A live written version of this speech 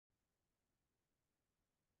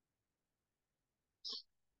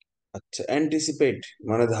আচ্ছা, অ্যান্টিসিপেট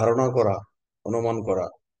মানে ধারণা করা, অনুমান করা।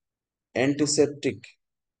 অ্যান্টিসেপটিক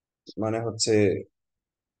মানে হচ্ছে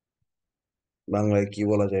বাংলায় কি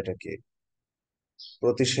বলা যায় এটাকে?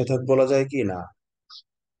 প্রতিষেধক বলা যায় কি না?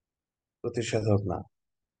 প্রতিষেধক না।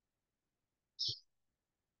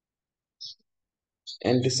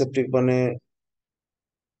 অ্যান্টিসেপটিক মানে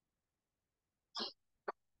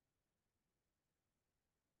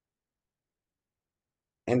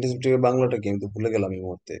অ্যান্টিসেপটিকের বাংলাটা কি? আমি তো ভুলে গেলাম এই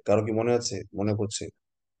মুহূর্তে। কারো কি মনে আছে, মনে পড়ছে?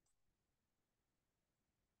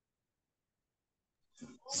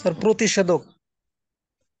 স্যার প্রতিষেধক।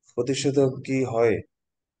 প্রতিষেধক কি হয়?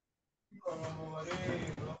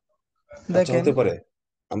 আচ্ছা, দেখেন হতে পারে।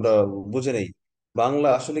 আমরা বুঝে নেই। বাংলা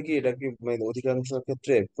আসলে কি এটা কি মানে অধিকাংশ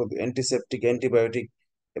ক্ষেত্রে অ্যান্টিসেপটিক, অ্যান্টিবায়োটিক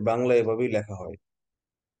বাংলা এভাবেই লেখা হয়।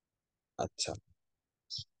 আচ্ছা।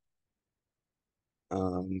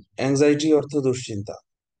 অ্যাংজাইটি অর্থ দুশ্চিন্তা।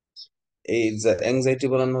 এই অ্যাংজাইটি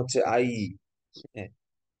বানানো হচ্ছে আই। হ্যাঁ,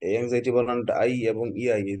 এই অ্যাংজাইটি বানানটা আই এবং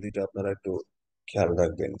ইআই, এই দুইটা আপনারা একটু খেয়াল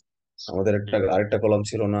রাখবেন। আমাদের আরেকটা কলাম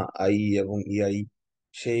ছিল না, আই এবং ইআই?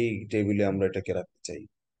 সেই টেবিলে আমরা এটাকে রাখতে চাই।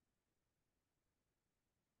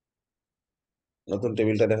 নতুন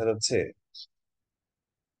টেবিলটা দেখা যাচ্ছে?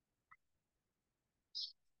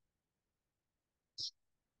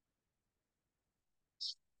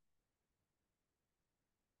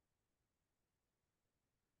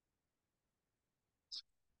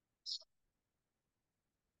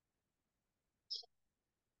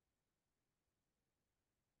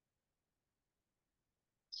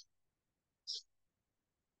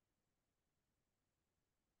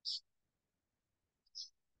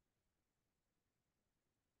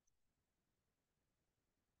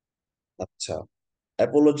 আচ্ছা,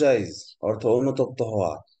 অ্যাপোলোজাইজ অর্থ অনুতপ্ত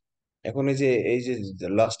হওয়া। এখন এই যে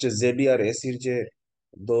লাস্টে জেডি আর এসির যে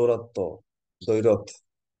দৌরত্ব, দ্বৈরথ,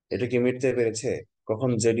 এটা কি মিটতে পেরেছে? কখন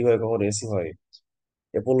জেডি হয়, কখন এসি হয়?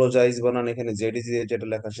 অ্যাপোলোজাইজ বানান এখানে জেডি দিয়ে যেটা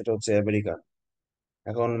লেখা সেটা হচ্ছে আমেরিকান।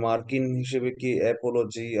 এখন মার্কিন হিসেবে কি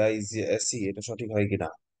অ্যাপোলজি আইজ এসি এটা সঠিক হয় কিনা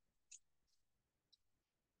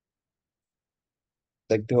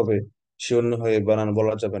দেখতে হবে। শিওর না হয়ে বানান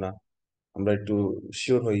বলা যাবে না। আমরা একটু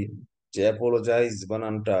শিওর হই যে অ্যাপোলোজাইজ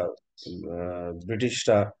বানানটা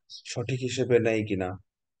ব্রিটিশরা সঠিক হিসেবে নেয় কিনা।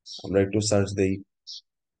 আমরা একটু সার্চ দেই।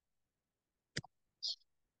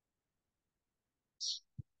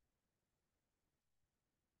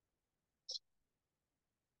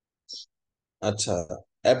 আচ্ছা,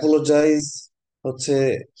 অ্যাপোলোজাইজ হচ্ছে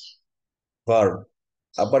ভার্ব,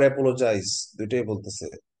 আবার অ্যাপোলোজাইজ দুইটাই বলতেছে।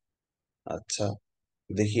 আচ্ছা,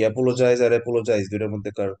 দেখি অ্যাপোলোজাইজ আর অ্যাপোলোজাইজ দুইটার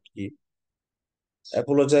মধ্যে কার কি।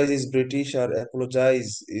 Apologize is British R apologize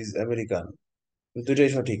is American.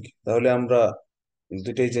 দুইটাই সঠিক। তাহলে আমরা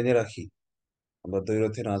দুইটাই জেনে রাখি, আমরা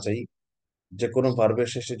দ্বৈরথে না যাই। যে কোনো ভার্বের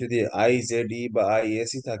শেষে যদি আই জেড ই বা আই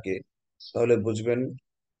এস ই থাকে, তাহলে বুঝবেন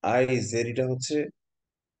আই জেড ইটা হচ্ছে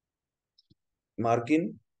মার্কিন,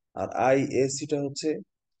 আর আই এস সিটা হচ্ছে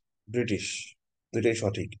ব্রিটিশ। দুইটাই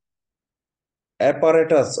সঠিক।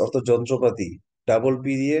 অ্যাপারেটাস অর্থ যন্ত্রপাতি, ডাবল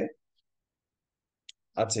পি দিয়ে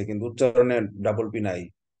আছে কিন্তু উচ্চারণে ডাবল পি নাই।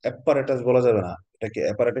 অ্যাপারেটাস বলা যাবে না, এটাকে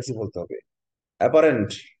অ্যাপারেটাসই বলতে হবে। অ্যাপারেন্ট,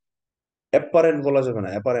 অ্যাপারেন্ট বলা যাবে না,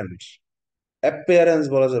 অ্যাপারেন্ট। অ্যাপিয়ারেন্স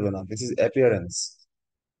বলা যাবে না, this is appearance.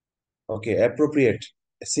 Okay, appropriate,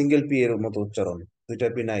 single P এর মতো উচ্চারণ, দুইটা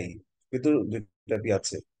পি নাই, কিন্তু দুইটা পি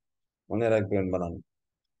আছে। মনে রাখবেন বানান।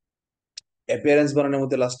 অ্যাপিয়ারেন্স বানানোর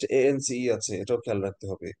মধ্যে লাস্টে এএনসি আছে, এটাও খেয়াল রাখতে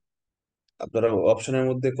হবে। আপনারা অপশনের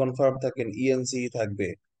মধ্যে কনফার্ম থাকেন ইএনসি থাকবে,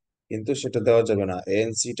 কিন্তু সেটা দেওয়া যাবে না,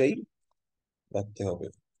 এএনসি টাই রাখতে হবে।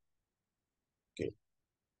 Okay.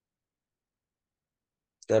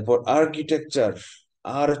 তারপর আর্কিটেকচার,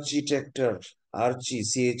 আর্চিটেকচার, আর্চি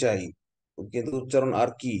সিএইচআই, কিন্তু উচ্চারণ আর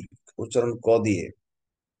কি, উচ্চারণ ক দিয়ে।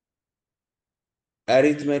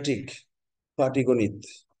 অ্যারিথমেটিক পাটিগণিত।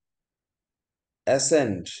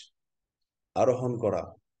 অ্যাসেন্ট আরোহণ করা,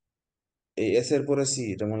 এই এস এর পরে সি,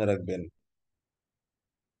 এটা মনে রাখবেন।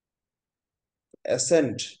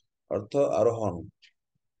 অ্যাসেন্ট অর্থ আরোহণ।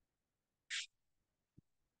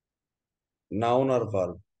 নাউন আর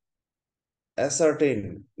ভার্ব। অ্যাসার্টেইন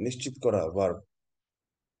নিশ্চিত করা, ভার্ব।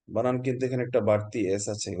 বানান কিন্তু এখানে একটা বাড়তি এস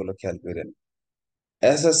আছে, এগুলো খেয়াল করেন।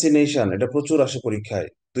 অ্যাসাসিনেশন, এটা প্রচুর আসে পরীক্ষায়,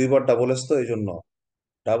 দুইবার ডাবল এস তো এই জন্য।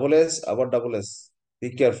 ডাবল এস আবার double S, be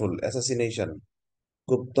careful. Assassination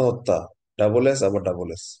গুপ্ত হত্যা, ডাবল এস আবার ডাবল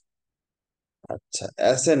এস। আচ্ছা,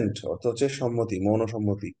 অ্যাসেন্ট অর্থ হচ্ছে সম্মতি, মৌন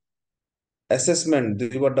সম্মতি। অ্যাসেসমেন্ট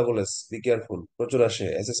দুইবার ডাবল এস, বি কেয়ারফুল, প্রচুর আসে।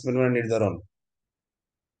 অ্যাসেসমেন্ট মানে নির্ধারণ।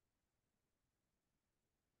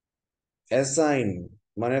 অ্যাসাইন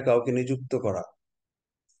মানে কাউকে নিযুক্ত করা।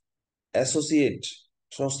 অ্যাসোসিয়েট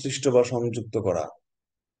সংশ্লিষ্ট বা সংযুক্ত করা।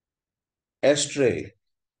 অ্যাস্ট্রে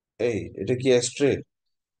এটা কি অ্যাস্ট্রে?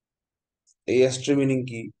 এই অ্যাস্ট্রে মিনিং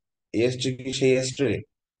কি? এই অ্যাস্ট্রে কি সেই অ্যাস্ট্রে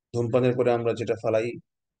ধূমপানের পরে আমরা যেটা ফালাই?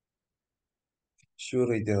 শিওর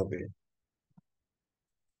হইতে হবে।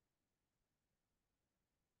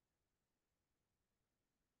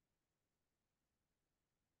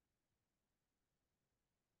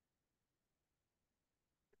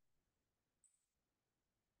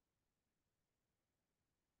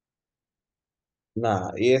 না,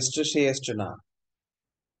 এই অ্যাস্ট্রে সেই অ্যাস্ট্রে না।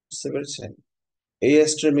 বুঝতে পেরেছেন? এই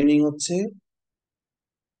অ্যাস্ট্রে মিনিং হচ্ছে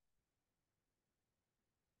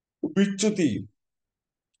বিচ্যুতি।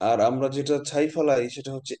 আর আমরা যেটা ছাই ফেলাই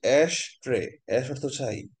সেটা হচ্ছে অ্যাশ ট্রে। অ্যাশ অর্থ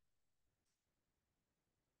ছাই।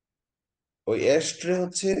 ওই অ্যাশ ট্রে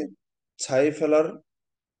হচ্ছে ছাই ফেলার।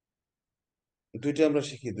 দুইটাই আমরা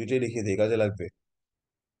শিখি, দুইটাই লিখে দিই, কাজে লাগবে।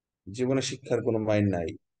 জীবনে শিক্ষার কোনো মাইন্ড নাই,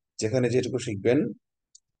 যেখানে যেটুকু শিখবেন।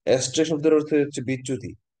 অ্যাস্ট্রে শব্দের অর্থ হচ্ছে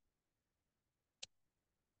বিচ্যুতি।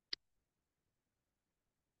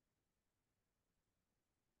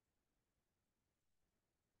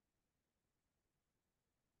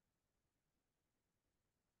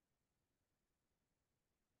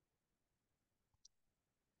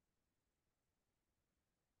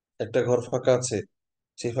 একটা ঘর ফাঁকা আছে,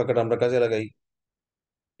 সেই ফাঁকাটা আমরা কাজে লাগাই।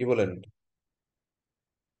 কি বলেন?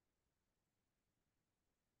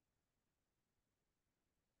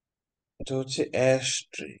 এটা হচ্ছে অ্যাশ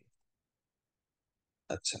ট্রে।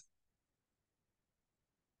 আচ্ছা,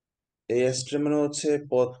 এই অ্যাস্ট্রে মানে হচ্ছে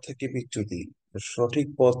পথ থেকে বিচ্যুতি, সঠিক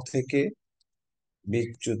পথ থেকে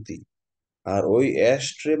বিচ্যুতি। আর ওই অ্যাশ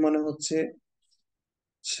ট্রে মানে হচ্ছে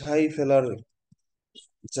ছাই ফেলার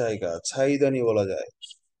জায়গা, ছাইদানি বলা যায়।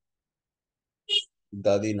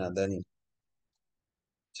 দাদি না, দানি।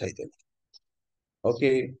 ছাইদানি।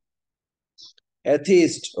 ওকে।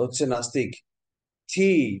 অ্যাথিস্ট হচ্ছে নাস্তিক। থি,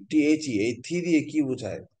 টিএইচই, এই থি দিয়ে কি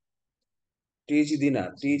বোঝায়? টিএইচই দি না,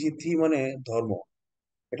 টিএইচই থি মানে ধর্ম।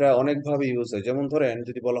 এটা অনেক ভাবে ইউজ হয়, যেমন ধরেন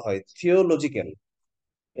যদি বলা হয় থিওলজিক্যাল,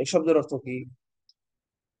 এই শব্দের অর্থ কি?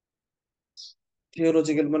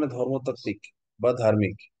 থিওলজিক্যাল মানে ধর্মতাত্ত্বিক বা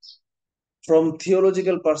ধার্মিক। ফ্রম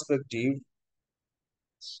থিওলজিক্যাল পার্সপেক্টিভ,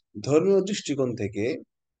 ধর্মীয় দৃষ্টিকোণ থেকে,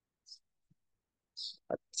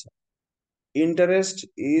 interest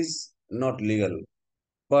is not legal,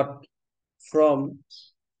 but from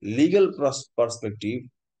legal perspective,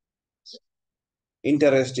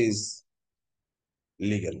 interest is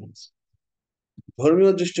legal.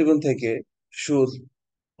 ধর্মীয় দৃষ্টিকোণ থেকে সুদ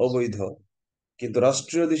অবৈধ, কিন্তু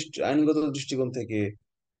রাষ্ট্রীয় আইনগত দৃষ্টিকোণ থেকে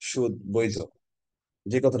সুদ বৈধ।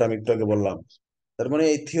 যে কথাটা আমি একটু আগে বললাম। তার মানে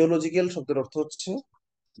এই থিওলজিক্যাল শব্দের অর্থ হচ্ছে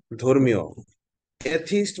ধর্মীয়।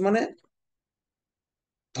 এথিস্ট মানে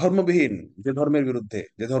ধর্মবিহীন, যে ধর্মের বিরুদ্ধে,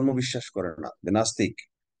 যে ধর্ম বিশ্বাস করে না, যে নাস্তিক।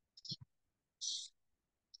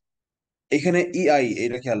 এখানে ইআই,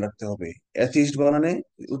 এটা খেয়াল রাখতে হবে। অ্যাথিস্ট বানানে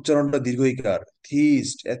উচ্চারণটা দীর্ঘইকার,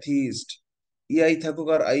 থিস্ট, অ্যাথিস্ট। ইআই থাকুক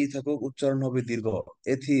আর আই থাকুক, উচ্চারণ হবে দীর্ঘ,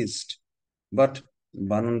 এথিস্ট। বাট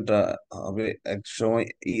বানানটা হবে এক সময়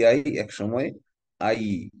ইআই, এক সময় আই।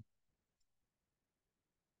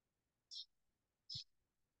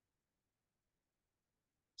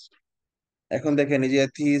 এখন দেখেন এই যে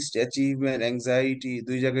অ্যাথিস্ট, অ্যাচিভমেন্ট, অ্যাংজাইটি,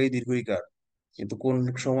 দুই জায়গায় দীর্ঘইকার। কিন্তু কোন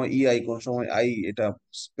সময় ইআই, কোন সময় আই, এটা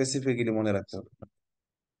স্পেসিফিক্যালি মনে রাখতে হবে।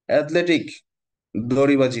 অ্যাথলেটিক,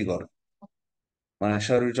 দড়িবাজি কর, মানে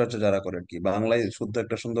শরীর চর্চা যারা করে আর কি। বাংলায় শুদ্ধ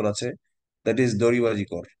একটা সুন্দর আছে, দ্যাট ইজ দড়িবাজি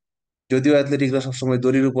কর। যদিও অ্যাথলেটিকরা সবসময়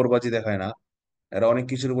দড়ির উপর বাজি দেখায় না, এরা অনেক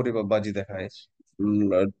কিছুর উপরই বাজি দেখায়।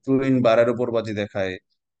 টুইন বারের উপর বাজি দেখায়,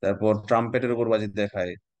 তারপর ট্রাম্পেটের উপর বাজি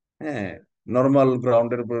দেখায়। হ্যাঁ, নর্মাল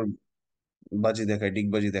গ্রাউন্ডের উপর বাজি দেখায়,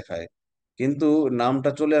 ডিগবাজি দেখায়। কিন্তু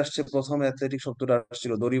নামটা চলে আসছে, প্রথম অ্যাথলেটিক শব্দটা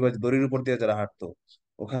আসছিল দড়িবাজি, দড়ির উপর দিয়ে যারা হাঁটতো,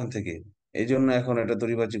 ওখান থেকে। এই জন্য এখন এটা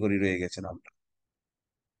দড়িবাজি করে রয়ে গেছে নামটা।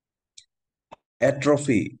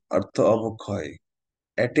 অ্যাট্রফি অর্থ অবক্ষয়।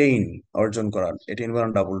 অ্যাটেইন অর্জন করা, অ্যাটেইন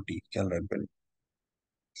বানান ডাবল টি, খেয়াল রাখবেন।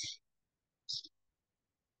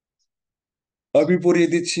 আমি পড়িয়ে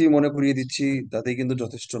দিচ্ছি, মনে করিয়ে দিচ্ছি, তাতেই কিন্তু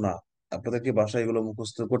যথেষ্ট না। আপনাদেরকে বাসায় এগুলো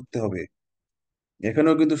মুখস্থ করতে হবে।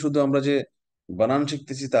 এখানেও কিন্তু শুধু আমরা যে বানান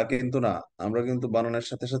শিখতেছি তা কিন্তু না, আমরা কিন্তু বানানের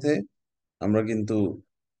সাথে সাথে আমরা কিন্তু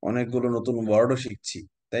অনেকগুলো নতুন ওয়ার্ডও শিখছি,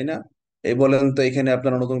 তাই না? এই বলেন তো, এখানে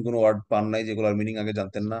আপনারা নতুন কোনো ওয়ার্ড পান নাই যেগুলোর মিনিং আগে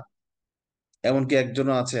জানতেন না? এমনকি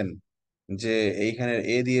একজনও আছেন যে এইখানে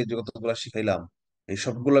এ দিয়ে যতগুলো শিখাইলাম, এই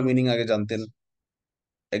সবগুলো মিনিং আগে জানতেন?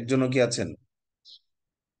 একজনও কি আছেন?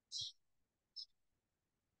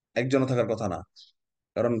 একজনও থাকার কথা না।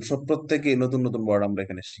 কারণ সব প্রত্যেকে নতুন নতুন ওয়ার্ড আমরা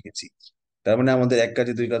এখানে শিখেছি। তার মানে আমাদের এক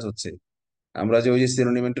কাজে দুই কাজ হচ্ছে। আমরা যে ওই যে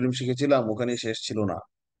সিনোনিম অ্যান্টোনিম শিখেছিলাম, ওখানে শেষ ছিল না।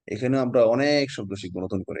 এখানে আমরা অনেক শব্দ শিখবো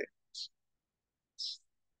নতুন করে।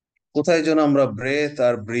 কোথায় যেন আমরা ব্রেথ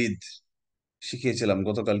আর ব্রিথ শিখিয়েছিলাম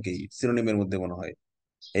গতকালকেই, সিনোনিমের মধ্যে মনে হয়।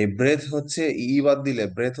 এই ব্রেথ হচ্ছে, ই বাদ দিলে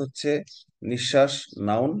ব্রেথ হচ্ছে নিঃশ্বাস,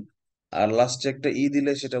 নাউন। আর লাস্টে একটা ই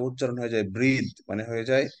দিলে সেটা উচ্চারণ হয়ে যায় ব্রিদ, মানে হয়ে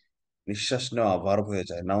যায় নিঃশ্বাস নেওয়া, ভার্ব হয়ে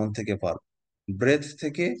যায়, নাউন থেকে ভার্ব। ব্রেথ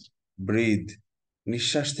থেকে ব্রিদ,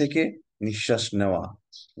 নিঃশ্বাস থেকে নিঃশ্বাস নেওয়া,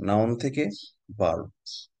 নাউন থেকে ভার্ব।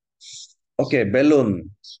 ওকে, বেলুন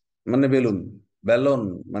মানে বেলুন, বেলুন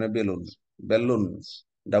মানে বেলুন, বেলুন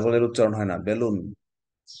ডাবল এর উচ্চারণ হয় না, বেলুন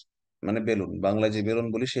মানে বেলুন, বাংলায় যে বেলুন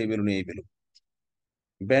বলি সেই বেলুনই এই বেলুন।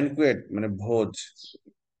 ব্যানকুয়েট মানে ভোজ,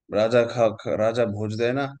 রাজা ভোজ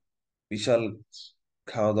দেয় না, বিশাল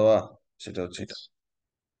খাওয়া দাওয়া, সেটা হচ্ছে এটা।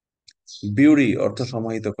 বিউরি অর্থ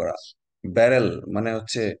সমাহিত করা। ব্যারেল মানে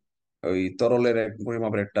হচ্ছে ওই তরলের এক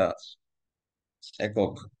পরিমাপের একটা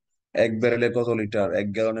একক। এক ব্যারেলে কত লিটার, এক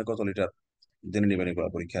গ্যালনে কত লিটার, জেনে নিবেন, এগুলো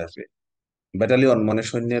পরীক্ষা আসবে। ব্যাটালিয়ন মানে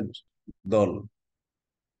সৈন্যের দল,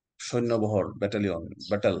 সৈন্যবহর, ব্যাটালিয়ন,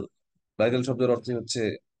 ব্যাটাল। ব্যাটাল শব্দের অর্থ হচ্ছে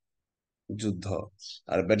যুদ্ধ,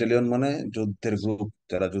 আর ব্যাটালিয়ন মানে যুদ্ধের গ্রুপ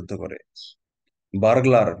যারা যুদ্ধ করে।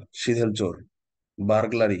 বার্গলার শীতল চোর,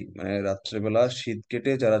 বার্গলারি মানে রাত্রেবেলা শীত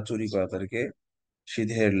কেটে যারা চুরি করে তাদেরকে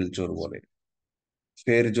সিধেল চোর বলে।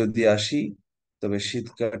 ফের যদি আসি তবে শীত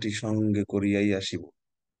কাটি সঙ্গে করিয়াই আসিব,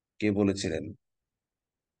 কে বলেছিলেন?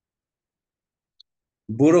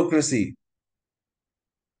 ব্যুরোক্রেসি,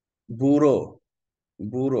 ব্যুরো,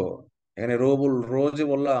 ব্যুরো, এখানে রো যে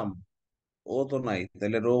বললাম, ও তো নাই,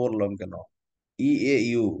 তাহলে রো বললাম কেন? ই এ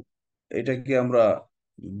ইউ, এটা কি আমরা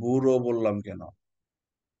ব্যুরো বললাম কেন?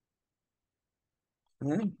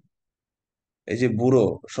 হ্যাঁ, এই যে ব্যুরো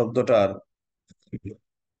শব্দটার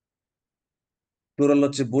প্লুরাল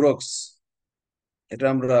হচ্ছে বুরক্স। এটা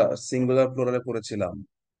আমরা সিঙ্গুলার প্লুরালে পড়েছিলাম,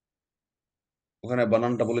 ওখানে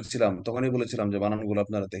বানানটা বলেছিলাম, তখনই বলেছিলাম যে বানানগুলো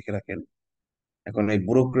আপনারা দেখে রাখেন। এখন এই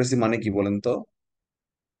ব্যুরোক্রেসি মানে কি বলেন তো?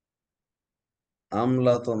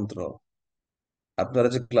 আমলাতন্ত্র। আপনারা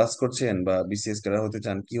যে ক্লাস করছেন বা বিসিএস ক্যাডার হতে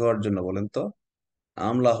চান, কি হওয়ার জন্য বলেন তো?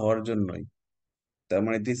 আমলা হওয়ার জন্যই। তার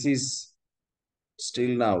মানে দিস ইজ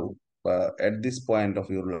স্টিল নাও, বা at this point of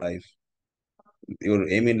your life, your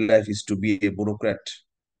aim in life is two B A bureaucrat.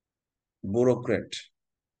 Bureaucrat,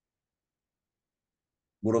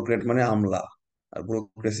 bureaucrat মানে আমলা, আর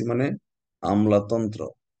ব্যুরোক্রেসি মানে আমলাতন্ত্র।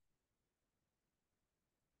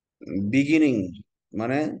 বিগিনিং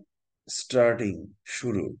মানে স্টার্টিং,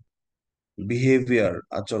 শুরু। বিহেভিয়ার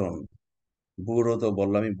আচরণ। ব্যুরো তো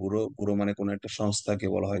বললামই, ব্যুরো, ব্যুরো মানে কোন একটা সংস্থাকে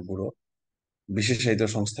বলা হয় ব্যুরো, বিশেষায়িত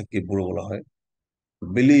সংস্থাকে ব্যুরো বলা হয়।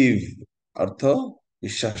 বিলিভ অর্থ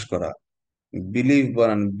বিশ্বাস করা, বিলিভ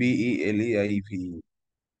বানান BELEIV।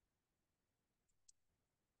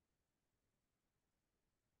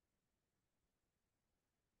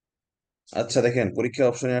 আচ্ছা দেখেন, পরীক্ষা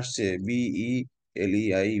অপশনে আসছে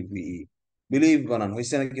BELEIVE, বিলিভ বানান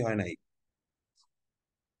হয়েছে নাকি হয় নাই?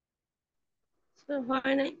 স্যার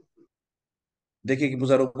হয় নাই। দেখে কি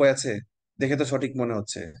বোঝার উপায় আছে? দেখে তো সঠিক মনে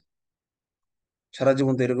হচ্ছে, সারা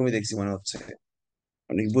জীবন তো এরকমই দেখছি মনে হচ্ছে।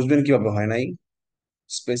 আপনি বুঝবেন কিভাবে হয় নাই?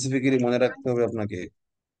 স্পেসিফিক্যালি মনে রাখতে হবে আপনাকে।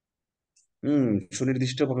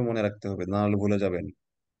 সুনির্দিষ্ট ভাবে মনে রাখতে হবে, না হলে ভুলে যাবেন।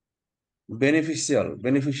 বেনিফিশিয়াল,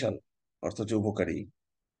 বেনিফিশিয়াল অর্থ হচ্ছে উপকারী।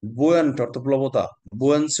 বুয়ান্ট অর্থ প্লবতা,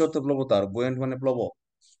 বুয়ান্সি অর্থ প্লবতা, আর বুয়ান্ট মানে প্লব।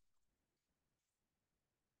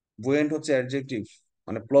 বুয়েন্ট হচ্ছে অ্যাডজেক্টিভ,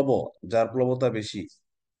 মানে প্লব, যার প্লবতা বেশি।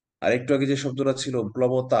 আর একটু আগে যে শব্দটা ছিল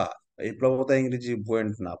প্লবতা, এই প্লবতা ইংরেজি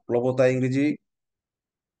বুয়েন্ট না, প্লবতা ইংরেজি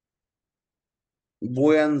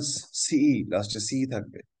বুয়ান্স, সিই, লাস্টে সি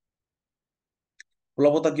থাকবে।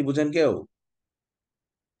 প্লবতা কি বুঝেন কেউ?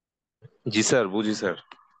 জি স্যার, বুঝি স্যার।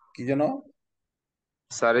 কি যেন?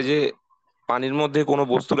 স্যার এই যে পানির মধ্যে কোনো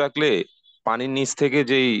বস্তু রাখলে পানির নিচ থেকে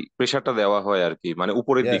যেই প্রেসারটা দেওয়া হয় আর কি, মানে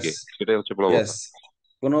উপরের ইয়েস, দিকে, সেটাই হচ্ছে প্লবতা। ইয়েস,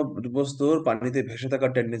 কোন বস্তুর পানিতে ভেসে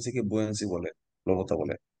থাকার টেন্ডেন্সিকে বুয়ান্সি বলে, প্লবতা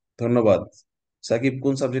বলে। ধন্যবাদ। সাকিব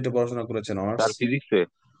কোন সাবজেক্টে পড়াশোনা করেছেন, অনার্স? স্যার ফিজিক্সে।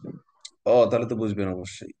 ও, তাহলে তো বুঝবেন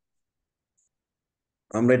অবশ্যই।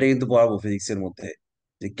 আমরা এটা কিন্তু পড়াবো ফিজিক্সের মধ্যে,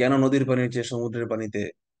 যে কেন নদীর পানির চেয়ে সমুদ্রের পানিতে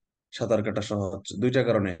সাঁতার কাটা সহজ। দুইটা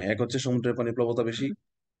কারণে, এক হচ্ছে সমুদ্রের পানি প্লবতা বেশি,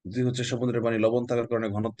 দুই হচ্ছে সমুদ্রের পানি লবণ থাকার কারণে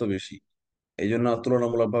ঘনত্ব বেশি। এই জন্য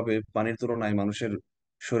তুলনামূলকভাবে পানির তুলনায় মানুষের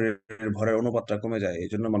শরীরের ভরের অনুপাতটা কমে যায়, এই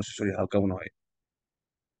জন্য মানুষের শরীর হালকা মনে হয়।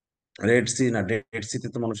 রেড সি না, ডেড সিতে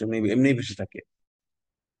তো মানুষ এমনি এমনি ভেসে থাকে,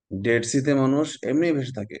 ডেড সিতে মানুষ এমনি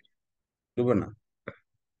ভেসে থাকে, বুঝবে না।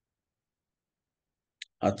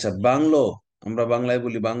 আচ্ছা, বাংলো, আমরা বাংলায়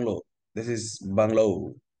বলি bungalow, this is bungalow,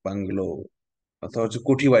 bungalow অথবা হচ্ছে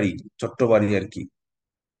কুঠি বাড়ি, ছোট্ট বাড়ি আর কি,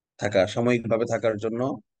 থাকা, সাময়িকভাবে থাকার জন্য,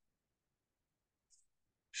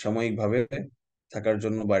 সাময়িকভাবে থাকার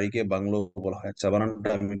জন্য বাড়িকে বাংলো বলা হয়। আচ্ছা, বানানটা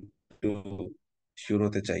আমি একটু শিওর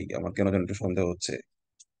হতে চাই, আমার কেন যেন একটু সন্দেহ হচ্ছে।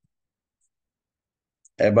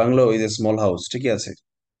 বাংলো, ওই যে স্মল হাউস, ঠিকই আছে।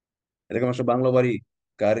 এরকম একটা বাংলো বাড়ি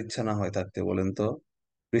কার ইচ্ছা না হয় থাকতে, বলেন তো?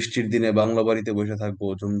 বৃষ্টির দিনে বাংলো বাড়িতে বসে থাকবো,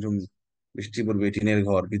 ঝুমঝুম বৃষ্টি পড়বে, টিনের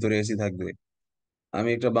ঘর, ভিতরে এসি থাকবে। আমি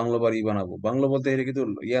একটা বাংলো বাড়ি বানাবো। বাংলো বলতে এটা কিন্তু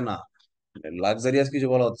ইয়া না, লাক্সারিয়াস কিছু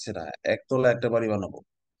বলা হচ্ছে না। একতলা একটা বাড়ি বানাবো,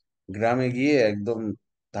 গ্রামে গিয়ে একদম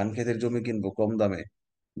ধান ক্ষেতের জমি কিনবো কম দামে,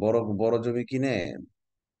 বড় বড় জমি কিনে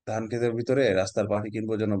ধান ক্ষেতের ভিতরে রাস্তার পাশে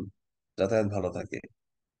কিনবো, যেন যাতায়াত ভালো থাকে।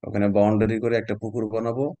 ওখানে বাউন্ডারি করে একটা পুকুর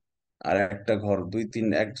বানাবো, আর একটা ঘর, দুই তিন,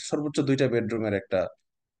 এক সর্বোচ্চ দুইটা বেডরুমের একটা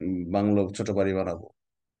বাংলো ছোট বাড়ি বানাবো।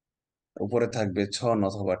 উপরে থাকবে ছন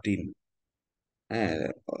অথবা টিন। হ্যাঁ,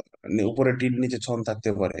 উপরে টিন, নিচে ছন থাকতে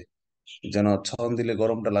পারে, যেন ছন দিলে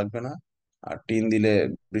গরমটা লাগবে না, আর টিন দিলে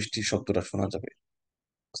বৃষ্টির শব্দটা শোনা যাবে।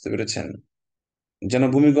 বুঝতে পেরেছেন? যেন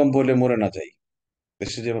ভূমিকম্প হলে মরে না যাই।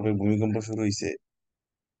 দেশে যেভাবে ভূমিকম্প শুরু হয়েছে,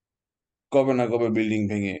 কবে না কবে বিল্ডিং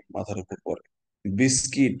ভেঙে মাথার উপর পড়ে।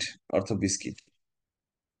 বিস্কিট, অর্থ বিস্কিট,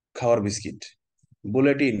 খাওয়ার বিস্কিট।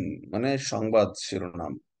 বুলেটিন মানে সংবাদ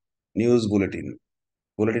শিরোনাম, নিউজ বুলেটিন।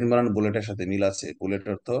 বুলেটিন বানান বুলেটের সাথে মিল আছে, বুলেট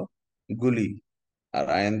অর্থ গুলি, আর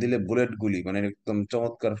আয়ন দিলে বুলেট গুলি, মানে একদম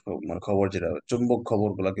চমৎকার মানে খবর, যেটা চুম্বক খবর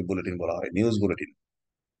গুলাকে বুলেটিন বলা হয়, নিউজ বুলেটিন।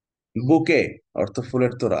 বুকে অর্থ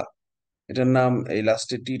ফুলের তোড়া। এটার নাম, এই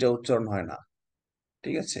লাস্টে টিটা উচ্চারণ হয় না,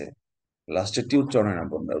 ঠিক আছে? লাস্টে টি উচ্চারণ হয় না,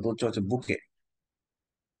 বন্ধু, ওটা উচ্চারণ হচ্ছে বুকে।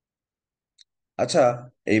 আচ্ছা,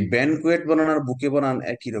 এই ব্যানকুয়েট বানান আর বুকে বানান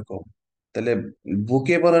একই রকম, তাহলে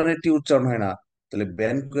বুকে বানানে টি উচ্চারণ হয় না, তাহলে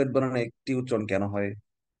ব্যানকুয়েট বানানে একটি উচ্চারণ কেন হয়?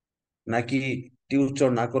 নাকি টি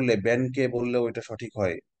উচ্চারণ না করলে ব্যানকে বললেও এটা সঠিক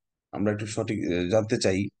হয়? আমরা একটু সঠিক জানতে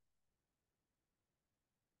চাই।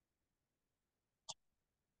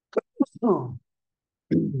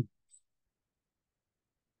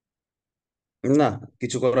 না,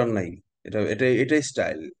 কিছু করার নাই। এটাই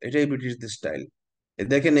স্টাইল, এটাই ব্রিটিশদের স্টাইল।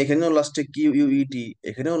 দেখেন, এখানেও লাস্টে কিউ ইউইটি,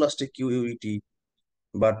 এখানেও লাস্টে কিউ ইউইটি,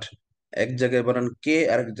 বাট এক জায়গায় বানান কে,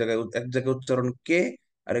 আরেক জায়গায় এক জায়গায় উচ্চারণ কে,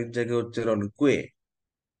 আরেক জায়গায় উচ্চারণ কুয়ে,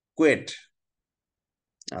 কুয়েট।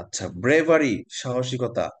 আচ্ছা, ব্রেভারি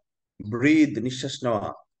সাহসিকতা, ব্রিদ নিঃশ্বাস নেওয়া,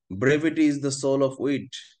 brevity is the soul of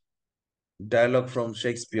wheat, dialogue from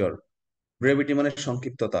Shakespeare. Brevity মানে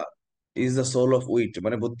সংক্ষিপ্ততা, is the soul of wheat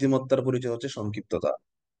মানে বুদ্ধিমত্তার পরিচয় হচ্ছে সংক্ষিপ্ততা।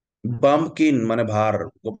 বাম্পকিন মানে ভার,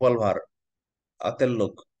 গোপাল ভাঁড়, আতের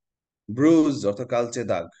লোক। ব্রুজ অর্থ কালচে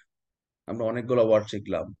দাগ। আমরা অনেকগুলো ওয়ার্ড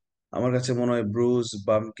শিখলাম। আমার কাছে মনে হয় ব্রুজ,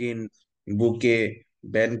 বাম্পকিন, বুকে,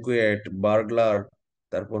 ব্যানকুয়েট, বার্গলার,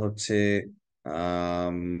 তারপর হচ্ছে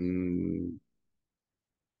আহ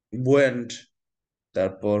বুয়েন্ট,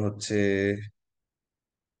 তারপর হচ্ছে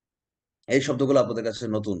এই শব্দগুলো আপনাদের কাছে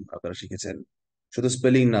নতুন, আপনারা শিখেছেন। শুধু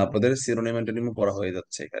স্পেলিং না, আপনাদের সিনোনিম অ্যান্টোনিমও পড়া হয়ে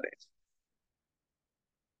যাচ্ছে এখানে।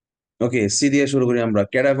 ওকে, সি দিয়ে শুরু করি আমরা।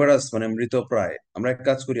 ক্যাডাভারাস মানে মৃতপ্রায়। আমরা এক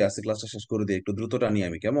কাজ করি, আজকে ক্লাসটা শেষ করে দিই, একটু দ্রুত টানি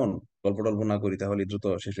আমি, কেমন? গল্প টল্প না করি, তাহলে দ্রুত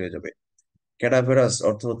শেষ হয়ে যাবে। ক্যাডাভারাস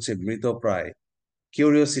অর্থ হচ্ছে মৃতপ্রায়।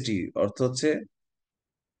 কিউরিওসিটি অর্থ হচ্ছে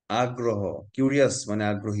আগ্রহ, কিউরিয়াস মানে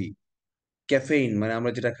আগ্রহী। ক্যাফেইন মানে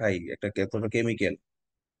আমরা যেটা খাই, একটা কেমিক্যাল,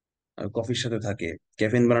 কফির সাথে থাকে।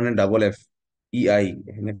 ক্যাফেইন বানানে ডাবল এফ, ইআই,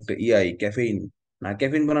 এখানে একটা ইআই, ক্যাফেইন। না,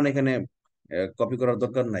 ক্যাফেইন বানান এখানে কপি করার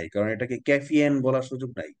দরকার নাই, কারণ এটাকে ক্যাফিয়েন বলার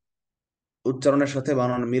সুযোগ নাই, উচ্চারণের সাথে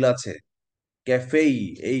বানান মিল আছে। ক্যাফেই,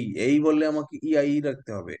 এই বললে আমাকে ইআই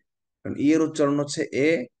রাখতে হবে, কারণ ই এর উচ্চারণ হচ্ছে এ,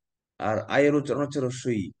 আর আই এর উচ্চারণ হচ্ছে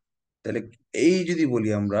রস্বই। তাহলে এই যদি বলি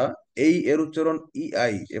আমরা, এই এর উচ্চারণ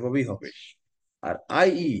ইআই, এভাবেই হবে। আর আই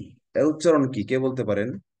ই এর উচ্চারণ কি, কে বলতে পারেন?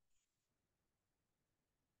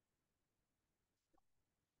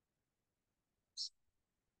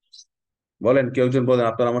 বলেন, কেউ একজন বলেন,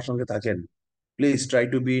 আপনারা আমার সঙ্গে থাকেন, please try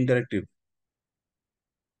to B interactive.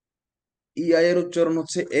 ইআই এর উচ্চারণ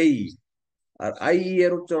হচ্ছে এই, আর আই ই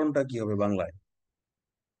এর উচ্চারণটা কি হবে বাংলায়?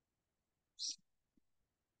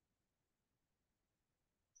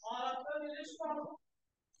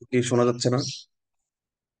 কি শোনা যাচ্ছে না?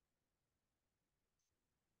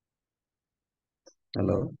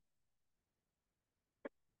 হ্যালো,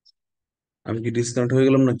 আমি কি ডিসকানেক্ট হয়ে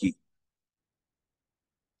গেলাম নাকি?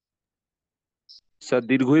 স্যার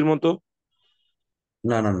দীর্ঘইর মতো।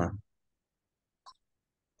 না না না,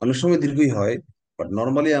 অনেক সময় দীর্ঘই হয়, বাট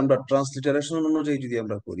নর্মালি আমরা ট্রান্সলিটারেশন অনুযায়ী যদি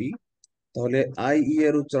আমরা করি, তাহলে আই ই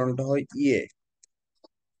এর উচ্চারণটা হয় ইয়ে।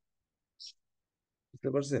 বুঝতে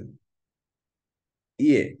পারছেন?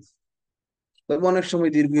 ইয়ে। তবে অনেক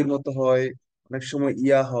সময় দীর্ঘের মতো হয়, অনেক সময়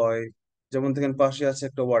ইয়া হয়। যেমন দেখেন, পাশে আছে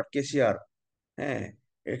একটা ওয়ার্ড কেশিয়ার। হ্যাঁ,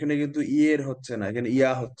 এখানে কিন্তু ইয়ের হচ্ছে না, এখানে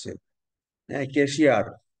ইয়া হচ্ছে। হ্যাঁ, কেশিয়ার।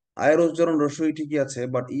 আয়ের উচ্চারণ রসই ঠিকই আছে,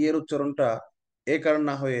 বাট ইয়ের উচ্চারণটা এ কারণ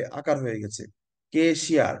না হয়ে আকার হয়ে গেছে,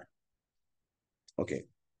 কেশিয়ার। ওকে।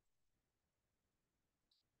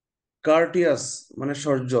 কার্টিয়াস মানে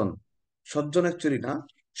সজ্জন, সজ্জন অ্যাকচুয়ালি না,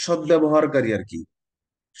 সদ্ব্যবহারকারী আর কি,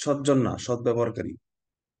 সজ্জন না, সদ্ব্যবহারকারী।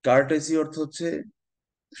 কার্টেসি অর্থ হচ্ছে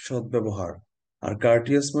সদ্ব্যবহার, আর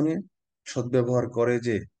কার্টিয়াস মানে সদ্ব্যবহার করে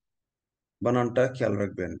যে। বানানটা খেয়াল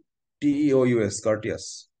রাখবেন, TEOUS, কার্টিয়াস।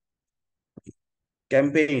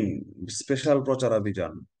 Campaign, special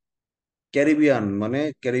প্রচারাভিযান। ক্যারিবিয়ান মানে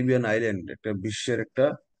ক্যারিবিয়ান আইল্যান্ড, একটা বিশ্বের একটা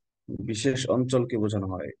বিশেষ অঞ্চলকে বোঝানো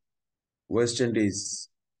হয়। ওয়েস্ট ইন্ডিজ,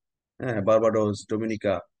 হ্যাঁ, বার্বাডোস,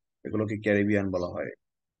 ডোমিনিকা, এগুলোকে ক্যারিবিয়ান বলা হয়।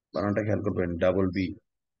 বানানটা খেয়াল করবেন, ডাবল বি।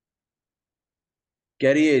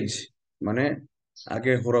 ক্যারিয়েজ মানে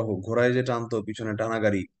আগে ঘোড়ায় যে টানতো পিছনে টানা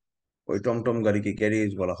গাড়ি, ওই টমটম গাড়িকে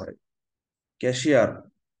ক্যারিয়েজ বলা হয়। ক্যাশিয়ার,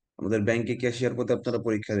 আমাদের ব্যাংকে ক্যাশিয়ার পদে আপনারা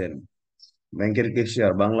পরীক্ষা দেন, ব্যাংকের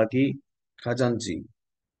ক্যাশিয়ার বাংলা কি? খাজাঞ্চি।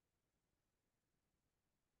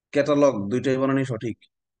 ক্যাটালগ, দুইটাই বানানই সঠিক।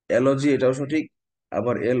 এলওজি এটাও সঠিক,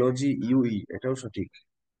 আবার LOGUE এটাও সঠিক।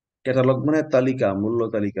 ক্যাটালগ মানে তালিকা, মূল্য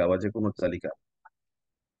তালিকা বা যে কোনো তালিকা।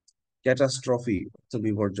 ক্যাটাস্ট্রফি অর্থ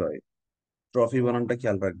বিপর্যয়, ট্রফি বানানটা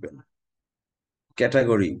খেয়াল রাখবেন।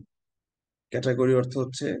 ক্যাটাগরি, ক্যাটাগরি অর্থ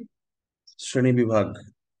হচ্ছে শ্রেণী বিভাগ।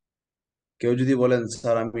 কেউ যদি বলেন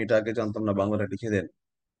স্যার আমি এটা আগে জানতাম না, বাংলাটা লিখে দেন,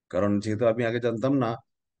 কারণ যেহেতু আমি আগে জানতাম না,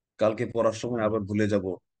 কালকে পড়ার সময় আবার ভুলে যাব,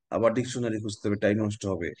 আবার ডিকশনারি খুঁজতে হবে, টাইম নষ্ট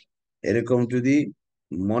হবে। এরকম যদি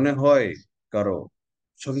মনে হয় কারো,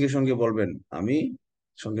 সঙ্গে সঙ্গে বলবেন, আমি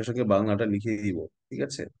সঙ্গে সঙ্গে বাংলাটা লিখে দিব। ঠিক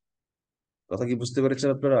আছে? কথা কি বুঝতে পেরেছেন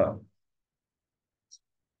আপনারা?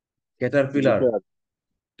 জি ক্যাটারপিলার, স্যার।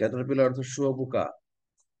 ক্যাটারপিলার অর্থ শুঁয়োপোকা।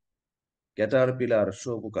 ক্যাটারপিলার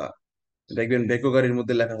শুঁয়োপোকা, দেখবেন বেকো গাড়ির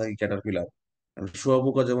মধ্যে লেখা থাকে ক্যাটারপিলার।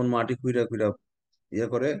 শুঁয়োপোকা যেমন মাটি খুইরা খুইরা ইয়ে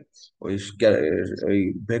করে, ওই ওই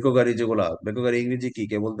ভেকো গাড়ি যেগুলা, ভেকো গাড়ি ইংরেজি কি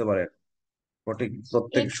কে বলতে পারেন? সঠিক,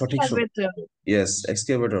 প্রত্যেক সঠিক শব্দ। এক্সকাভেটর। Yes,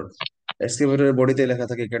 excavator. এক্সকেভেটরের বডিতে লেখা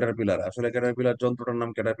থাকে ক্যাটারপিলার, আসলে ক্যাটারপিলার যন্ত্রটার নাম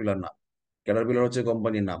ক্যাটারপিলার না, ক্যাটারপিলার হচ্ছে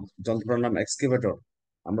কোম্পানির নাম, যন্ত্রটার নাম এক্সকেভেটর।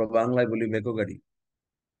 আমরা বাংলায় বলি ভেকো গাড়ি।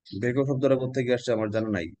 ভেকো শব্দটা কোথেকে আসছে আমার জানা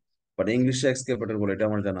নাই, বাট ইংলিশে এক্সকেভেটর বলে, এটা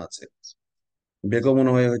আমার জানা আছে। ভেকো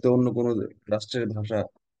মনে হয় হয়তো অন্য কোনো রাষ্ট্রের ভাষা,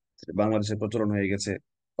 বাংলাদেশে প্রচলন হয়ে গেছে,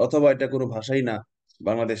 অথবা এটা কোনো ভাষাই না,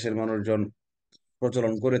 বাংলাদেশের মানুষজন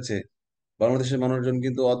প্রচলন করেছে। বাংলাদেশের মানুষজন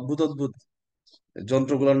কিন্তু অদ্ভুত অদ্ভুত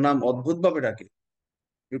যন্ত্রগুলোর নাম অদ্ভুত ভাবে ডাকে,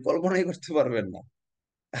 আপনি কল্পনাই করতে পারবেন না।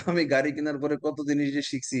 আমি গাড়ি কেনার পরে কত জিনিস যে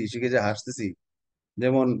শিখছি, শিখে যে হাসতেছি।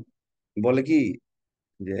 যেমন বলে কি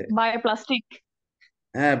যে, বায় প্লাস্টিক।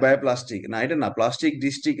 হ্যাঁ বায় প্লাস্টিক, না এটা না, প্লাস্টিক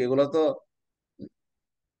ডিস্ট্রিক্ট এগুলো তো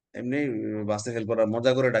এমনি বাসে হেল্প করার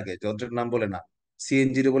মজা করে ডাকে, যন্ত্রের নাম বলে না।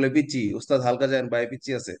 CNG রে বলে পিচ্ছি, উস্তাদ হালকা যান বাই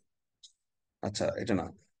পিচ্ছি আছে। আচ্ছা, এটা না।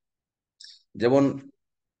 যেমন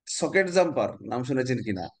সকেট জাম্পার, নাম শুনেছেন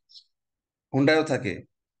কিনা? হুন্ডায়ও থাকে,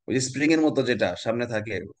 ওই যে স্প্রিং এর মতো যেটা সামনে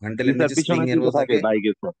থাকে, জি হ্যান্ডেলের স্যার, নিচে স্প্রিং পিছনের এর দিকে মতো থাকে থাকে,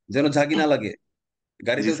 বাইকে স্যার। যেন ঝাঁকি না লাগে। জি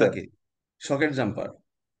গাড়িতেও স্যার। থাকে সকেট জাম্পার।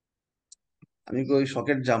 আমি কই ওই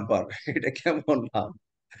সকেট জাম্পার এটা কেমন নাম?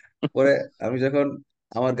 পরে আমি যখন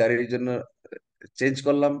আমার গাড়ির জন্য চেঞ্জ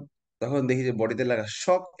করলাম, তখন দেখি যে বডিতে লাগা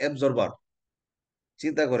শক অ্যাবজর্বার।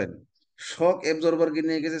 চিন্তা করেন, শক অ্যাবজর্বার কে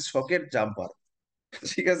নিয়ে গেছে সকেট জাম্পার।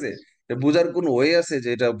 ঠিক আছে? এটা বোঝার কোন ওয়ে আছে যে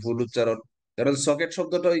এটা ভুল উচ্চারণ? কারণ সকেট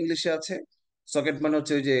শব্দটাও ইংলিশে আছে। সকেট মানে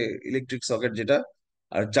হচ্ছে ওই যে ইলেকট্রিক সকেট যেটা,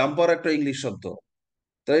 আর জাম্পার একটা ইংলিশ শব্দ।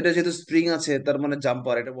 তো এটা যেহেতু স্প্রিং আছে, তার মানে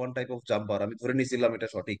জাম্পার, এটা ওয়ান টাইপ অফ জাম্পার, আমি ধরে নিয়েছিলাম এটা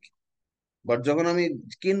সঠিক। বাট যখন আমি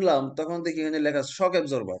কিনলাম, তখন দেখি এখানে লেখা শক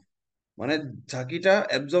অ্যাবজর্বার, মানে ঝাঁকিটা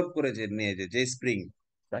অ্যাবজর্ব করে যে নিয়ে যে যে স্প্রিং,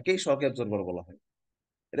 তাকেই শক অ্যাবজর্বার বলা হয়।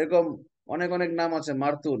 এরকম অনেক অনেক নাম আছে,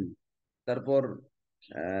 মার্তুল, তারপর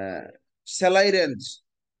আহ সেলাই রেঞ্জ।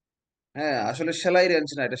 হ্যাঁ, আসলে সেলাই রেঞ্জ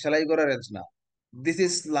না, এটা সেলাই করা রেঞ্জ না, this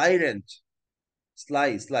is sly range.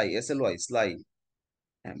 Sly, sly, SLY, sly.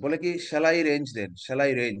 হ্যাঁ, বলে কি সেলাই রেঞ্জ দেন,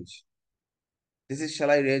 সেলাই রেঞ্জ। দিস ইজ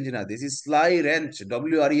সেলাই রেঞ্জ না, this is sly range,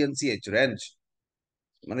 WRENCH, range,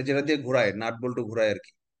 মানে যেটা দিয়ে ঘোরায়, নাট বল্টু ঘোরায় আর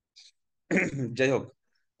কি। যাই হোক,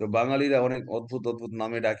 তো বাঙালিরা অনেক অদ্ভুত অদ্ভুত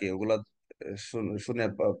নামে ডাকে, ওগুলা শুনে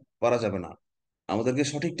পারা যাবে না, আমাদেরকে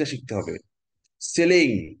সঠিকটা শিখতে হবে। সিলিং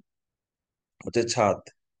হচ্ছে ছাদ,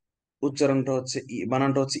 উচ্চারণটা হচ্ছে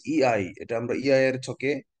বানানটা হচ্ছে EI, এটা আমরা EI এর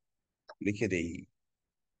ছকে লিখে দেই,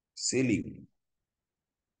 সিলিং।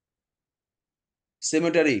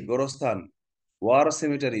 সেমেটারি, গোরস্থান। ওয়ার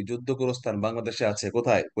সেমেটারি, যুদ্ধ গোরস্থান বাংলাদেশে আছে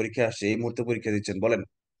কোথায়? পরীক্ষা আসছে, এই মুহূর্তে পরীক্ষা দিচ্ছেন, বলেন।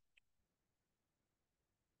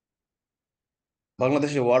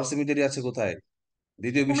 বাংলাদেশে ওয়ার সেমেটারি আছে কোথায়?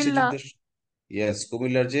 দ্বিতীয় কুমিল্লা। বিশ্বযুদ্ধের, ইয়েস,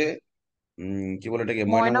 কুমিল্লার যে কি বলে এটাকে,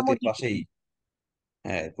 ময়নামতির ময়নামতিতে। পাশেই।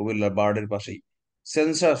 হ্যাঁ, কুমিল্লার বার্ডের পাশেই।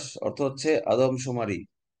 সেন্সাস অর্থ হচ্ছে আদমশুমারি,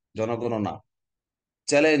 জনগণনা।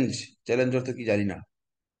 চ্যালেঞ্জ, চ্যালেঞ্জ অর্থ কি জানি না।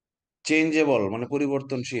 চেঞ্জেবল মানে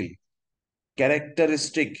পরিবর্তনশীল।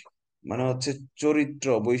 ক্যারেক্টারিস্টিক মানে হচ্ছে চরিত্র,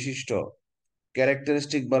 বৈশিষ্ট্য।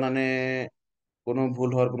 ক্যারেক্টারিস্টিক বানানে কোনো ভুল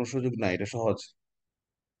হওয়ার কোনো সুযোগ নাই, এটা সহজ।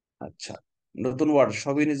 আচ্ছা, নতুন ওয়ার্ড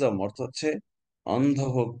সবিনিজম অর্থ হচ্ছে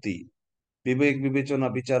অন্ধভক্তি। বিবেক বিবেচনা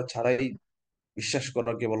বিচার ছাড়াই বিশ্বাস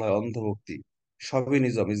করাকে বলা হয় অন্ধভক্তি।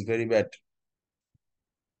 সবিনিজম ইজ ভেরি ব্যাড।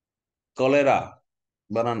 কলেরা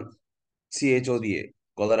বানান CHO দিয়ে,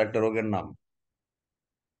 কলেরা একটা রোগের নাম।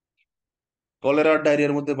 কলেরা আর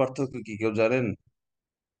ডায়রিয়ার মধ্যে পার্থক্য কি কেউ জানেন?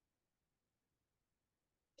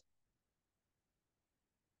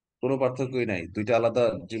 কোনো পার্থক্যই নাই, দুইটা আলাদা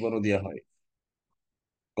জীবাণু দেওয়া হয়।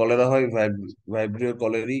 কলেরা হয় ভাইব্রিও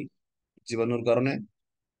কলেরি জীবাণুর কারণে,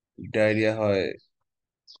 ডায়রিয়া হয়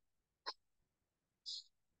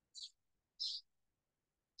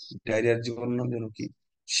ডায়রিয়ার জীবাণুর নাম যেন কি,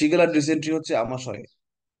 শিগেলার ডিসেন্ট্রি হচ্ছে আমাশয়।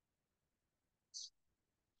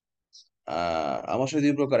 আমাশয়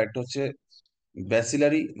দুই প্রকার, একটা হচ্ছে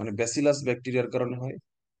ব্যাসিলারি মানে ব্যাসিলাস ব্যাকটেরিয়ার কারণে হয়,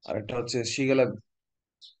 আর একটা হচ্ছে শিগেলা,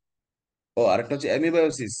 আরেকটা হচ্ছে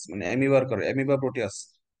অ্যামিবায়োসিস মানে অ্যামিবা প্রোটিয়াস,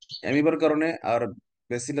 অ্যামিবার কারণে আর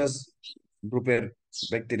ব্যাসিলাস গ্রুপের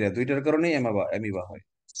ব্যাকটেরিয়া দুইটার কারণেই অ্যামিবা হয়।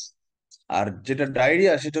 আর যেটা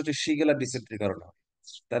ডায়রিয়া সেটা হচ্ছে শিগেলা ডিসেন্ট্রির কারণে হয়।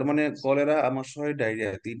 তার মানে কলেরা, আমাশয়, ডায়রিয়া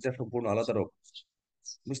তিনটা সম্পূর্ণ আলাদা রোগ।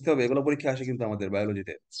 বুঝতে হবে, এগুলো পরীক্ষা আসে কিন্তু আমাদের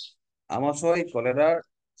বায়োলজিতে। আমাশয়, কলেরা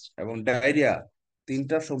এবং ডায়রিয়া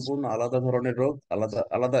তিনটা সম্পূর্ণ আলাদা ধরনের রোগ, আলাদা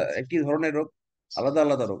আলাদা একই ধরনের রোগ, আলাদা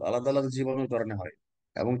আলাদা রোগ, আলাদা আলাদা জীবাণুর কারণে হয়,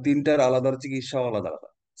 এবং তিনটার আলাদা চিকিৎসাও আলাদা আলাদা।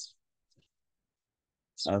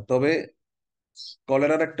 তবে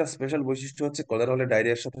কলেরার একটা স্পেশাল বৈশিষ্ট্য হচ্ছে কলেরা হলে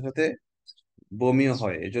ডায়রিয়ার সাথে সাথে বমিও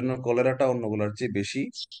হয়, এজন্য কলেরাটা অন্যগুলোর চেয়ে বেশি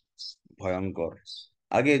ভয়ঙ্কর।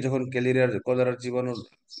 আগে যখন কলেরার জীবাণুর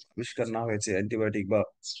আবিষ্কার না হয়েছে, অ্যান্টিবায়োটিক বা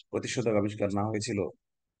প্রতিষেধক আবিষ্কার না হয়েছিল,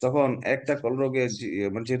 তখন একটা রোগে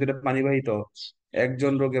মানে যেহেতু এটা পানিবাহিত,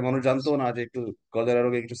 একজন রোগে মানুষ জানতো না যে একটু কলেরা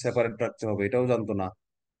রোগে একটু সেপারেট রাখতে হবে, এটাও জানতো না,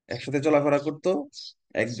 একসাথে চলাফেরা করতো।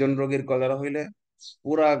 একজন রোগীর কলেরা হইলে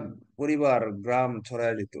পুরা পরিবার গ্রাম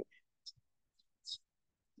ছড়ায় যেত।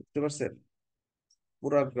 বুঝতে পারছেন?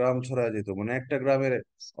 পুরা গ্রাম ছড়ায় যেত, মানে একটা গ্রামের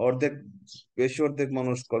অর্ধেক, বেশি অর্ধেক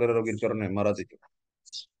মানুষ কলেরা রোগীর কারণে মারা যেত।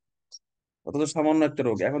 অথচ সামান্য একটা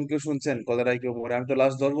রোগ, এখন কেউ শুনছেন কলেরায় কেউ মরে? আমি তো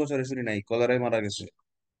লাস্ট 10 বছরে শুনি নাই কলেরায় মারা গেছে।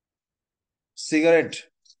 সিগারেট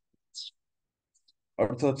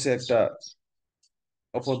অর্থ হচ্ছে একটা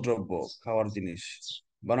অপদ্রব্য, খাওয়ার জিনিস।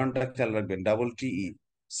 বানানটা খেয়াল রাখবেন, TE,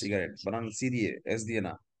 সিগারেট বানান সি দিয়ে, এস দিয়ে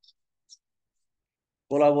না।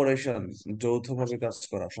 কোলাবোরেশন যৌথভাবে কাজ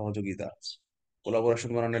করা, সহযোগিতা।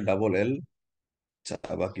 Collaboration বানানে LL।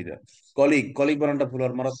 বাকিরা কলিগ বানানটা ভুল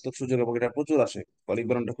হওয়ার মারাত্মক সুযোগ এবং এটা প্রচুর আসে। কলিগ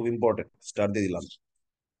বানানটা খুব ইম্পর্টেন্ট, স্টার দিয়ে দিলাম।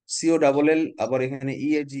 COLL, আবার এখানে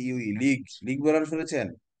EAGUE, লিগ। লিগ বানান শুনেছেন?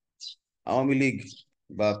 আওয়ামী লীগ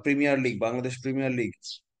বা premier league, Bangladesh premier league.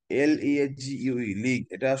 LEGUE, league,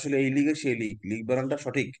 এটা আসলে এই লিগে সেই লিগ, লিগ বানানটা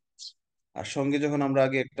সঠিক। আর সঙ্গে যখন আমরা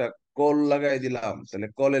আগে একটা কল লাগাই দিলাম, তাহলে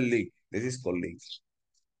কলের league, this is call league,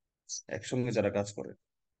 একসঙ্গে যারা কাজ করে।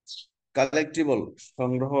 কালেক্টিবল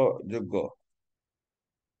সংগ্রহযোগ্য,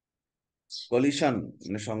 কলিশন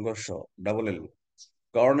মানে সংঘর্ষ, LL।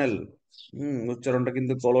 কর্নেল, উচ্চারণটা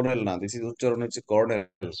কিন্তু কলোনেল না, দিস ইজ উচ্চারণ হচ্ছে কর্নেল।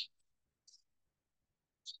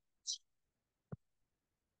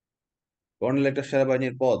 কর্নেল একটা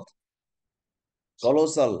সেনাবাহিনীর পদ।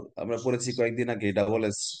 কলোসাল আমরা পড়েছি কয়েকদিন আগে,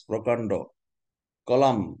 SS, প্রকাণ্ড।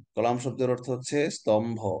 কলাম, কলাম শব্দের অর্থ হচ্ছে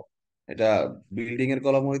স্তম্ভ। এটা বিল্ডিং এর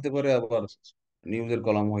কলাম হইতে পারে, আবার নিউজের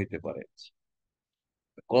কলাম হইতে পারে।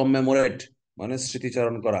 কমেমোরেট মানে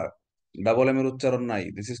স্মৃতিচারণ করা, M এর উচ্চারণ নাই,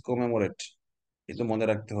 দিস ইজ কমেমোরেট, কিন্তু মনে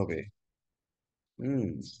রাখতে হবে। হুম,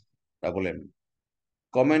 M।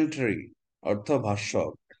 কমেন্ট্রি অর্থ ভাষ্য,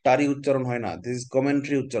 টারি উচ্চারণ হয় না, দিস ইজ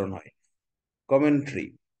কমেন্ট্রি উচ্চারণ হয়, কমেন্ট্রি।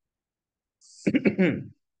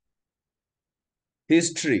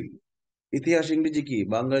 হিস্ট্রি, ইতিহাস ইংরেজি কি?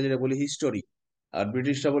 বাংলাদেশে বলি হিস্টোরি, আর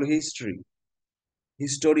ব্রিটিশরা বলে হিস্ট্রি।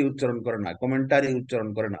 হিস্টোরি উচ্চারণ করে না, কমেন্টারি উচ্চারণ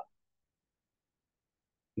করে না।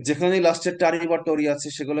 যেখানে লাস্টের টারি বা টরি আছে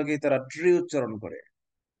সেগুলোকেই তারা ট্রি উচ্চারণ করে।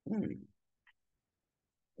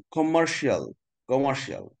 Commercial,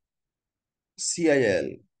 commercial. CIL,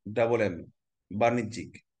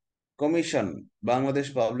 বাণিজ্যিক। Commission, Bangladesh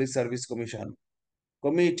public service commission.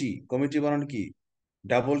 Committee বানান কি?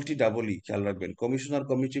 TE, খেয়াল রাখবেন, কমিশন আর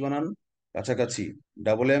কমিটি বানান কাছাকাছি।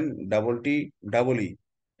 MM, TT,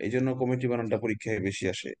 এই জন্য কমিটি বানানটা পরীক্ষায় বেশি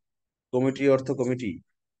আসে। কমিটি।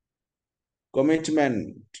 কমিটমেন্ট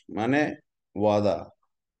মানে ওয়াদা,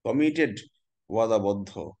 কমিটেড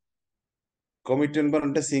ওয়াদাবদ্ধ। কমিটমেন্ট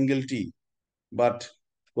বানানটা T, বাট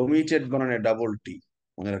কমিটেড বানানে T,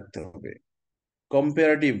 মনে রাখতে হবে।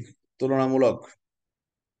 কম্পারেটিভ তুলনামূলক।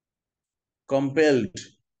 কম্পেলড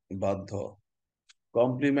বাধ্য।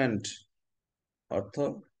 কমপ্লিমেন্ট অর্থ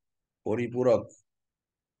পরিপূরক,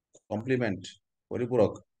 কমপ্লিমেন্ট।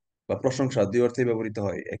 পরিপূরক বা প্রশংসা দুই অর্থে ব্যবহৃত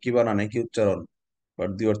হয়, একই বানান একই উচ্চারণ, বাট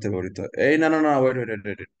দুই অর্থে ব্যবহৃত হয়। এই না না না, wait wait wait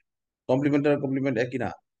wait, complement আর কমপ্লিমেন্ট একই না।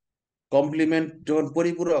 কমপ্লিমেন্ট যখন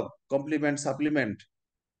পরিপূরক, complement supplement,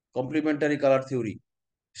 complimentary colour theory,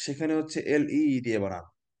 সেখানে হচ্ছে এল ই দিয়ে বানান,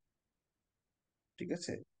 ঠিক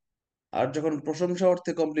আছে। আর যখন প্রশংসা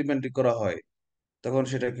অর্থে কমপ্লিমেন্ট করা হয়, তখন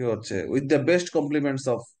সেটা কি হচ্ছে with the best compliments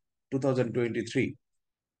of 2023।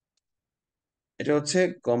 এটা হচ্ছে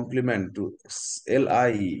কমপ্লিমেন্ট টু এল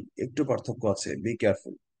আই, একটু পার্থক্য আছে, বি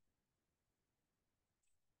কেয়ারফুল।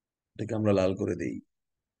 এটাকে আমরা লাল করে দিই।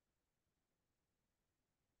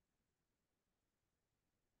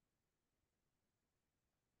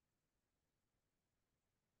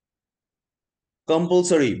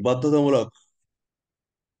 কম্পালসরি, বাধ্যতামূলক।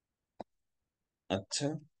 আচ্ছা,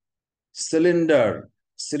 সিলিন্ডার,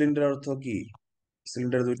 সিলিন্ডার অর্থ কি?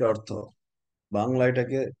 সিলিন্ডার দুইটা অর্থ, বাংলা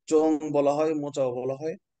এটাকে চোঙ বলা হয়, মোচাও বলা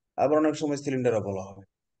হয়, আবার অনেক সময় সিলিন্ডারও বলা হয়।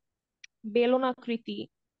 বেলনাকৃতি।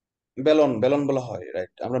 বেলন, বেলন বলা হয়,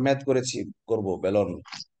 রাইট। আমরা ম্যাথ করেছি, করব বেলন,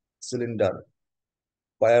 সিলিন্ডার,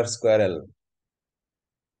 পায়ার স্কোয়ারেল।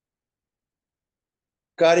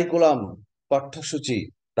 কারিকুলাম, পাঠ্যসূচি,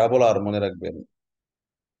 ডাবল আর মনে রাখবেন।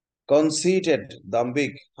 কনসিটেড,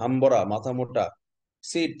 দাম্ভিক, হাম্বরা, মাথা মোটা।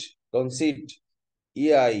 সিট, কনসিট,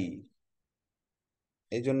 ইআই,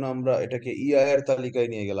 এই জন্য আমরা এটাকে ইআই এর তালিকায়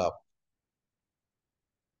নিয়ে গেলাম।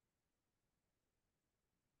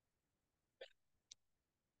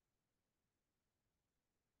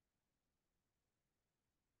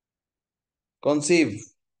 কনসিভ,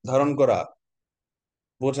 ধারণ করা,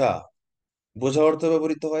 বোঝা, বোঝা অর্থ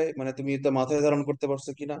ব্যবহৃত হয় মানে তুমি এটা মাথায় ধারণ করতে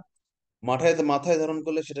পারছো কিনা। মাথায় মাথায় ধারণ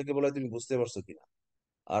করলে সেটাকে বলা হয় তুমি বুঝতে পারছো কিনা।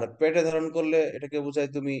 আর পেটে ধারণ করলে এটাকে বোঝায়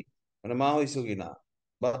তুমি মানে মা হইছো কিনা।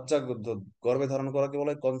 বাচ্চা গর্ভে ধারণ করাকে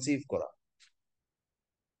বলা হয় কনসিভ করা।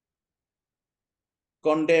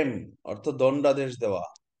 কন্ডেম অর্থ দণ্ডাদেশ দেওয়া।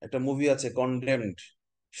 একটা মুভি আছে কন্ডেমড,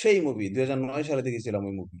 সেই মুভি 2009 সালে দেখেছিলাম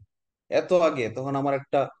ওই মুভি। এত আগে, তখন আমার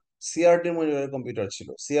একটা সিআরটি মনিটরের কম্পিউটার ছিল,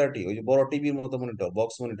 সিআরটি ওই যে বড় টিভির মতো মনিটর,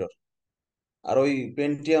 বক্স মনিটর। আর ওই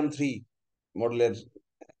পেন্টিয়াম 3 মডেলের,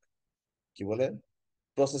 কি বলে,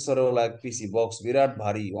 প্রসেসর ওলা এক পিসি বক্স, বিরাট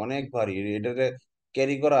ভারী, অনেক ভারী। এটাতে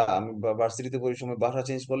ক্যারি করা, আমি ভার্সিটিতে পড়ি সময় বাসা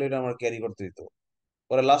চেঞ্জ করলে এটা আমার ক্যারি করতে দিত।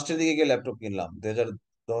 পরে লাস্টের দিকে গিয়ে ল্যাপটপ কিনলাম,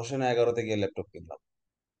 2010 না 11-তে গিয়ে ল্যাপটপ কিনলাম।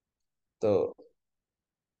 তো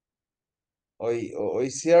ওই ওই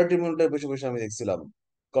সিআরটি মুভিটা বসে বসে আমি দেখছিলাম,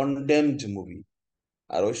 কন্ডেমড মুভি।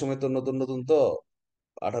 আর ওই সময় তো নতুন নতুন তো,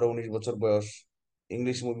 18-19 বছর বয়স,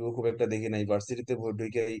 ইংলিশ মুভিও খুব একটা দেখি নাই, ভার্সিটিতে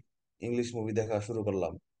ঢুকেই ইংলিশ মুভি দেখা শুরু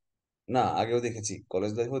করলাম। না, আগেও দেখেছি,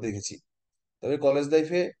 কলেজ লাইফেও দেখেছি। তবে কলেজ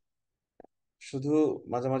লাইফে শুধু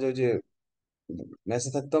মাঝে মাঝে ওই যে মেসে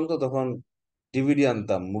থাকতাম তো, তখন ডিভিডি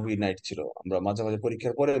আনতাম, মুভি নাইট ছিল, আমরা মাঝে মাঝে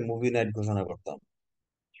পরীক্ষার পরে মুভি নাইট ঘোষণা করতাম।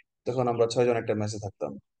 তখন আমরা 6 জন একটা মেসে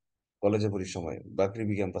থাকতাম, কলেজে পড়ির সময়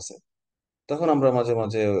বাকৃবি ক্যাম্পাসে। তখন আমরা মাঝে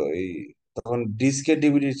মাঝে ওই, তখন ডিস্কের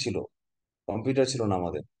ডিভিডি ছিল, কম্পিউটার ছিল না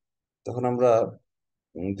আমাদের। তখন আমরা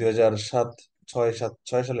 2007,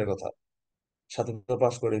 6 সালের কথা, সাথে তো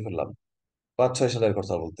পাশ করেই ফেললাম, 5-6 সালের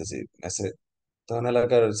কথা বলতেছি। মেসে তখন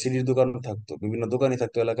এলাকার সিডির দোকান থাকতো, বিভিন্ন দোকানই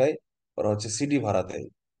থাকতো এলাকায়। ওরা হচ্ছে সিডি ভাড়া দেয়,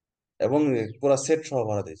 এবং পুরো সেট সহ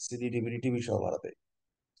ভাড়া দেয়, সিডি ডিভিডি টিভি সহ ভাড়া দেয়।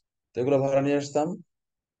 তো এগুলো ভাড়া নিয়ে আসতাম।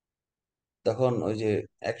 তখন ওই যে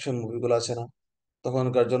অ্যাকশন মুভিগুলো আছে না,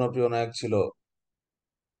 তখনকার জনপ্রিয় নায়ক ছিল,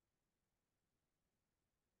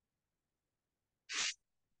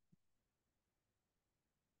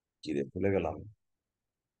 কি রে ভুলে গেলাম,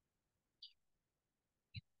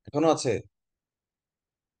 এখনো আছে,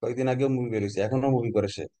 কয়েকদিন আগেও মুভি বেরিয়েছে, এখনো মুভি করে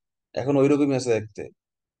সে, এখন ওইরকমই আছে দেখতে।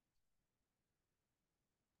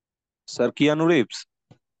 Sir Keanu Reeves.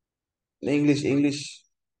 English, English,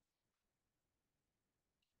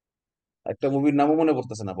 একটা মুভির নামও মনে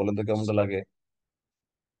পড়তেছে না, বলেন তো কেমনটা লাগে।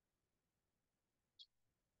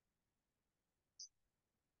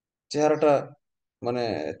 চেহারাটা মানে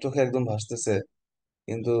চোখে একদম ভাসতেছে,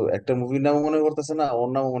 কিন্তু একটা মুভির নামও মনে পড়তেছে না, ওর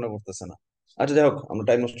নামও মনে পড়তেছে না। আচ্ছা যাই হোক, আমরা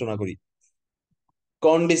টাইম নষ্ট না করি।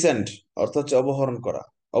 কন্ডিসেন্ট অর্থ হচ্ছে অবহরণ করা,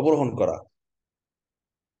 অবরোহণ করা।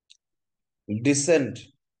 ডিসেন্ট,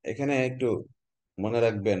 এখানে একটু মনে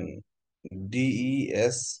রাখবেন,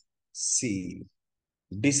 DESC,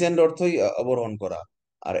 ডিসেন্ট অর্থই অবরোহণ করা,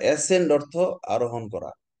 আর অ্যাসেন্ড অর্থ আরোহণ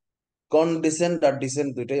করা। কনডিসেন্ট আর ডিসেন্ট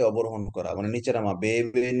দুইটাই অবরোহণ করা, মানে নিচে নামা, বেয়ে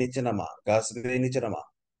বেয়ে নিচে নামা, গাছ বেয়ে নিচে নামা।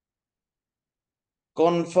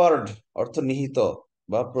 কনফার্ড অর্থ নিহিত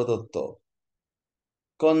বা প্রদত্ত।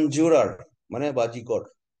 কনজুরার মানে বাজিকর।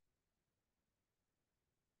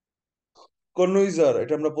 কনুইজার,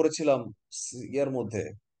 এটা আমরা পড়েছিলাম ইয়ার মধ্যে,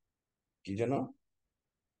 কি যেন,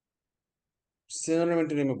 সিনোনিম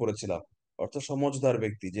অ্যান্টোনিমে পড়েছিলাম। অর্থ সমঝদার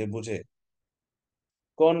ব্যক্তি, যে বুঝে।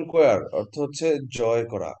 কনকোয়ার অর্থ হচ্ছে জয়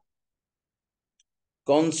করা।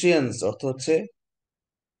 কনসিয়েন্স অর্থ হচ্ছে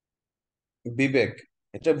বিবেক।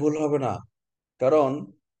 এটা ভুল হবে না, কারণ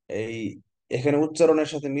এই এখানে উচ্চারণের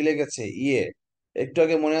সাথে মিলে গেছে ইয়ে। একটু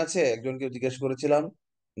আগে মনে আছে একজনকে জিজ্ঞেস করেছিলাম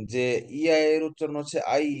যে ইয়া এর উচ্চারণ হচ্ছে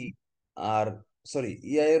আই, আর সরি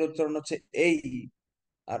ইয়া এর উচ্চারণ হচ্ছে এই,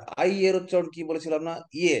 আর আই এর উচ্চারণ কি বলেছিলাম না,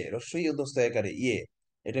 ইয়ে রস্বই উদ্ধস্ত একারে ইয়ে।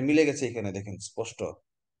 এটা মিলে গেছে এখানে দেখেন স্পষ্ট।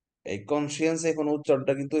 এই কনসিয়েন্স এখন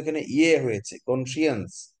উচ্চারণটা কিন্তু এখানে ইয়ে হয়েছে, কনসিয়েন্স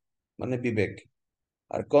মানে বিবেক,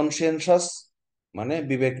 আর কনসিয়েন্সাস মানে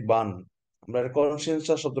বিবেকবান। আমরা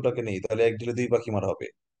কনসিয়েন্সাস শব্দটাকে নেই, তাহলে এক ঢিলে দুই পাখি মারা হবে।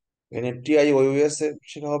 এখানে টি আই ওই এস এ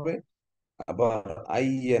শেখা হবে, আবার আই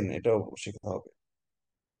এন এটাও শেখা হবে।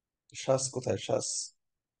 শ্বাস কোথায়, শ্বাস,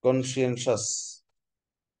 কনসিয়েন্সাস।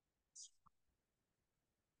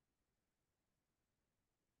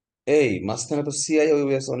 এই মাঝখানে তো সিআই ওই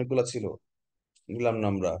এস অনেকগুলা ছিল, নিলাম না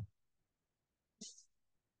আমরা।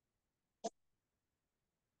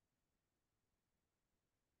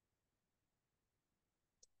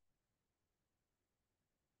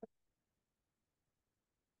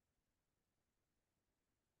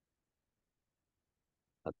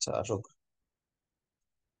 আচ্ছা আসুক।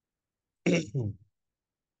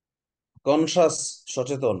 কনসাস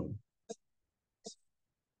সচেতন।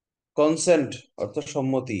 কনসেন্ট অর্থ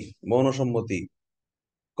সম্মতি, মৌন সম্মতি।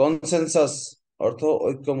 কনসেনসাস অর্থ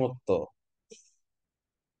ঐক্যমত্য।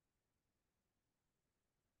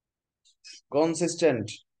 কনসিস্টেন্ট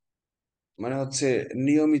মানে হচ্ছে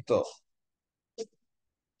নিয়মিত।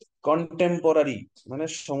 কন্টেম্পোরারি মানে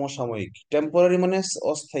সমসাময়িক। টেম্পোরারি মানে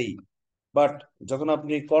অস্থায়ী, বাট যখন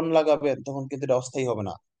আপনি কন লাগাবেন তখন কিন্তু এটা অস্থায়ী হবে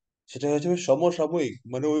না, সেটা হয়ে যাবে সমসাময়িক,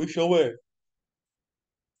 মানে ওই সময়।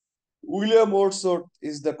 William Wordsworth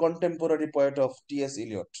is the contemporary poet of T.S..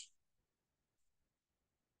 Eliot.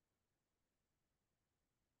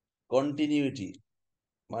 Continuity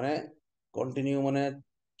মানে, কন্টিনিউ মানে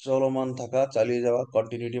চলমান থাকা, চালিয়ে যাওয়া।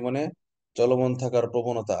 কন্টিনিউটি মানে চলমান থাকার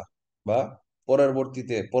প্রবণতা, বা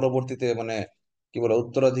পরবর্তীতে পরবর্তীতে মানে কি বলে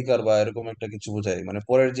উত্তরাধিকার বা এরকম একটা কিছু বোঝায়, মানে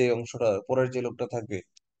পরের যে অংশটা, পরের যে লোকটা থাকবে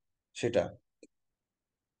সেটা।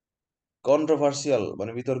 কন্ট্রোভার্সিয়াল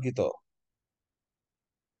মানে বিতর্কিত।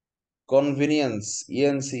 কনভিনিয়েন্স,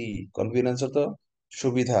 ইএনসি, কনভিনিয়েন্স অর্থ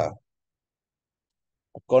সুবিধা।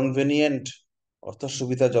 কনভেনিয়েন্ট অর্থ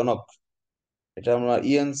সুবিধাজনক। এটা আমরা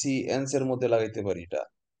ইএনসি এন্স এর মধ্যে লাগাইতে পারি এটা,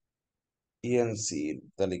 ইএনসি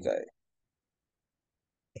তালিকায়।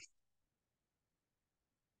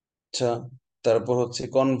 আচ্ছা, তারপর হচ্ছে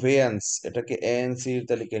কনভেয়ান্স, এটাকে এএনসি এর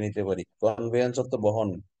তালিকায় নিতে পারি। কনভেয়ান্স অর্থ বহন,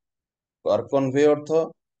 আর কনভে অর্থ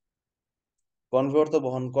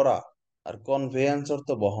বহন করা, আর কনভেয়ান্স অর্থ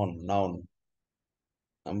বহন, নাউন।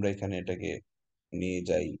 আমরা এখানে এটাকে নিয়ে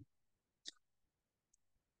যাই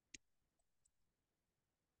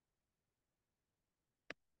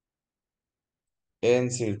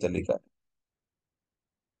এএনসি এর তালিকায়।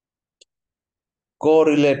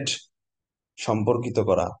 কোরিলেট সম্পর্কিত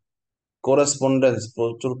করা। করেসপন্ডেন্স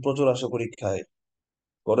প্রচুর প্রচুর আসে পরীক্ষায়।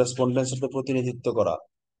 করেসপন্ডেন্স অর্থ প্রতিনিধিত্ব করা,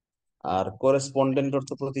 আর করেসপন্ডেন্ট অর্থ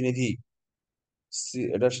প্রতিনিধি।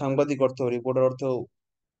 এটা সাংবাদিক অর্থ, রিপোর্টার অর্থ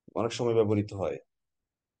অনেক সময় ব্যবহৃত হয়।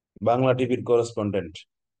 বাংলা টিভির করেসপন্ডেন্ট,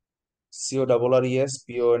 সিও ডাবল আর ইএস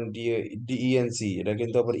পিও এন ডি ডিইএনসি, এটা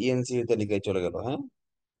কিন্তু আবার ইএনসি এর তালিকায় চলে গেল, হ্যাঁ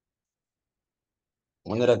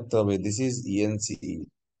মনে রাখতে হবে, দিস ইজ ইএনসি।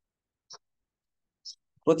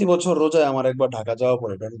 প্রতি বছর রোজায় আমার একবার ঢাকা যাওয়া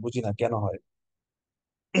পড়ে, এটা আমি বুঝি না কেন হয়।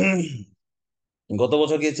 গত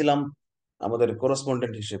বছর গিয়েছিলাম আমাদের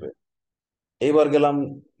করেসপন্ডেন্ট হিসেবে, এইবার গেলাম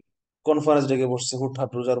কনফারেন্স ডেকে বসছে হুটহাট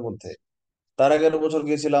রোজার মধ্যে। তার আগের বছর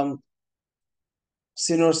গিয়েছিলাম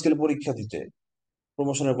সিনিয়র স্কিল পরীক্ষা দিতে,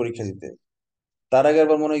 প্রমোশনের পরীক্ষা দিতে। তার আগে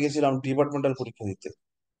একবার মনে হয় গেছিলাম ডিপার্টমেন্টাল পরীক্ষা দিতে।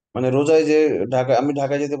 মানে রোজায় যে আমি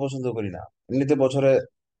ঢাকায় যেতে পছন্দ করি না। এমনিতে বছরে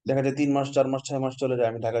দেখা যায় 3 মাস 4 মাস 6 মাস চলে যায়,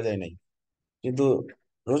 আমি ঢাকা যাই নাই। কিন্তু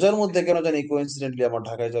রোজার মধ্যে কেন জানি কোইন্সিডেন্টলি আমার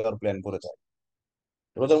ঢাকায় যাওয়ার প্ল্যান করে যায়।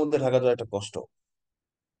 রোজার মধ্যে ঢাকা যাওয়া একটা কষ্ট।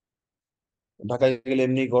 ঢাকায় গেলে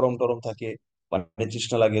এমনি গরম টরম থাকে, মানে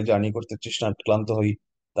তৃষ্ণা লাগে, জার্নি করতে তৃষ্ণা ক্লান্ত হই।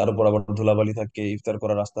 তার উপর আবার ধুলাবালি থাকে, ইফতার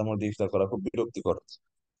করা, রাস্তার মধ্যে ইফতার করা খুব বিরক্তিকর।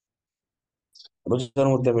 রোজার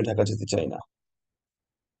মধ্যে আমি ঢাকা যেতে চাই না।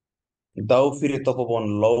 দাও ফিরে তপবন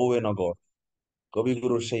লও এ নগর,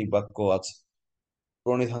 কবিগুরুর সেই বাক্য আছে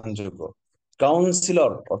প্রণিধানযোগ্য।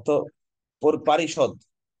 কাউন্সিলর অর্থ পারিষদ,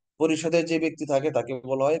 পরিষদে যে ব্যক্তি থাকে তাকে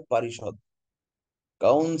বলা হয় পারিষদ।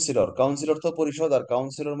 কাউন্সিলর, কাউন্সিলর তো পরিষদ, আর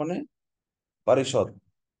কাউন্সিলর মানে পারিষদ।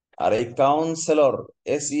 আর এই কাউন্সিলর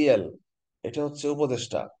এস-ই-এল, এটা হচ্ছে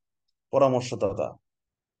উপদেষ্টা, পরামর্শদাতা।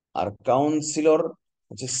 আর কাউন্সিলর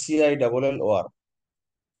হচ্ছে CILL-OR,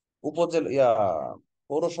 উপজেলা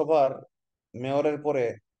পৌরসভার মেয়রের পরে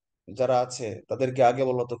যারা আছে তাদেরকে আগে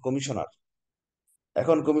বলা হতো কমিশনার,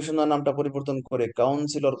 এখন কমিশনার নামটা পরিবর্তন করে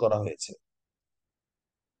কাউন্সিলর করা হয়েছে।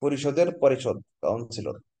 পরিষদের পরিষদ,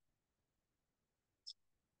 কাউন্সিলর।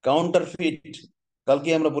 কাউন্টারফিট, কালকে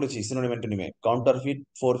আমরা পড়েছি সিনোনিম অ্যান্টোনিমে। কাউন্টারফিট,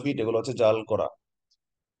 ফোরফিট, এগুলো হচ্ছে জাল করা,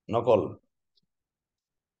 নকল।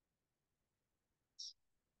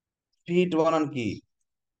 ফিট বানান কি?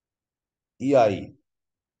 ইআই,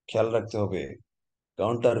 খেয়াল রাখতে হবে।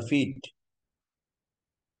 কাউন্টারফিট।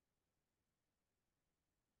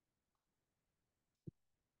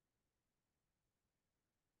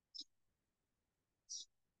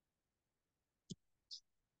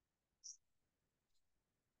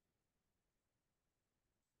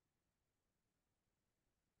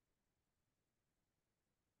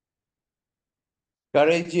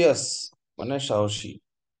 কারেজিয়াস মানে সাহসী।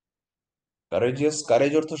 কারেজিয়াস,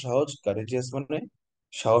 কারেজ অর্থ সাহস, কারেজিয়াস মানে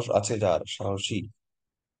সাহস আছে যার, সাহসী।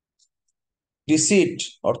 ডিসিট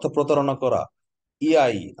অর্থ প্রতারণা করা।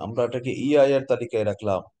 ইআই, আমরা এটাকে ইআই এর তালিকায়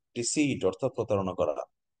রাখলাম। ডিসিট অর্থ প্রতারণা করা।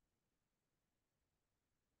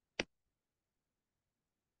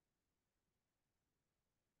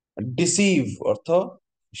 ডিসিভ অর্থ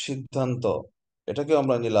সিদ্ধান্ত, এটাকে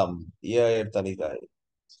আমরা নিলাম ইআই এর তালিকায়।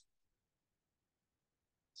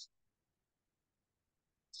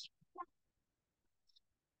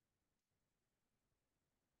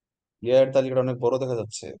 ইআই এর তালিকাটা অনেক বড় দেখা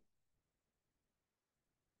যাচ্ছে।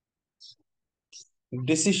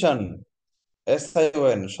 ডিসিশন,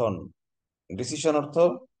 এসআইওএন, শন। ডিসিশন অর্থ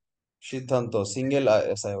সিদ্ধান্ত, সিঙ্গেল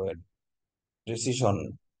এসআইওএন, ডিসিশন।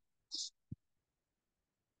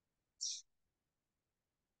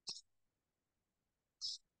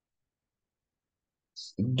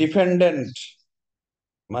 ডিফেন্ডেন্ট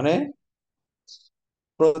মানে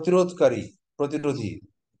প্রতিরোধকারী, প্রতিরোধী।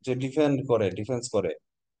 যে ডিফেন্ড করে, ডিফেন্স করে,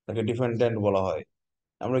 তাকে ডিফেন্ডেন্ট বলা হয়।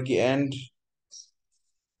 আমরা কি এন্ড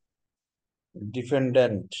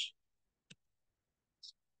ডিফেন্ডেন্ট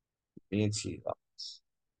নিয়েছি?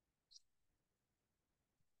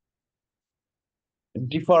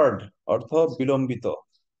 ডিফার্ড অর্থ বিলম্বিত।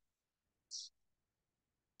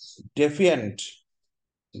 ডেফিয়েন্ট,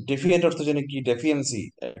 ডেফিয়েন্ট অর্থ জানি কি? ডেফিয়েন্সি,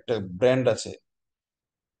 একটা ব্র্যান্ড আছে।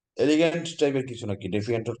 এলিগেন্ট টাইপের কিছু নাকি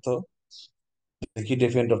ডেফিয়েন্ট অর্থ? দেখি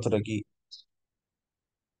ডেফিয়েন্ট অর্থটা কি।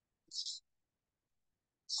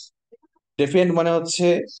 ডেফিয়েন্ট মানে হচ্ছে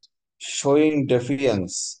শোয়িং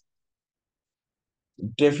ডেফিয়েন্স।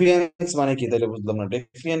 ডেফিয়েন্স মানে কি তাহলে বুঝলাম না।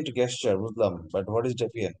 ডেফিয়েন্ট গেস্টার বুঝলাম, but what is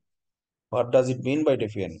defiant? What does it mean by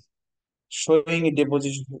defiant? Showing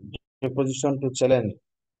deposition two challenge,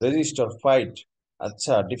 resist or fight.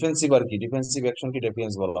 আচ্ছা, ডিফেন্সিভ আর কি? ডিফেন্সিভ অ্যাকশন কি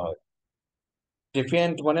ডিফেন্স বলা হয়?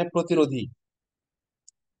 ডিফিয়েন্ট মানে প্রতিরোধী,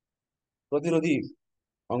 প্রতিরোধী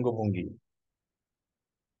অঙ্গভঙ্গি।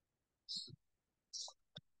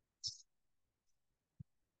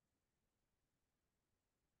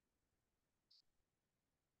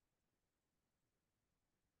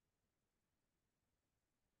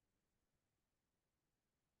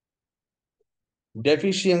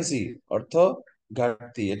 ডেফিসিয়েন্সি অর্থ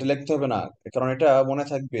ঘাটতি, এটা লিখতে হবে না, কারণ এটা মনে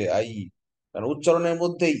থাকবে আই। কারণ উচ্চারণের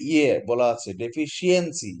মধ্যে ইয়ে বলা আছে,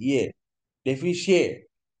 ডেফিসিয়েন্সি, ইয়ে, ডেফিসিয়ে,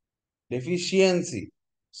 ডেফিসিয়েন্সি।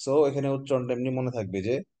 সো এখানে উচ্চারণটা এমনি মনে থাকবে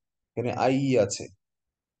যে এখানে আই আছে।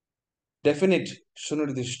 ডেফিনিট,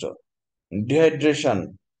 সুনির্দিষ্ট। ডিহাইড্রেশন,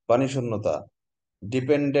 পানি শূন্যতা।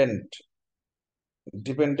 ডিপেন্ডেন্ট,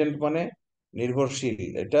 ডিপেন্ডেন্ট মানে নির্ভরশীল,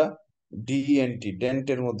 এটা ডিইএনটি,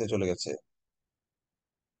 ডেন্টের মধ্যে চলে গেছে।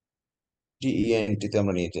 ডিইএনটি তে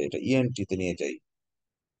আমরা নিয়ে যাই, এটা ইএনটি তে নিয়ে যাই।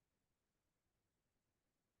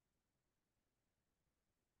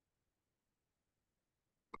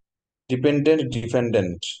 ডিপেন্ডেন্ট,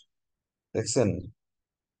 ডিপেন্ডেন্ট, দেখছেন?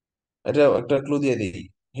 এটা একটা ক্লু দিয়ে দিই,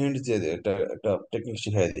 হিন্ট দিয়ে দিই, একটা একটা টেকনিক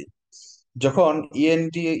শিখাই দিই। যখন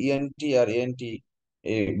ইএনটি, ইএনটি আর ইএনটি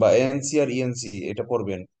বা এনসি আর ইএনসি এটা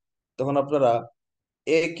পড়বেন, তখন আপনারা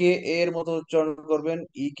এ কে এ এর মতো উচ্চারণ করবেন,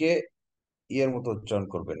 ই কে ই এর মতো উচ্চারণ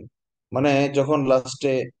করবেন। মানে যখন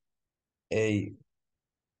লাস্টে এই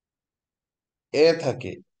এ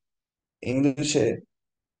থাকে ইংলিশে,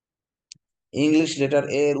 ইংলিশ লেটার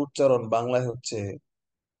এ এর উচ্চারণ বাংলায় হচ্ছে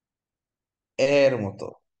এ এর মতো।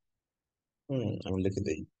 আমি লিখে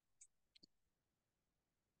দিই।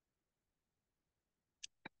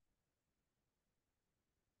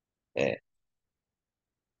 এ,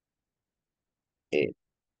 এ।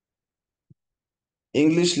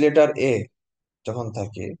 ইংলিশ লেটার এ যখন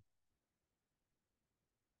থাকে,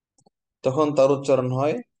 তখন তার উচ্চারণ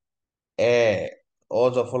হয় এ,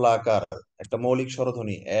 অজফলা আকার, একটা মৌলিক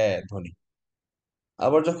স্বরধ্বনি, এ ধ্বনি।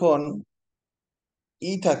 আবার যখন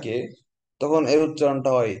ই থাকে, তখন এর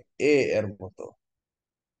উচ্চারণটা হয় এ এর মতো,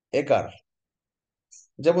 একার।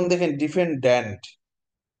 যেমন দেখেন ডিফেন্ড্যান্ট,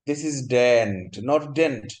 দিস ইজ ড্যান্ট, নট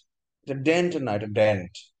ডেন্ট। এটা ডেন্ট না, এটা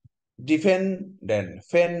ড্যান্ট। ডিফেন্ডেন্ট,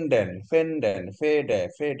 ফেন্ডেন, ফেন্ডেন, ফেডে,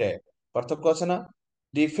 ফেডে, পার্থক্য আছে না?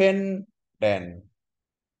 ডিফেন্ডেন্ট,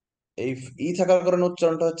 এই ই থাকার কারণে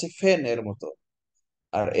উচ্চারণটা হচ্ছে ফেন এর মতো,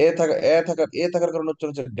 আর এ থাকার কারণে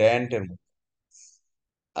উচ্চারণ হচ্ছে ড্যান্ট এর মতো।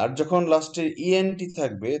 আর যখন লাস্টে ইএনটি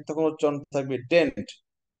থাকবে তখন উচ্চারণ থাকবে ডেন্ট,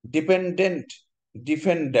 ডিপেন্ডেন্ট,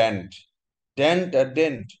 ডিফেন্ড্যান্ট, ড্যান্ট আর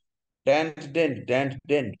ডেন্ট, ড্যান্ট ডেন্ট, ড্যান্ট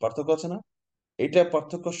ডেন্ট, পার্থক্য আছে না? এটা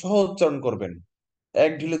পার্থক্য সহ উচ্চারণ করবেন,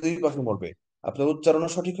 এক ঢিলে দুই পাখি মরবে। আপনার উচ্চারণও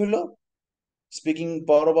সঠিক হইলো, স্পিকিং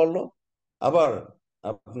পাওয়ারও বাড়লো, আবার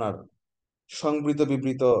আপনার সংবৃত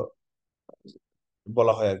বিবৃত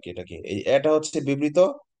বলা হয় আর কি। এটাকে এই এটা হচ্ছে বিবৃত,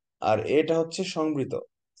 আর এটা হচ্ছে সংবৃত।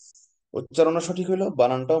 উচ্চারণও সঠিক হইলো,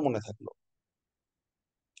 বানানটাও মনে থাকলো।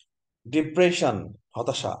 ডিপ্রেশন,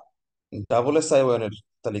 হতাশা, ডাবল এস আই ওয়ান এর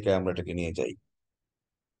তালিকায় আমরা এটাকে নিয়ে যাই।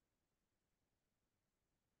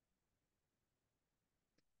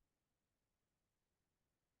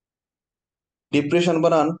 ডিপ্রেশন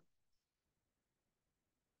বানান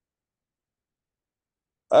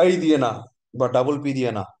আই দিয়ে না, বা ডাবল পি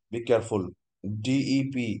দিয়ে না, be careful.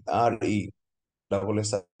 ডিইপি R E, double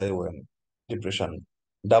S I one, depression.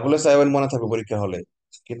 Double S I one মনে থাকবে পরীক্ষা হলে,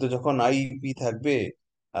 কিন্তু যখন আই পি থাকবে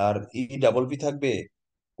আর ই ডাবল পি থাকবে,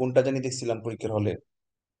 কোনটা জানি দেখছিলাম পরীক্ষার হলে,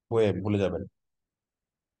 বইয়ে ভুলে যাবেন।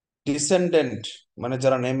 ডিসেন্ডেন্ট মানে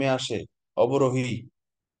যারা নেমে আসে, অবরোহী।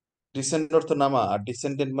 ডিসেন্ড অর্থ নামা, আর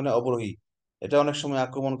ডিসেন্ডেন্ট মানে অবরোহী। এটা অনেক সময়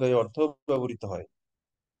আক্রমণকারী অর্থ ব্যবহৃত হয়।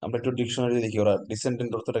 আমরা একটু ডিকশনারি দেখি ওরা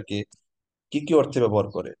ডিসেন্ডেন্ট অর্থটাকে কি কি অর্থে ব্যবহার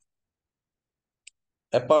করে।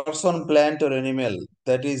 A person, plant or animal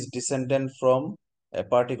that is descendant from a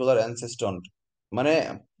particular ancestor, মানে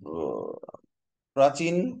আহ,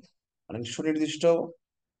 প্রাচীন, মানে সুনির্দিষ্ট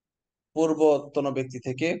পূর্বতন ব্যক্তি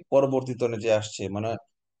থেকে পরবর্তীতনে যে আসছে, মানে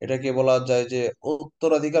এটাকে বলা যায় যে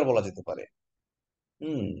উত্তরাধিকার বলা যেতে পারে।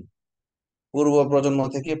 হুম, পূর্ব প্রজন্ম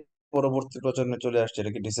থেকে পরবর্তী প্রজন্মে চলে আসছে,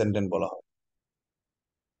 এটাকে ডিসেন্ডেন্ট বলা হয়।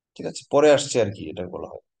 ঠিক আছে, পরে আসছে আর কি, এটা বলা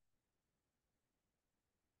হয়।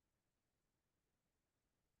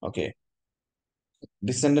 ওকে,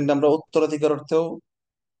 ডিসেন্ডেন্ট আমরা উত্তরাধিকার অর্থেও,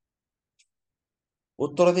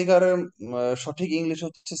 উত্তরাধিকারের সঠিক ইংলিশ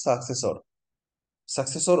হচ্ছে সাকসেসর।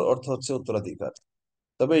 সাকসেসর অর্থ হচ্ছে উত্তরাধিকার।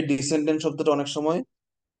 তবে এই ডিসেন্ডেন্ট শব্দটা অনেক সময়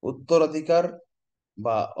উত্তরাধিকার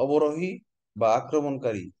বা অবরোহী বা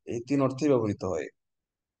আক্রমণকারী, এই তিন অর্থেই ব্যবহৃত হয়।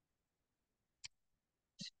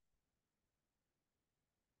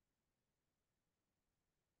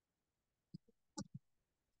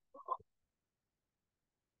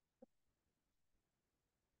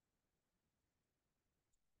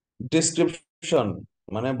 ডিসক্রিপশন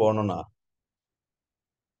মানে বর্ণনা।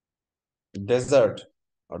 ডেজার্ট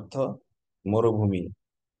অর্থ মরুভূমি।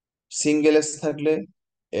 সিঙ্গেল এস থাকলে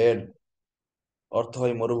এর অর্থ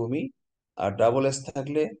হয় মরুভূমি, আর ডাবল এস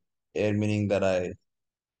থাকলে এর মিনিং দাঁড়ায়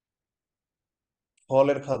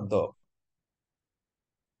ফলের খাদ্য,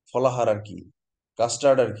 ফলাহার আর কি,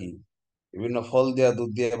 কাস্টার্ড আর কি। বিভিন্ন ফল দেয়া দুধ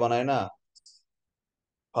দিয়ে বানায় না,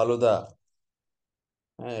 ফালুদা।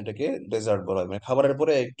 হ্যাঁ, এটাকে ডেজার্ট বলা হয়, মানে খাবারের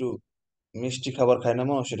পরে একটু মিষ্টি খাবার খায় না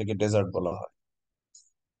মানুষ, সেটাকে ডেজার্ট বলা হয়।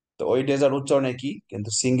 তো ওই ডেজার্ট উচ্চারণ একই, কিন্তু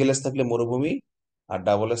সিঙ্গেল এস থাকলে মরুভূমি, আর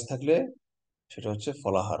ডাবল এস থাকলে সেটা হচ্ছে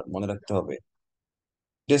ফলাহার, মনে রাখতে হবে।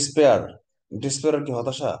 ডিসপেয়ার, ডিসপেয়ার কি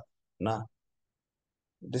হতাশা? না।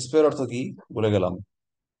 ডিসপেয়ার অর্থ কি ভুলে গেলাম।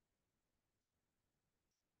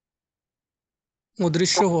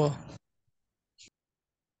 অদৃশ্য হওয়া।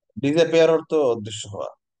 ডিসঅ্যাপিয়ার অর্থ অদৃশ্য হওয়া,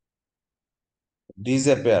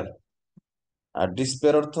 ডিসঅ্যাপিয়ার। আর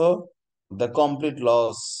ডিসপেয়ার অর্থ the complete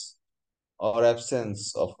loss or absence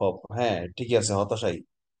of hope. হ্যাঁ, ঠিকই আছে, হতাশাই।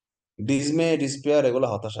 ডিসমে, ডিসপেয়ার এগুলো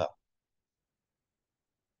হতাশা।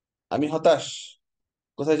 আমি হতাশ,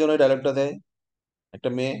 কোথায় যেন এই ডায়লগটা দেয় একটা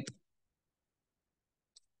মেয়ে,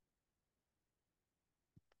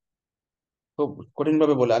 খুব কঠিন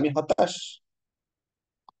ভাবে বলে আমি হতাশ,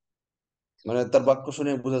 মানে তার বাক্য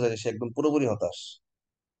শুনে বোঝা যায় যে সে একদম পুরোপুরি হতাশ।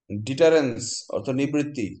 ডিটারেন্স অর্থ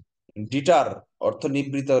নিবৃত্তি। ডিটার অর্থ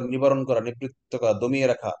নিবৃত, নিবারণ করা, নিবৃত্ত করা, দমিয়ে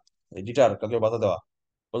রাখা। ডিটার কাকে বাধা দেওয়া,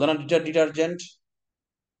 বলতো না ডিটারজেন্ট,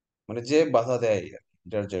 মানে যে বাধা দেয়।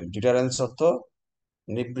 ডিটারজেন্ট, ডিটারেন্স অর্থ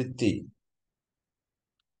নিবৃত্তি।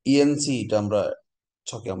 ইএনসি এটা আমরা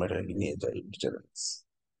ছকে আমরা এটা নিয়ে যাই, ডিটারেন্স।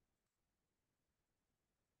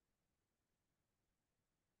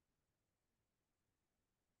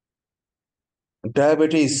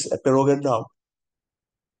 ডায়াবেটিস একটা রোগের নাম,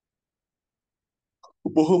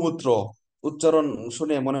 বহুমূত্র। উচ্চারণ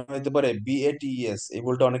শুনে মনে হতে পারে বিএটিএস, এই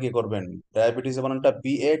ভুলটা অনেকে করবেন। ডায়াবেটিস বানানটা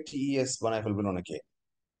বিএটিএস বানায় ফেলবেন অনেকে,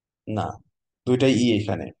 না, দুইটাই ই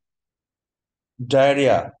এখানে।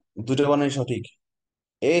 ডায়রিয়া, দুটো বানাই সঠিক।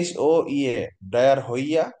 HOEA, ডায়ার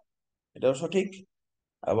হইয়া, এটাও সঠিক।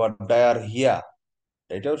 আবার ডায়ার হিয়া,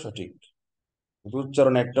 এটাও সঠিক। কিন্তু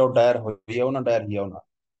উচ্চারণ একটাও ডায়ার হইয়াও না, ডায়ার হিয়াও না,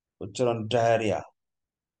 উচ্চারণ ডায়রিয়া,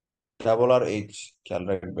 RR, খেয়াল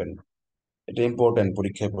রাখবেন, এটা ইম্পর্টেন্ট,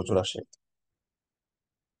 পরীক্ষায় প্রচুর আসে।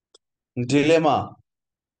 ডিলেমা,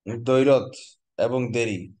 দ্বৈরথ এবং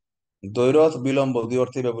দেরি। দ্বৈরথ বিলম্ব দুই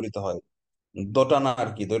অর্থে ব্যবহৃত হয়। দোটানা আর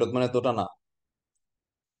কি, দ্বৈরথ মানে দোটানা।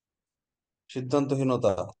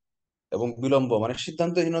 সিদ্ধান্তহীনতা এবং বিলম্ব মানে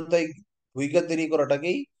সিদ্ধান্তহীনতায় ভুইকা দেরি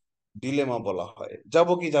করাটাকেই ডিলেমা বলা হয়। যাব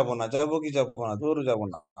কি যাব না, যাব কি যাব না, ধর যাব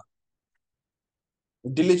না।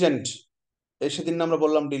 ডিলিজেন্ট, এই সেদিন না আমরা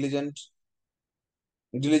বললাম ডিলিজেন্ট।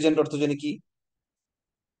 ডিলিজেন্ট অর্থ জানি কি?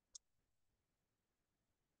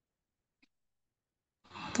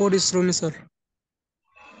 পরিশ্রমী স্যার।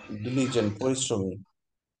 ডিলিজেন্ট পরিশ্রমী।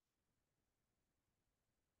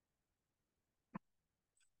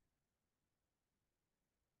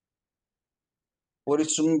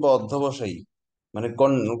 পরিশ্রমী বা অধ্যবসায়ী মানে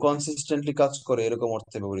কনসিস্টেন্টলি কাজ করে, এরকম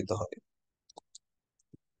অর্থে ব্যবহৃত হয়।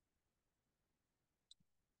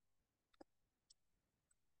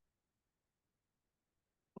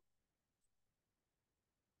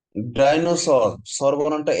 Dinosaur,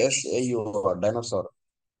 সর্বনামটা SAUR, dinosaur.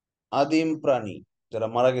 আদিম প্রাণী, যারা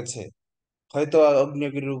মারা গেছে, হয়তো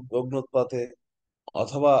আগ্নেয়গিরির অগ্নুৎপাতে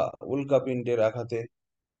অথবা উল্কাপিন্ডের আঘাতে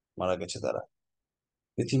মারা গেছে তারা।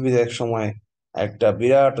 পৃথিবীতে এক সময় একটা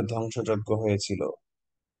বিরাট ধ্বংসযজ্ঞ হয়েছিল,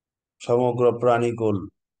 সমগ্র প্রাণীকুল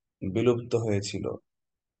বিলুপ্ত হয়েছিল।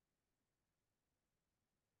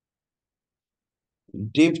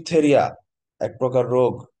 ডিপথেরিয়া, এক প্রকার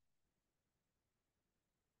রোগ।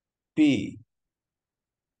 পি,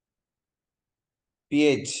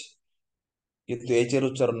 PH, কিন্তু এর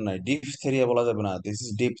উচ্চারণ নাই, ডিপথেরিয়া বলা যাবে না, দিস ইজ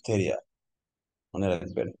ডিপথেরিয়া, মনে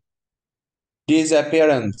রাখবেন।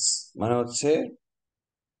 ডিসঅ্যাপিয়ারেন্স মানে হচ্ছে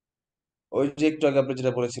ওই যে একটু আগে আপনি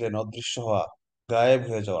যেটা বলেছিলেন, অদৃশ্য হওয়া, গায়েব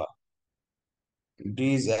হয়ে যাওয়া।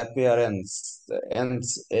 Disappearance,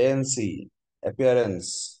 ANC, appearance.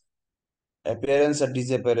 অ্যাপিয়ারেন্স আর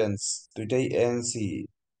ডিসঅ্যাপিয়ারেন্স দুইটাই ANC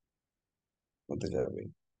হতে যাবে।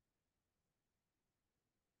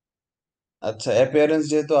 আচ্ছা, অ্যাপিয়ারেন্স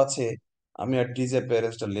যেহেতু আছে, আমি আর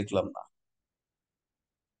ডিসঅ্যাপিয়ারেন্সটা লিখলাম না।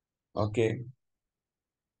 ওকে।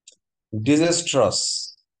 ডিজাস্ট্রাস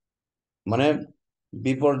মানে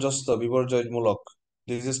বিপর্যস্ত, বিপর্যয়মূলক।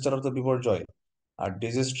 ডিজাস্টার অর্থ বিপর্যয়, আর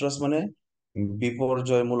ডিজাস্ট্রাস মানে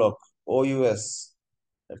বিপর্যয়মূলক। OUS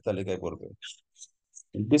এর তালিকায় পড়বে।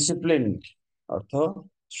 ডিসিপ্লিন অর্থ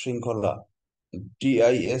শৃঙ্খলা।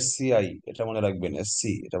 DISCI, এটা মনে রাখবেন, SC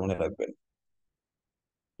এটা মনে রাখবেন।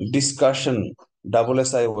 ডিসকাশন,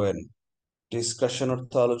 SSION, ডিসকাশন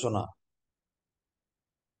অর্থ আলোচনা,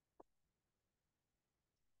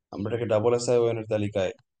 আমরা এটাকে SSION এর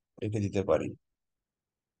তালিকায় রেখে দিতে পারি।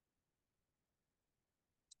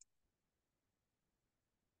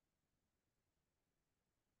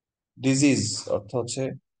 ডিজিজ অর্থ হচ্ছে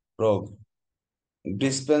রোগ।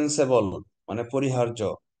 ডিসপেন্সেবল মানে পরিহার্য,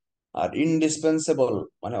 আর ইনডিসপেন্সেবল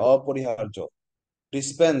মানে অপরিহার্য।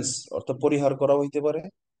 ডিসপেন্স অর্থ পরিহার করাও হইতে পারে,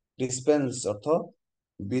 ডিসপেন্স অর্থ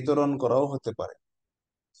বিতরণ করাও হতে পারে।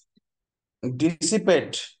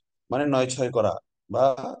 ডিসিপেট মানে নয়ছয় করা বা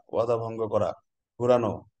ওয়াদা ভঙ্গ করা,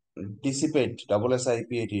 ঘুরানো। Dissipate,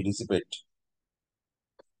 SSIPAT, dissipate.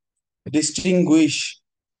 ডিস্টিংগুইশ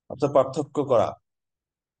অর্থ পার্থক্য করা।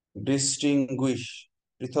 ডিস্টিংগুইশ,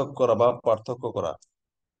 পৃথক করা বা পার্থক্য করা।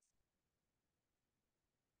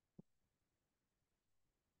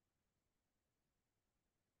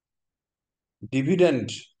 ডিভিডেন্ড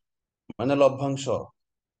মানে লভ্যাংশ,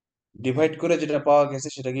 ডিভাইড করে যেটা পাওয়া গেছে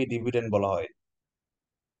সেটাকে ডিভিডেন্ড বলা হয়।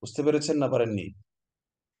 বুঝতে পেরেছেন না পারেননি?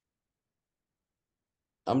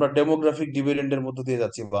 আমরা ডেমোগ্রাফিক ডিভিডেন্ডের মধ্য দিয়ে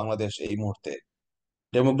যাচ্ছি বাংলাদেশ এই মুহূর্তে।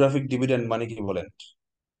 ডেমোগ্রাফিক ডিভিডেন্ড মানে কি বলেন?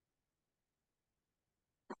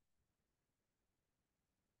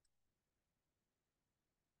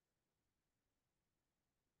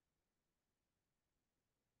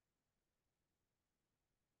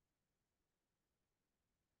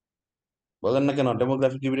 বলেন না কেন,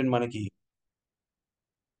 ডেমোগ্রাফিক ডিভিডেন্ড মানে কি?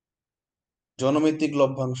 জনমিতিক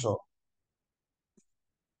লভ্যাংশ।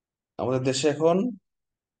 আমাদের দেশে এখন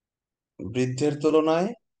বৃদ্ধের তুলনায়,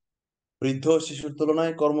 বৃদ্ধ ও শিশুর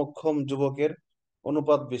তুলনায় কর্মক্ষম যুবকের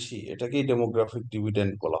অনুপাত বেশি, এটাকেই ডেমোগ্রাফিক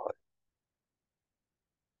ডিভিডেন্ড বলা হয়।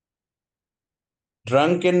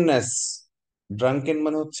 ড্রাঙ্কেননেস, ড্রাঙ্কেন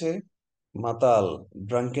মানে হচ্ছে মাতাল,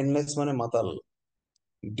 ড্রাঙ্কেননেস মানে মাতাল।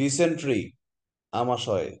 ডিসেন্ট্রি,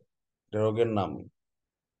 আমাশয়, এটা রোগের নাম।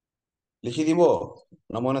 লিখে দিব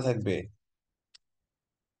না মনে থাকবে?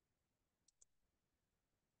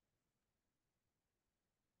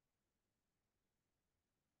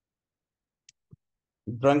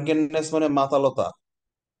 ড্রাঙ্কেননেস মানে মাতালতা।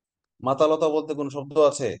 মাতালতা বলতে কোন শব্দ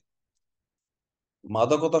আছে?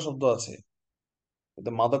 মাদকতা শব্দ আছে,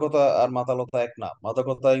 কিন্তু মাদকতা আর মাতালতা এক না।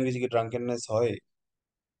 মাদকতা ইংরেজি কি ড্রাঙ্কেননেস হয়?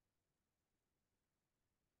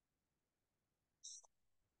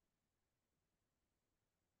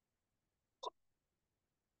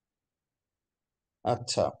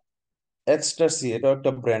 আচ্ছা, এক্সটাসি এটাও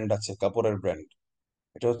একটা ব্র্যান্ড আছে, কাপড়ের ব্র্যান্ড।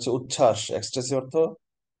 এটা হচ্ছে উচ্ছ্বাস। এক্সটাসি অর্থ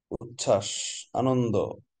উচ্ছ্বাস, আনন্দ।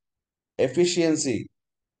 এফিসিয়েন্সি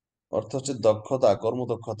অর্থ হচ্ছে দক্ষতা,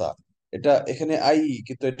 কর্মদক্ষতা। এটা এখানে আই,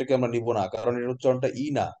 কিন্তু এটাকে আমরা নিব না, কারণ এর উচ্চারণটা ই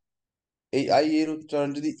না। এই আই এর উচ্চারণ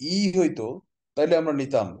যদি ই হইতো তাহলে আমরা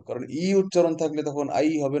নিতাম, কারণ ই উচ্চারণ থাকলে তখন আই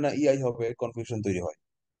হবে না, ই আই হবে, কনফিউশন তৈরি হয়।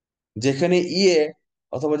 যেখানে ইয়ে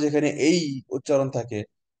অথবা যেখানে এই উচ্চারণ থাকে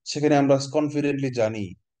সেখানে আমরা কনফিডেন্টলি জানি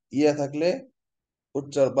ইয়া থাকলে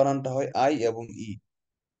বানানটা হয় আই এবং ই।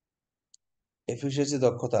 এফিসিয়েন্সি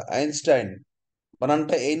দক্ষতা। আইনস্টাইন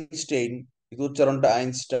বানানটা আইনস্টাইন, কিন্তু উচ্চারণটা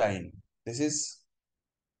আইনস্টাইন। দিস ইজ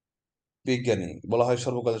বিজ্ঞানী, বলা হয়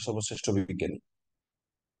সর্বকালের সর্বশ্রেষ্ঠ বিজ্ঞানী।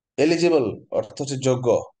 এলিজিবল অর্থ হচ্ছে যোগ্য।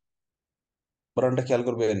 বানানটা খেয়াল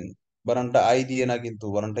করবেন, বানানটা আই দিয়ে না, কিন্তু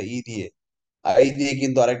বানানটা ই দিয়ে। আই দিয়ে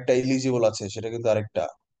কিন্তু আরেকটা এলিজিবল আছে, সেটা কিন্তু আরেকটা।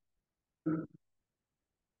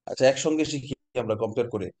 আচ্ছা, একসঙ্গে শিখি আমরা কম্পেয়ার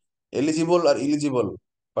করে। এলিজিবল আর ইলিজিবল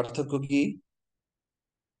পার্থক্য কি?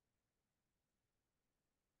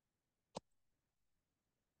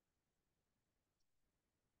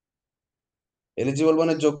 এলিজিবল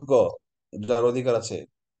মানে যোগ্য, যার অধিকার আছে।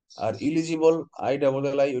 আর eligible, I double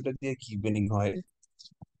L I, ওটা দিয়ে কি মিনিং হয়?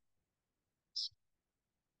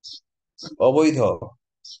 অবৈধ।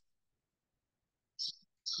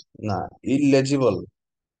 না, ইললেজিবল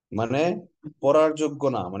মানে পড়ার যোগ্য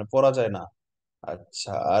না, মানে পড়া যায় না।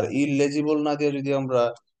 আচ্ছা, আর ইললেজিবল না দিয়ে যদি আমরা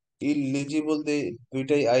ইললিজিবল দেই,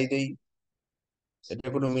 দুইটাই আই দেই, এটা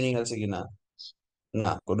কোনো মিনিং আছে কি না?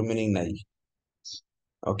 না, কোনো মিনিং নাই।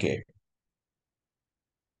 ওকে,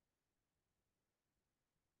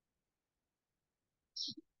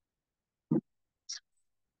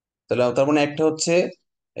 তাহলে তার মানে একটা হচ্ছে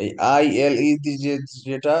এই আই এল ই যে,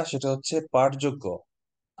 যেটা সেটা হচ্ছে পাঠযোগ্য।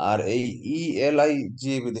 আর এই ই এল আই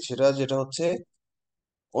জি সেটা যেটা হচ্ছে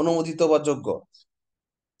অনুমোদিত বা যোগ্য।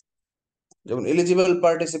 যেমন eligible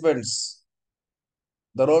participants,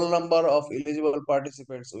 the roll number of eligible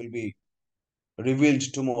participants will be revealed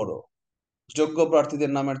tomorrow. যোগ্য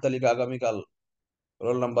প্রার্থীদের নামের তালিকা আগামীকাল,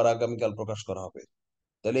 রোল নাম্বার আগামীকাল প্রকাশ করা হবে।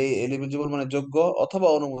 তাহলে এই এলিজিবল মানে যোগ্য অথবা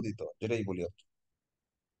অনুমোদিত, যেটাই বলি আর কি।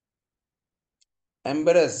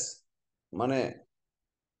 এম্বারেস মানে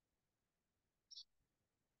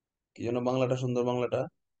কি যেন বাংলাটা, সুন্দর বাংলাটা?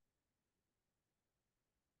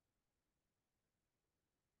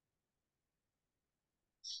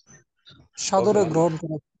 কবি সাদরে গ্রহণ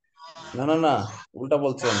করা। না না না, উল্টা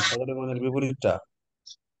বলছেন, সাধারণ মানের বিপরীতটা।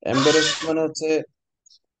 এম্বারেস মানে হচ্ছে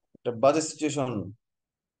একটা বাজে সিচুয়েশন।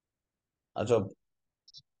 আজব।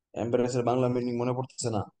 এম্বারেসের বাংলা মিনিং মনে পড়তেছে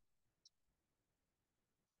না।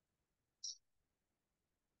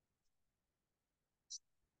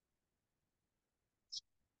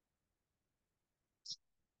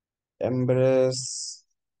 এম্বারেস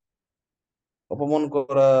অপমান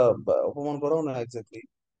করা, অপমান করাও না এক্স্যাক্টলি।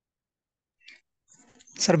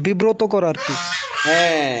 স্যার বিব্রত করা আর কি।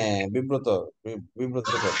 হ্যাঁ, বিব্রত,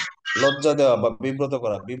 বিব্রতকর। লজ্জা দেওয়া বা বিব্রত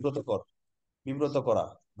করা, বিব্রতকর, বিব্রত করা,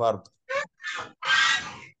 ভার্ব।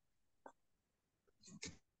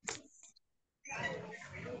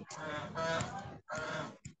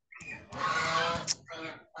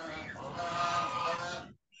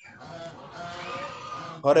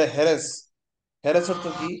 হরে হ্যারেস, হ্যারেস অর্থ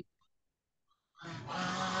কি?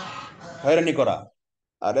 হয়রানি করা।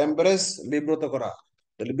 আর এম্বারেস বিব্রত করা।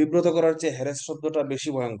 তাহলে বিব্রত করার চেয়ে হ্যারেস শব্দটা বেশি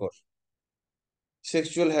ভয়ঙ্কর।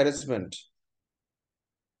 Sexual harassment.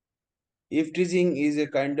 If-teasing is a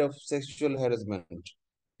kind of sexual harassment,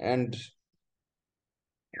 and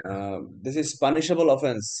this is punishable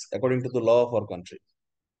offense according to the law of our country.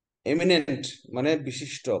 Eminent মানে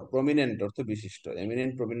বিশিষ্ট, প্রমিনেন্ট অর্থ বিশিষ্ট,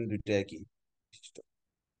 এমিনেন্ট প্রমিনেন্ট দুইটা একই, বিশিষ্ট।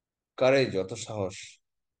 কারেজ অর্থ সাহস।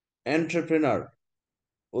 এন্টারপ্রেনার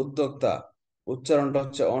উদ্যোক্তা, উচ্চারণটা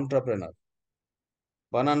হচ্ছে অন্টারপ্রেনার।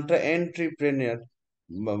 বানানটা এন্ট্রিপ্রেনিয়র,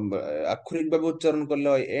 আক্ষরিকভাবে উচ্চারণ করলে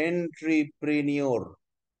হয় এন্ট্রিপ্রেনিয়র,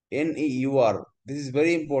 NEUR। This is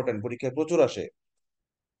very important, পরীক্ষায় প্রচুর আসে,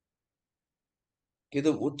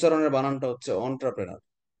 কিন্তু উচ্চারণের বানানটা হচ্ছে অন্টারপ্রেনার।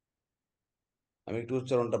 আমি একটু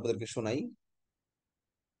উচ্চারণটা আপনাদেরকে শোনাই।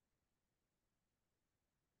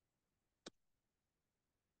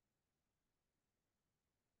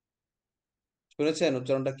 শুনেছেন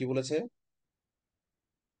উচ্চারণটা কি বলেছে?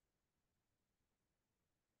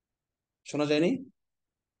 শোনা যায়নি?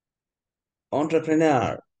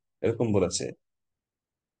 অন্টারপ্রেনার এরকম বলেছে।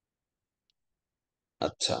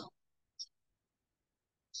 আচ্ছা,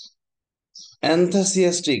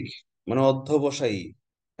 এনথাসিয়াস্টিক মানে অধ্যবসায়ী।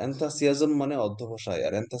 এনথাসিয়াজম মানে অধ্যবসায়,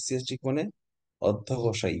 আর এনথাসিয়াস্টিক মানে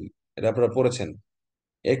অধ্যবসায়ী। এটা আপনারা পড়েছেন।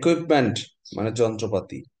 ইকুইপমেন্ট মানে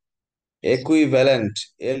যন্ত্রপাতি। একুইভ্যালেন্ট,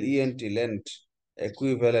 এলইএনটি লেন্ট,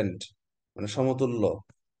 একুইভ্যালেন্ট মানে সমতুল্য।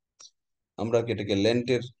 আমরা কি এটাকে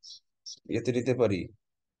লেন্টের ইয়েতে নিতে পারি?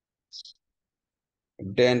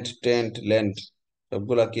 ডেন্ট, টেন্ট, লেন্ট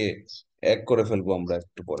সবগুলাকে এক করে ফেলবো আমরা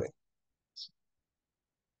একটু পরে।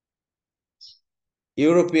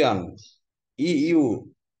 ইউরোপিয়ান, ইইউ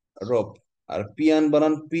রোপ, আর পিয়ান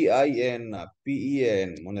বানান পিআইএন না পিইএন,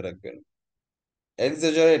 মনে রাখবেন।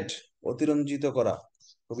 এক্সাজারেট অতিরঞ্জিত করা,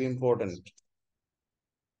 খুবই ইম্পর্টেন্ট।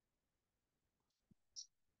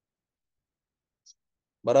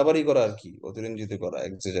 বাড়াবাড়ি করা আর কি, অতিরঞ্জিত করা,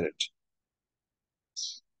 এক্সাজারেট।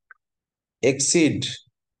 এক্সিড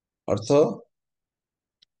অর্থ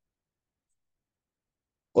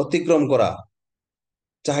অতিক্রম করা,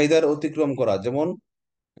 চাহিদার অতিক্রম করা। যেমন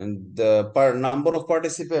the number of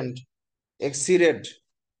participant exceeded,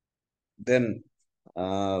 then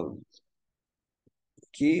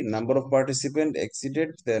কি number of participant exceeded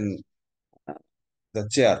then the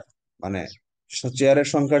chair, মানে চেয়ারের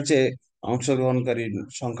সংখ্যার চেয়ে অংশগ্রহণকারীর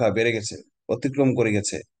সংখ্যা বেড়ে গেছে, অতিক্রম করে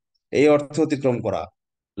গেছে, এই অর্থে অতিক্রম করা।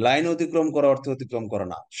 লাইন অতিক্রম করা অর্থে অতিক্রম করা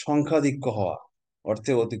না, সংখ্যাধিক্য হওয়া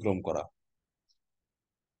অর্থে অতিক্রম করা।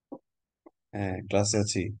 হ্যাঁ, ক্লাসে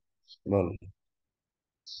আছি, বল।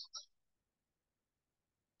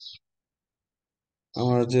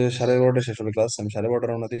 আমার যে 11:30 শেষ হবে ক্লাস, আমি 12:30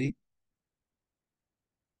 রওনা দিই।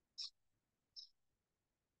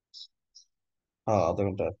 হ্যাঁ, আধা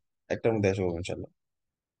ঘন্টা, একটার মধ্যে আসবো ইনশাল্লাহ।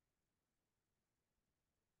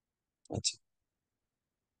 আচ্ছা,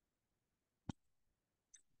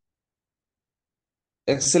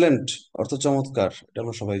 এক্সেলেন্ট অর্থ চমৎকার, এটা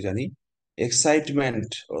আমরা সবাই জানি। এক্সাইটমেন্ট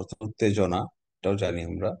অর্থ উত্তেজনা, এটাও জানি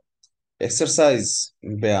আমরা। এক্সারসাইজ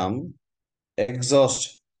ব্যায়াম। এক্সস্ট,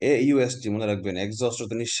 AUST মনে রাখবেন। এক্সস্ট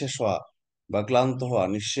অর্থ নিঃশেষ হওয়া বা ক্লান্ত হওয়া,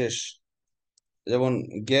 নিঃশেষ। যেমন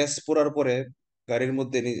গ্যাস পোড়ার পরে গাড়ির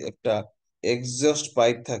মধ্যে একটা এক্সস্ট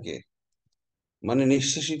পাইপ থাকে, মানে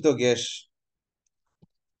নিঃশেষিত গ্যাস,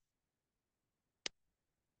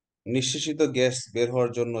 নিঃশেষিত গ্যাস বের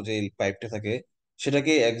হওয়ার জন্য যে পাইপটা থাকে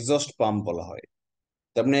সেটাকে এক্সস্ট পাম্প বলা হয়।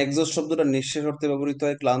 তার মানে এক্সস্ট শব্দটা নিঃশেষ অর্থে ব্যবহৃত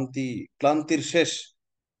হয়, ক্লান্তি, ক্লান্তির শেষ,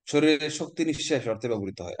 শরীরের শক্তি নিঃশেষ অর্থে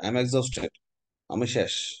ব্যবহৃত হয়। আই এম এক্সস্টেড, আমি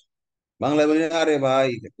শেষ। বাংলায় বলি না, আরে ভাই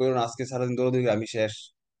কইরো না, আজকে সারাদিন দৌড়াদৌড়ি, আমি শেষ।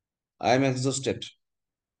 I am exhausted.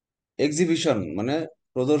 এক্সিবিশন মানে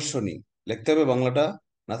প্রদর্শনী, লিখতে হবে বাংলাটা,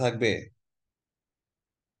 না থাকবে।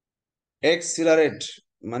 এক্সিলারেট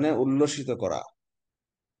মানে উল্লসিত করা।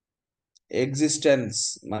 এক্সিস্টেন্স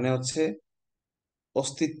মানে হচ্ছে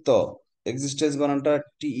অস্তিত্ব। এক্সিস্টেন্স বানানটা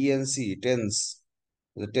TENC, টেন্স,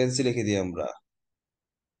 টেন্সই লিখে দিই আমরা।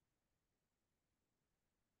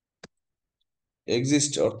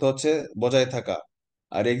 এক্সিস্ট অর্থ হচ্ছে বজায় থাকা,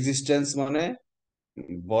 আর এক্সিস্টেন্স মানে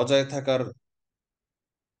বজায় থাকার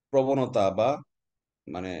প্রবণতা, বা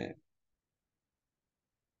মানে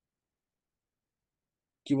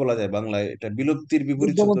কি বলা যায় বাংলায়, এটা বিলুপ্তির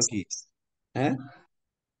বিপরীত শব্দ বিদ্যমান, কি? হ্যাঁ,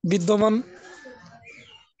 বিদ্যমান।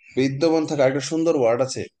 বিদ্যমান থাকা একটা সুন্দর ওয়ার্ড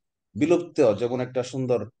আছে, বিলুপ্ত যেমন একটা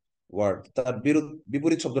সুন্দর ওয়ার্ড, তার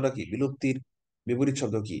বিপরীত শব্দটা কি? বিলুপ্তির বিপরীত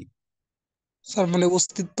শব্দ কি? স্যার মানে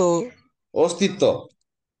অস্তিত্ব। অস্তিত্ব।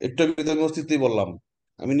 একটু আগে তো আমি অস্তিত্বই বললাম,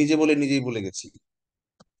 আমি নিজে বলে নিজেই বলে গেছি।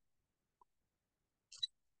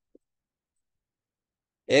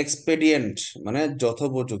 এক্সপেডিয়েন্ট মানে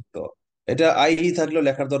যথোপযুক্ত। এটা থাকলেও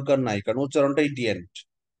লেখার দরকার নাই, কারণ উচ্চারণটাই ডিয়েন্ট।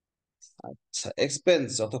 আচ্ছা, এক্সপেন্স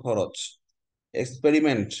অর্থ খরচ।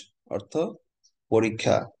 এক্সপেরিমেন্ট অর্থ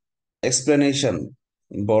পরীক্ষা। এক্সপ্লেনেশন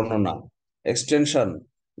বর্ণনা। এক্সটেনশন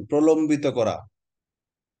প্রলম্বিত করা।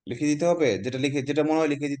 লিখে দিতে হবে, যেটা মনে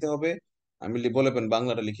হয় লিখে দিতে হবে, আমি বলেবেন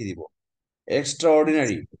বাংলাটা লিখে দিব। এক্সট্রা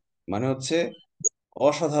অর্ডিনারি মানে হচ্ছে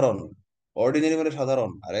অসাধারণ। অর্ডিনারি মানে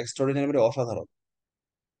সাধারণ, আর এক্সট্রা অর্ডিনারি মানে অসাধারণ।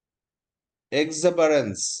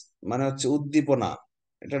 এক্সাবারেন্স মানে হচ্ছে উদ্দীপনা।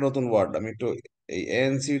 এটা নতুন ওয়ার্ড, আমি একটু এই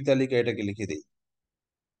এনসির তালিকা এটাকে লিখে দিই।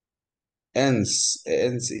 এনস,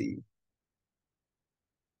 এনসি।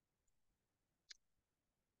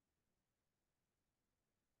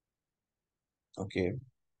 ওকে।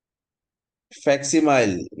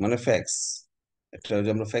 ফ্যাক্সিমাইল মানে ফ্যাক্স, একটা যে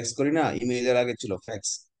আমরা ফ্যাক্স করি না, ইমেইলের আগে ছিল ফ্যাক্স,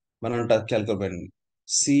 বানানটা খেয়াল করবেন।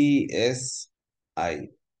 CSI,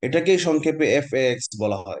 এটাকেই সংক্ষেপে FAX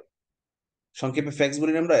বলা হয়। সংক্ষেপে ফ্যাক্স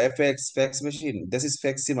বলি না আমরা, FAX, fax machine, this is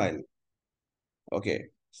ফ্যাক্সিমাইল। Okay.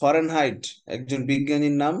 Fahrenheit একজন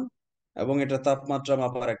বিজ্ঞানীর নাম, এবং এটা তাপমাত্রা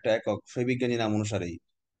মাপার একটা একক ফেবিজ্ঞানী নাম অনুসারেই।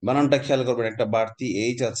 বানানটা খেয়াল করবেন, একটা বাড়তি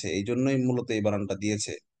এইচ আছে, এই জন্যই মূলত এই বানানটা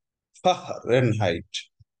দিয়েছে।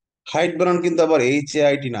 ফারেনহাইট। হাইট বানান কিন্তু আবার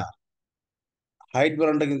HAIT না, হাইট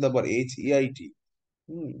বানানটা কিন্তু আবার HEIT।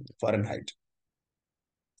 ফারেনহাইট।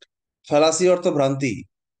 ফ্যালাসি অর্থ ভ্রান্তি,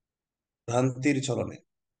 ভ্রান্তির ছলনে।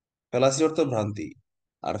 ফ্যালাসি অর্থ ভ্রান্তি,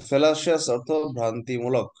 আর ফেলাসিয়াস অর্থ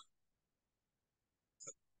ভ্রান্তিমূলক।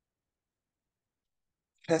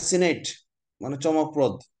 ফ্যাসিনেট মানে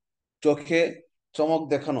চমকপ্রদ, চোখে চমক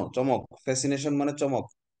দেখানো, চমক। ফ্যাসিনেশন মানে চমক,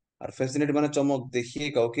 আর ফ্যাসিনেট মানে চমক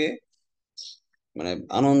দেখিয়ে কাউকে মানে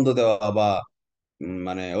আনন্দ দেওয়া বা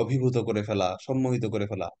মানে অভিভূত করে ফেলা, সম্মোহিত করে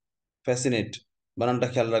ফেলা। ফ্যাসিনেট বানানটা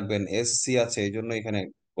খেয়াল রাখবেন, SC আছে এই জন্য এখানে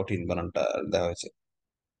কঠিন বানানটা দেওয়া হয়েছে।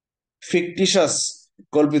 ফিকটিশাস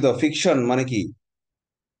কল্পিত, ফিকশন মানে কি?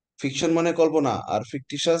 ফিকশন মানে কল্পনা, আর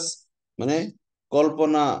ফিকটিশাস মানে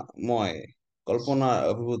কল্পনাময়, কল্পনা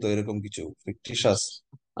অভিভূত এরকম কিছু ফিকটিশাস।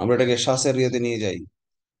 আমরা এটাকে শ্বাসের ইয়েতে নিয়ে যাই।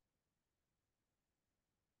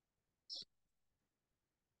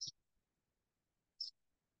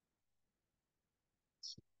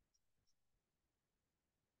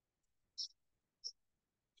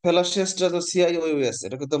 ফেলাসিয়াসটা তো CIOUS,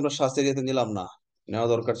 এটাকে তো আমরা শ্বাসের ইয়েতে নিলাম না, নেওয়া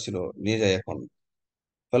দরকার ছিল, নিয়ে যাই এখন।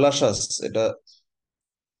 ফেলাসাস এটা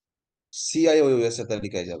CIOUS এর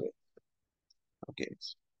তালিকায় যাবে। ওকে,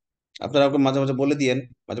 আপনারা আমাকে মাঝে মাঝে বলে দিয়েন,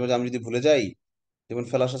 মাঝে মাঝে আমি যদি ভুলে যাই। যেমন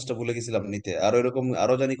ফেলাসাসটা ভুলে গেছিলাম নিতে, আরো এরকম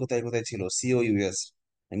আরো জানি কোথায় কোথায় ছিল COUS,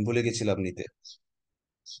 আমি ভুলে গেছিলাম নিতে।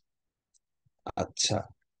 আচ্ছা,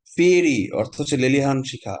 ফিয়েরি অর্থ হচ্ছে লেলিহান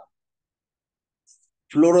শিখা।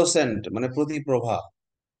 ফ্লোরোসেন্ট মানে প্রতিপ্রভা।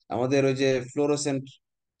 আমাদের ওই যে ফ্লোরোসেন্ট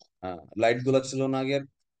লাইট গুলা ছিল না আগের,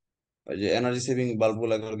 ওই যে এনার্জি সেভিং বাল্ব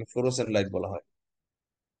গুলাকে ফ্লোরোসেন্ট লাইট বলা হয়।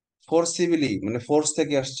 ফোর্সিবিলি মানে ফোর্স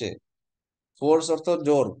থেকে আসছে, ফোর্স অর্থ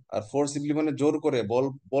জোর, আর ফোর্সিবলি মানে জোর করে,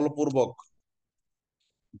 বলপূর্বক।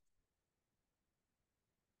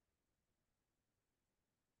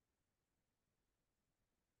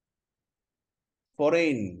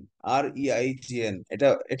 ফরেইন, REIGN,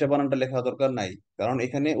 এটা এটা বানানটা লেখা দরকার নাই, কারণ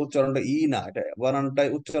এখানে উচ্চারণটা না, এটা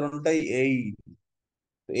উচ্চারণটাই এই।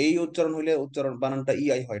 তো এই উচ্চারণ হইলে উচ্চারণ বানানটা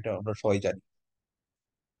হয়, এটা আমরা সবাই জানি।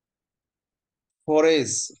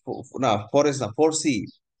 ফরেস, না ফরেস না, ফোরসি।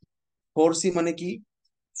 ফোরসি মানে কি?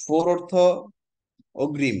 ফোর অর্থ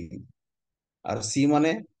অগ্রিম, আর সি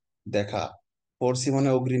মানে দেখা। ফোরসি মানে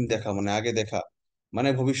অগ্রিম দেখা, মানে আগে দেখা,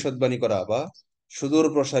 মানে ভবিষ্যৎবাণী করা বা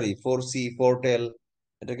সুদূর প্রসারী। ফোরসি, ফোরটেল,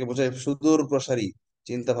 এটাকে বোঝায় সুদূর প্রসারী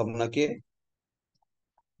চিন্তা ভাবনাকে,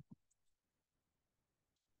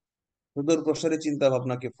 সুদূর প্রসারী চিন্তা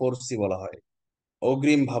ভাবনাকে ফোরসি বলা হয়।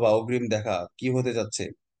 অগ্রিম ভাবা, অগ্রিম দেখা কি হতে যাচ্ছে।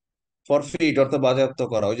 ফরফিট অর্থ বাজেয়াপ্ত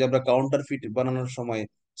করা। ওই যে আমরা কাউন্টার ফিট বানানোর সময়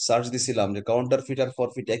সার্চ দিছিলাম যে কাউন্টার ফিট আর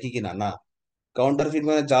ফরফিট একই কিনা, না। কাউন্টার ফিট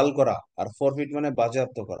মানে জাল করা, আর ফরফিট মানে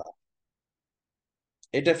বাজেয়াপ্ত করা।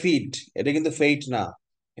 এটা ফিট, এটা কিন্তু ফেইট না।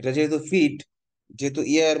 এটা যেহেতু ফিট, যেহেতু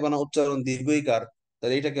এর বানা উচ্চারণ দীর্ঘইকার,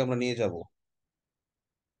 তাহলে এটাকে আমরা নিয়ে যাব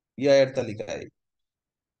এর তালিকায়।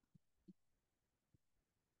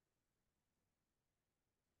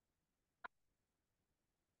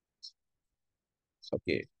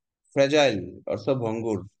 ওকে, ফ্রেজাইল অর্থ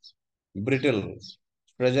ভঙ্গুর, ব্রিটেল।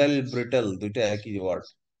 ফ্রেজাইল ব্রিটেল দুইটা একই ওয়ার্ড।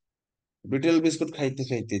 ব্রিটেল বিস্কুট খাইতে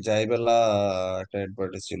খাইতে যাই বেলা, একটা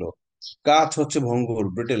অ্যাডভার্টাইজ ছিল। কাঁচ হচ্ছে ভঙ্গুর,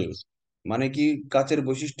 ব্রিটেল মানে কি? কাচের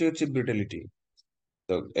বৈশিষ্ট্য হচ্ছে ব্রিটেলিটি।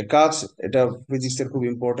 তো কাঁচ, এটা ফিজিক্স এর খুব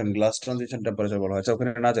ইম্পর্টেন্ট, গ্লাস ট্রানজিশন টেম্পারেচার বলা হয়েছে,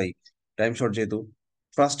 ওখানে না যাই, টাইম শর্ট যেহেতু।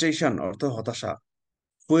 ফ্রাস্ট্রেশন অর্থ হতাশা।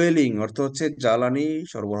 ফুয়েলিং অর্থ হচ্ছে জ্বালানি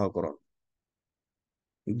সরবরাহকরণ।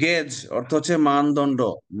 গেজ অর্থ হচ্ছে মানদণ্ড,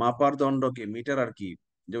 মাপার দণ্ডকে, মিটার আর কি।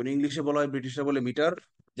 যেমন ইংলিশে বলা হয়, ব্রিটিশরা বলে মিটার,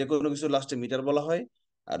 যে কোনো কিছু লাস্টে মিটার বলা হয়।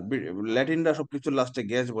 আর ল্যাটিনরা সবকিছু লাস্টে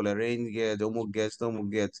গেজ বলে, রেঞ্জ গেজ, অমুক গেজ,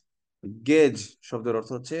 তমুক গেজ। গেজ শব্দের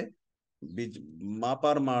অর্থ হচ্ছে বীজ-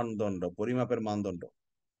 মাপার মানদণ্ড, পরিমাপের মানদণ্ড।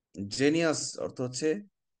 জেনিয়াস অর্থ হচ্ছে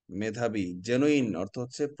মেধাবী। জেনুইন অর্থ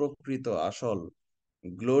হচ্ছে প্রকৃত, আসল।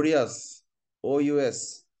 গ্লোরিয়াস,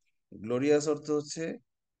 OUS, গ্লোরিয়াস অর্থ হচ্ছে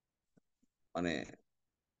মানে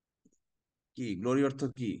কি? গ্লোরি অর্থ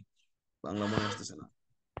কি? বাংলা মনে আসতেছে না।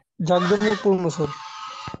 জাঁকজমকপূর্ণ স্যার।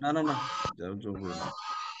 না না না, জোরপূর্ণ না। এটা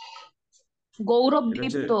হচ্ছে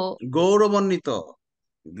গৌরবদীপ্ত। গৌরবান্বিত।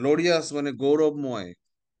 গ্লোরিয়াস মানে গৌরবময়।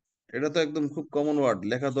 এটা তো একদম খুব কমন ওয়ার্ড,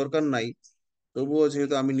 লেখা দরকার নাই, তবুও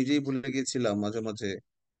যেহেতু আমি নিজেই ভুলে গেছিলাম মাঝে মাঝে।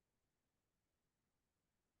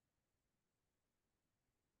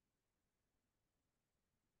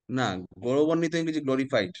 না, গৌরবান্বিত ইংরেজি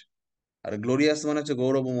গ্লোরিফাইড, আর গ্লোরিয়াস মানে হচ্ছে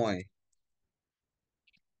গৌরবময়।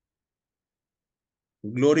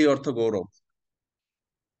 গ্লোরি অর্থ গৌরব।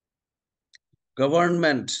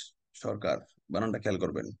 গভর্নমেন্ট সরকার, বানানটা খেয়াল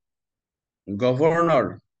করবেন। গভর্নর,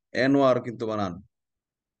 এনওয়ার কিন্তু বানান।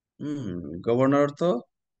 হম, গভর্নর তো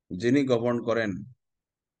যিনি গভর্ন করেন।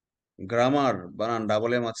 গ্রামার বানান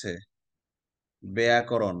ডাবল এম আছে।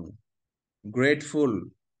 ব্যাকরণ। গ্রেটফুল,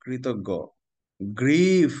 কৃতজ্ঞ।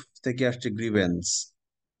 গ্রিফ থেকে আসছে গ্রিভেন্স।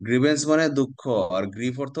 গ্রিভেন্স মানে দুঃখ, আর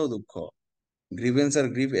গ্রিফ অর্থ দুঃখ। গ্রিভেন্স আর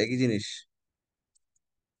গ্রিফ একই জিনিস।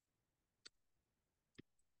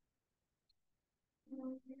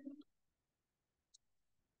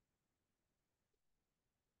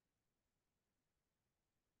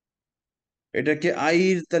 এটাকে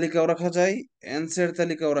আইর তালিকাও রাখা যায়, এন্সের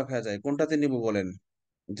তালিকাও রাখা যায়, কোনটাতে নিব বলেন?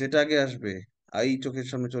 যেটা আগে আসবে। আই চোখের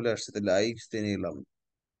সামনে চলে আসছে, তাহলে আই নিলাম।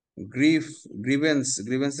 গ্রিফ, গ্রিভেন্স,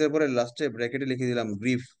 গ্রিভেন্সের পরে লাস্টে ব্র্যাকেটে লিখে দিলাম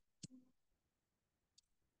গ্রিফ।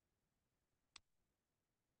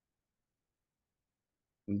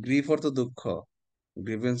 গ্রিফ অর্থ দুঃখ,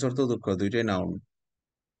 গ্রিভেন্স অর্থ দুঃখ, দুইটাই noun.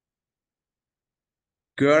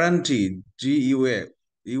 Guarantee, G U A,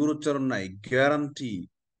 your উচ্চারণ নাই, গ্যারান্টি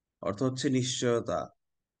অর্থ হচ্ছে নিশ্চয়তা।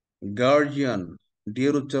 গার্জিয়ান, ডি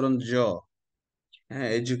এর উচ্চারণ জ। হ্যাঁ,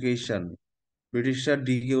 এডুকেশন, ব্রিটিশরা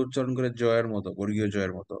ডি কে উচ্চারণ করে জয়ের মতো, বর্গীয়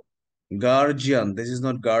জয়ের মতো। Guardian, this is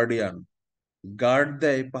not guardian. Guard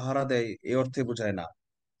দেয়, পাহারা দেয়, এই অর্থে বোঝায় না।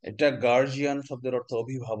 এটা গার্জিয়ান শব্দের অর্থ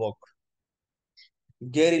অভিভাবক।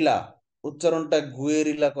 গেরিলা, উচ্চারণটা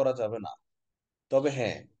গুয়েরিলা করা যাবে না। তবে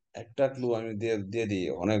হ্যাঁ, একটা ক্লু আমি দিয়ে দিয়ে দিই,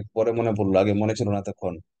 অনেক পরে মনে পড়লো, আগে মনে ছিল না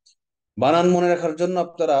তখন। বানান মনে রাখার জন্য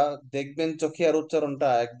আপনারা দেখবেন চোখে, আর উচ্চারণটা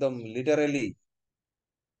একদম লিটারেলি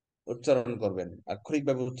উচ্চারণ করবেন,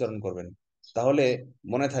 আক্ষরিকভাবে উচ্চারণ করবেন। তাহলে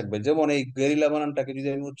মনে থাকবে। যেমন এই গেরিলা বানানটাকে যদি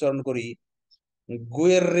আমি উচ্চারণ করি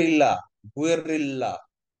গুয়েরিল্লা, গুয়েরিল্লা,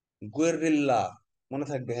 গুয়েরিল্লা, মনে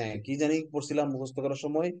থাকবে। হ্যাঁ, কি জানি পড়ছিলাম মুখস্থ করার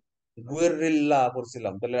সময়, গুয়েরিল্লা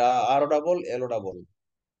পড়ছিলাম, তাহলে আরো ডাবল, এলো ডাবল।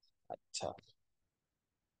 আচ্ছা,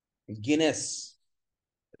 গিনেস,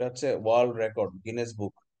 এটা হচ্ছে world record, Guinness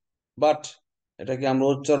book. But এটাকে আমরা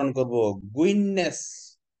উচ্চারণ করব গুইননেস।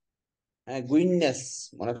 হ্যাঁ, গুইননেস,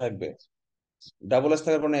 মনে থাকবে। ডাবল এস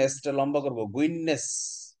থাকার কারণে এসটা লম্বা করবো, গুইননেস।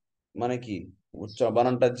 মানে কি?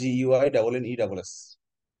 বানানটা G U I double N E double S.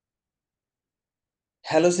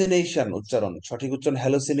 Hallucination, উচ্চারণ সঠিক উচ্চারণ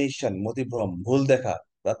হ্যালোসিনেশন, মতিভ্রম, ভুল দেখা।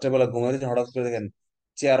 রাত্রেবেলা ঘুমাতে হঠাৎ করে দেখেন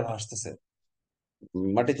চেয়ার ভাসতেছে,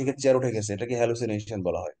 মাটি থেকে চেয়ার উঠে গেছে, এটাকে হ্যালোসিনেশন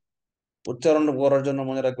বলা হয়। উচ্চারণ করার জন্য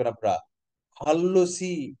মনে রাখবেন আপনারা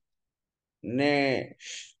হাল্লুসিনেটিয়ন,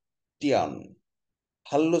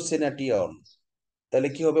 হাল্লুসিনেটিয়ন। তাহলে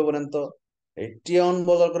কি হবে বলেন তো? এই টিয়ন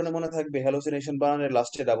বলার কারণে মনে থাকবে হ্যালুসিনেশন বানানের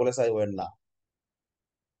লাস্টে ডাবল এস আই ওয়েন না।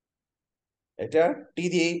 এটা টি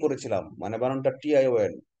দিয়েই পড়েছিলাম, মানে বানানটা টি আই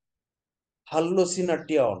ওয়েন।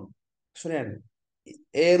 হাল্লুসিনেটিয়ন। শুনেন,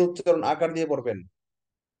 এর উচ্চারণ আকার দিয়ে পড়বেন।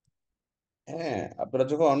 হ্যাঁ, আপনারা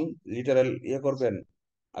যখন লিটারাল ইয়ে করবেন,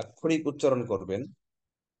 আক্ষরিক উচ্চারণ করবেন,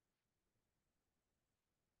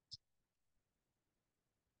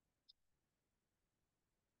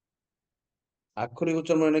 আক্ষরিক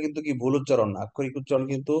উচ্চারণ মানে কিন্তু কি ভুল উচ্চারণ। আক্ষরিক উচ্চারণ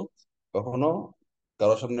কিন্তু কখনো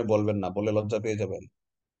কারোর সামনে বলবেন না, বলে লজ্জা পেয়ে যাবেন।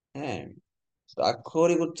 হ্যাঁ, তো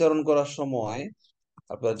আক্ষরিক উচ্চারণ করার সময়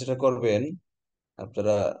আপনারা যেটা করবেন,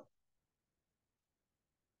 আপনারা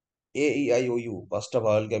এ ই আই ও ইউ পাঁচটা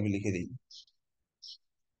ভাওয়ালকে আমি লিখে দিই।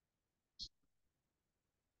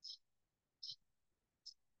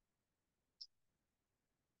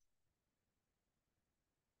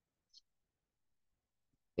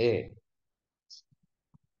 এ,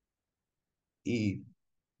 ই,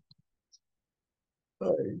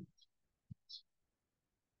 আই,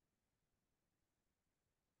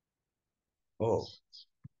 ও।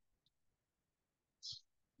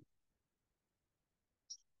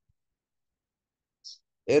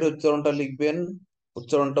 এর উচ্চারণটা লিখবেন,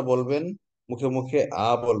 উচ্চারণটা বলবেন, মুখে মুখে আ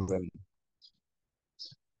বলবেন।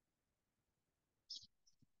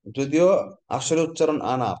 যদিও আসলে উচ্চারণ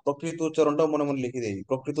আনা, প্রকৃত উচ্চারণটাও মনে মনে লিখে দিই।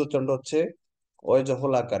 প্রকৃত উচ্চারণটা হচ্ছে ওই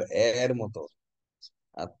জফল আকার এর মতো।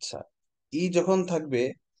 আচ্ছা, ই যখন থাকবে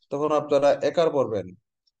তখন আপনারা একার পড়বেন,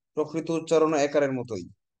 প্রকৃত উচ্চারণ একারের মতোই।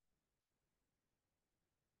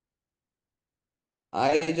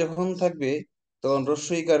 আই যখন থাকবে তখন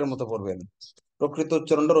রস্বইকারের মতো পড়বেন, প্রকৃত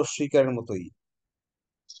উচ্চারণটা রস্বইকারের মতোই।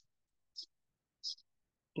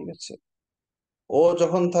 ঠিক আছে। ও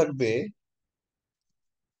যখন থাকবে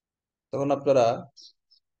তখন আপনারা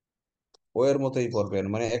ও এর মতোই পড়বেন,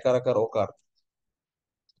 মানে একার আকার ওকার,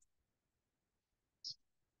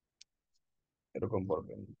 এরকম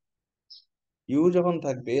পড়বেন। ইউ যখন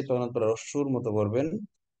থাকবে তখন আপনারা রস্যুর মতো পড়বেন,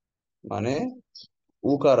 মানে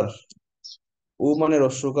উকার। উ মানে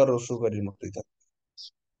রস্যুকার, রস্যুকারীর মতোই থাকবে।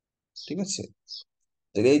 ঠিক আছে।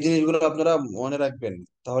 তো এই জিনিসগুলো আপনারা মনে রাখবেন,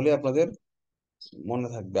 তাহলে আপনাদের মনে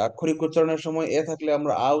থাকবে। আক্ষরিক উচ্চারণের সময় এ থাকলে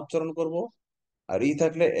আমরা আ উচ্চারণ করব, আর ই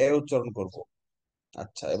থাকলে এ উচ্চারণ করব।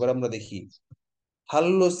 আচ্ছা, এবার আমরা দেখি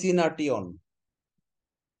হাল্লুসিনাটিয়ন।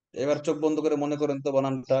 এবার চোখ বন্ধ করে মনে করেন তো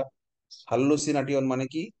বানানটা। হাল্লুসিনাটিয়ন মানে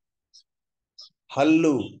কি?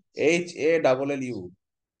 হাল্লু, HALLU,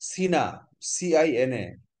 সিনা, CINA,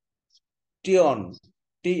 টিয়ন,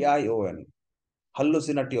 TION।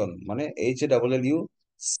 হাল্লুসিনাটিয়ন মানে HALLU,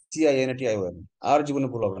 CINATION। আর জীবনে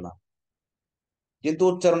ভুল হবে না, কিন্তু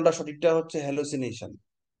উচ্চারণটা সঠিকটা হচ্ছে হ্যালুসিনেশন।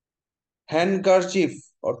 হ্যান্ডকারচিফ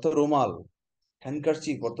অর্থ রুমাল।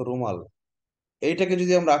 হ্যান্ডকারচিফ অর্থ রুমাল। এইটাকে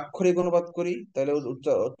যদি আমরা আক্ষরিক অনুবাদ করি তাহলে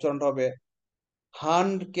উচ্চারণটা হবে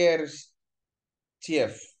হান্ড কেয়ার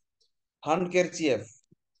চিএফ। হান্ড care chief.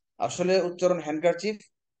 আসলে উচ্চারণ হ্যান্ডকারচিফ,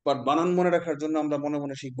 বাট বানান মনে রাখার জন্য আমরা মনে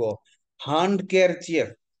মনে শিখবো হান্ড কেয়ার চিএফ।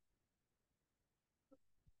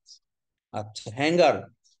 আচ্ছা, হ্যাঙ্গার।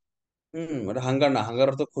 এটা হাঙ্গার না,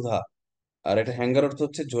 হাঙ্গার অর্থ ক্ষুধা। আর এটা হ্যাঙ্গার অর্থ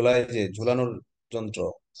হচ্ছে ঝোলায়, যে ঝুলানোর যন্ত্র।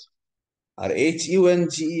 আর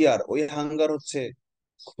HUNGER, ওই হাঙ্গার হচ্ছে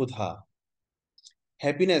ক্ষুধা।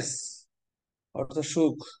 হ্যাপিনেস অর্থ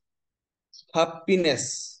সুখ। হ্যাপিনেস।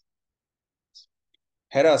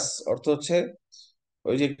 হ্যারাস অর্থ হচ্ছে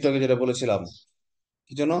ওই যে একটু আগে যেটা বলেছিলাম,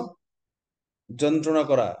 কি যেন, যন্ত্রণা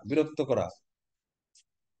করা, বিরক্ত করা।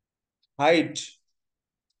 হাইট,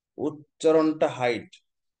 উচ্চারণটা হাইট,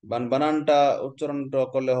 বানানটা উচ্চারণটা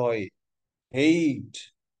করলে হয় হেইট।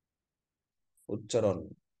 উচ্চারণ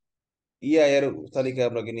ইআই এর তালিকায়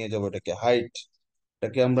আমরা নিয়ে যাবো এটাকে, হাইট।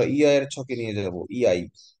 এটাকে আমরা ইআই এর ছকে নিয়ে যাব, ইআই।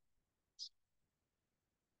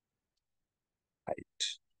 হাইট।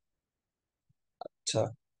 আচ্ছা,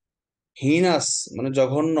 হিনাস মানে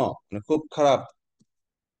জঘন্য, মানে খুব খারাপ,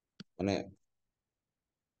 মানে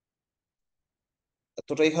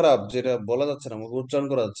এতটাই খারাপ যেটা বলা যাচ্ছে না, মুখে উচ্চারণ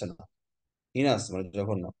করা যাচ্ছে না। হিনাস মানে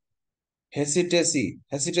জঘন্য। হেসিটেসি,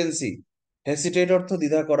 হেসিটেন্সি। হেসিটেট অর্থ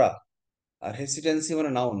দ্বিধা করা, আর হেসিটেন্সি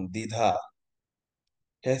মানে নাউন, দ্বিধা।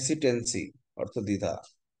 হেসিটেন্সি অর্থ দ্বিধা।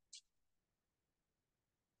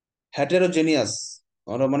 হ্যাটেরোজেনিয়াস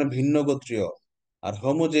মানে ভিন্ন গোত্রীয়, আর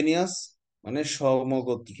হোমোজেনিয়াস মানে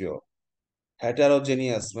সমগোত্রীয়।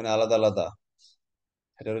 হ্যাটেরোজেনিয়াস মানে আলাদা আলাদা।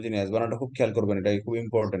 হ্যাটেরোজেনিয়াস বানানটা খুব খেয়াল করবেন, এটা খুব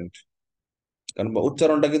ইম্পর্টেন্ট, কারণ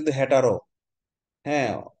উচ্চারণটা কিন্তু হ্যাটারো।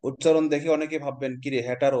 হ্যাঁ, উচ্চারণ দেখে অনেকে ভাববেন কিরে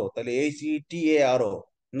হ্যাটারো, তাহলে HETARO।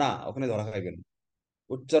 না, ওখানে ধরা খাইবেন।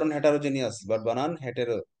 উচ্চারণ হ্যাটারোজেনিয়াস, বাট বানান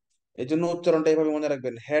হ্যাটেরো। এই জন্য উচ্চারণটা এইভাবে মনে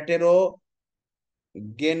রাখবেন, হ্যাটেরো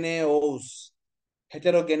গেনেউস।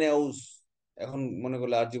 হ্যাটেরো গেনেউস। এখন মনে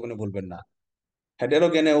করলে আর জীবনে ভুলবেন না। হ্যাটেরো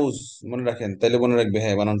গেনেউস মনে রাখেন, তাহলে মনে রাখবে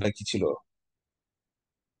হ্যাঁ বানানটা কি ছিল।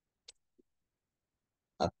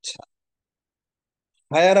 আচ্ছা,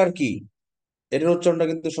 হায়ারার্কি, এটার উচ্চারণটা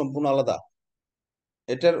কিন্তু সম্পূর্ণ আলাদা।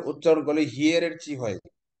 এটার উচ্চারণ করলে হিয়ার এর চি হয়।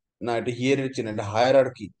 না, এটা হিয়ার এর চি না, এটা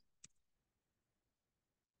হায়ারার্কি।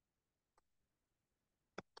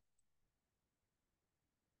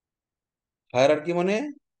 হায়ারার্কি মানে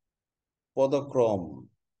পদক্রম।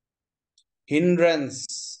 Hindrance,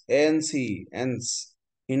 ANC, এন্স।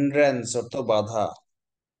 হিন্ড্রেন্স অর্থ বাধা।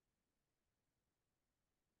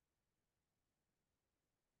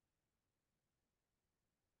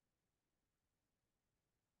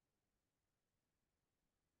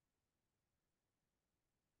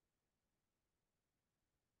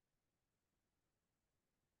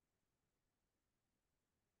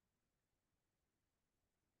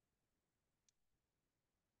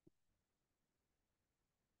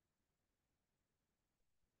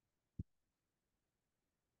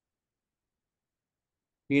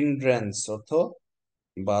 হিন্ড্রেন্স অর্থ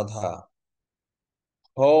বাধা।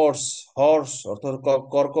 হর্স, হর্স অর্থ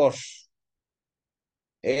কর্কশ।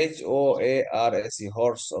 HOARS,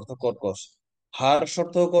 হর্স অর্থ কর্কশ। হার্স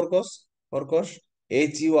অর্থ কর্কশ, কর্কশ।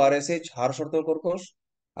 HURSH, হার্স অর্থ কর্কশ।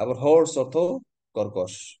 আবার হর্স অর্থ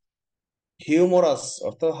কর্কশ। হিউমরাস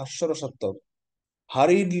অর্থ হাস্যরসাত্মক।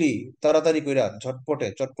 হারিডলি, তাড়াতাড়ি কইরা, ঝটপটে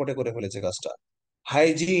চটপটে করে ফেলেছে কাজটা।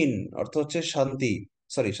 হাইজিন অর্থ হচ্ছে শান্তি।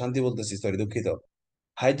 সরি, শান্তি বলতেছি, সরি দুঃখিত।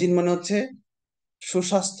 হাইজিন মানে হচ্ছে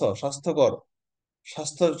সুস্বাস্থ্য, স্বাস্থ্যকর,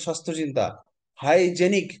 স্বাস্থ্য চিন্তা।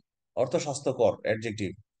 হাইজেনিক অর্থ স্বাস্থ্যকর,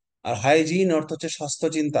 অ্যাডজেক্টিভ। আর হাইজিন অর্থ হচ্ছে স্বাস্থ্য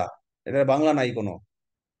চিন্তা। এটা বাংলা নাই কোনো।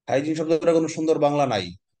 হাইজিন শব্দটা কোনো সুন্দর বাংলা নাই,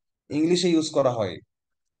 ইংলিশে ইউজ করা হয়।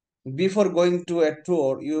 Before going to A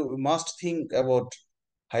tour you must think about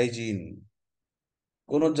hygiene.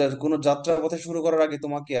 কোনো যাত্রা পথে শুরু করার আগে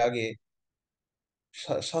তোমাকে আগে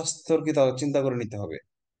স্বাস্থ্যের কথা চিন্তা করে নিতে হবে।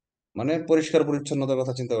 মানে পরিষ্কার পরিচ্ছন্নতার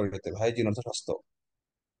কথা চিন্তা করে নিতে হবে, হাইজিন অর্থ স্বাস্থ্য।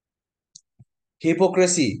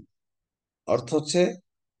 হিপোক্রেসি অর্থ হচ্ছে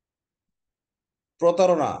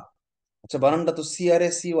প্রতারণা। আচ্ছা, বানানটা তো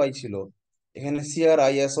CRACY ছিল, এখানে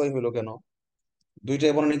CRISY হলো কেন?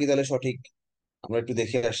 দুইটাই বানান কি তাহলে সঠিক? আমরা একটু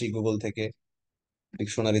দেখে আসি গুগল থেকে,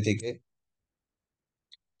 ডিকশনারি থেকে।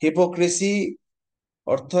 হিপোক্রেসি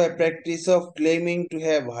অর্থ a practice of claiming to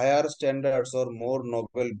have higher standards or more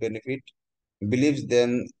noble benefit beliefs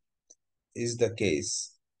than is the case.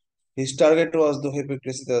 His target was the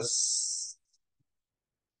hypocrisy thus.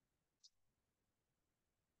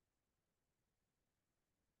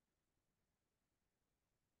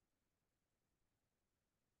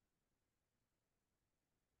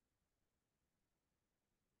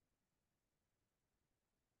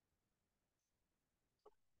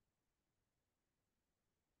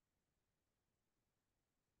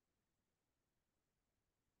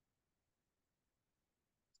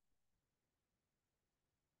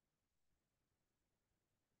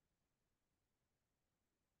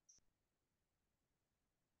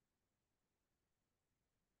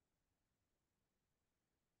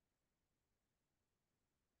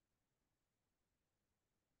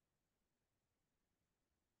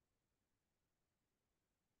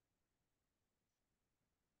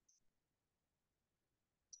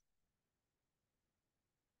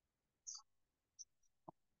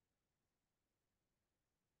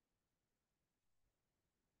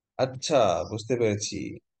 আচ্ছা, বুঝতে পেরেছি।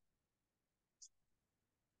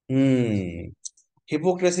 হুম,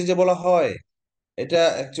 হিপোক্রেসি যে বলা হয়, এটা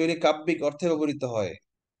অ্যাকচুয়ালি কাব্যিক অর্থে ব্যবহৃত হয়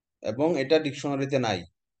এবং এটা ডিকশনারিতে নাই।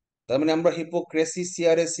 তার মানে আমরা হিপোক্রেসি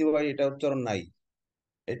CRACY এটা উচ্চারণ নাই।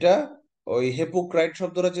 এটা ওই হিপোক্রাইট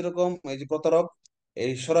শব্দটা যেরকম এই যে প্রতারক,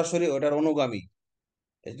 এই সরাসরি ওটার অনুগামী।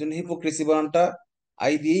 এই জন্য হিপোক্রেসি বানানটা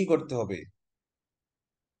আই দিয়েই করতে হবে।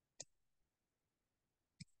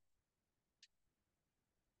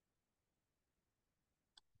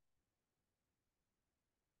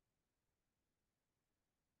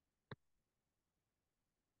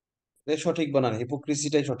 এটা সঠিক বানান,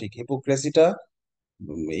 হিপোক্রেসিটাই সঠিক। হিপোক্রেসিটা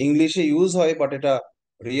ইংলিশে ইউজ হয়, বাট এটা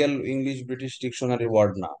real English British dictionary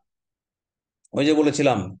word না। ওই যে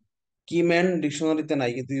বলেছিলাম, কি ম্যান ডিকশনারিতে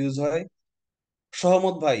নাই কিন্তু ইউজ হয়।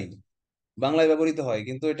 সহমত ভাই বাংলায় ব্যবহৃত হয়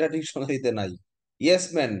কিন্তু এটা ডিকশনারিতে নাই। ইয়েস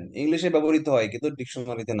ম্যান ইংলিশে ব্যবহৃত হয় কিন্তু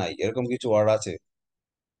ডিকশনারিতে নাই, এরকম কিছু ওয়ার্ড আছে।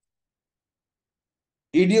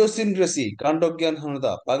 ইডিওসিনক্রেসি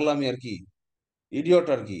কাণ্ডজ্ঞানহীনতা, পাগলামি আর কি। ইডিয়ট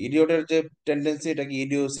আর কি, ইডিয়টের যে টেন্ডেন্সি এটাকে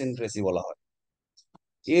ইডিওসিনক্রেসি বলা হয়।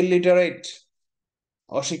 ইলিটারেট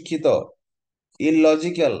অশিক্ষিত,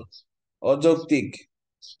 ইললজিক্যাল অযৌক্তিক,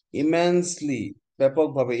 ইমেন্সলি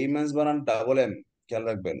ব্যাপকভাবে, ইমেন্স বানান ডাবল এম, খেয়াল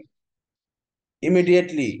রাখবেন।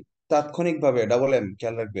 ইমিডিয়েটলি তাৎক্ষণিকভাবে, ডাবল এম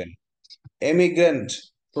খেয়াল রাখবেন। এমিগ্রেন্ট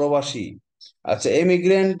প্রবাসী। আচ্ছা,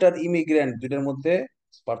 এমিগ্রেন্ট আর ইমিগ্রেন্ট দুইটার মধ্যে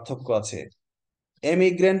পার্থক্য আছে।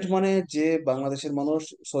 এমিগ্রেন্ট মানে যে বাংলাদেশের মানুষ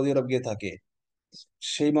সৌদি আরব গিয়ে থাকে,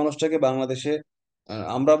 সেই মানুষটাকে বাংলাদেশে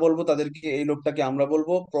আমরা বলবো, তাদেরকে এই লোকটাকে আমরা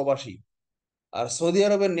বলবো প্রবাসী। আর সৌদি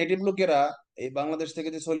আরবের নেটিভ লোকেরা, এই বাংলাদেশ থেকে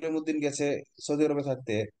যে সলিমুদ্দিন গেছে সৌদি আরবে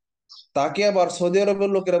থাকতে, তাকে আবার সৌদি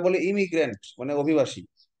আরবের লোকেরা বলে ইমিগ্রেন্ট, মানে অভিবাসী।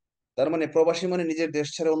 তার মানে প্রবাসী মানে নিজের দেশ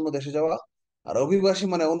ছেড়ে অন্য দেশে যাওয়া, আর অভিবাসী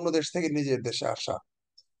মানে অন্য দেশ থেকে নিজের দেশে আসা।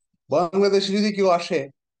 বাংলাদেশে যদি কেউ আসে,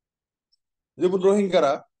 যেমন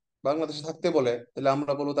রোহিঙ্গারা বাংলাদেশে থাকতে বলে, তাহলে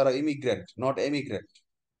আমরা বলবো তারা ইমিগ্রেন্ট, নট এমিগ্রেন্ট।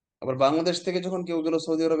 আবার বাংলাদেশ থেকে যখন কেউ গেল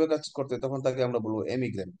সৌদি আরবে কাজ করতে, তখন তাকে আমরা বলবো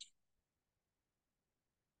এমিগ্রেন্ট।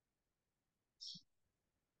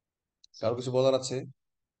 কারো কিছু বলার আছে?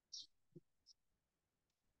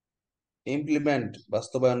 ইমপ্লিমেন্ট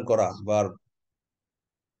বাস্তবায়ন করা, ভার্ব।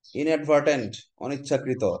 ইনঅ্যাডভার্টেন্ট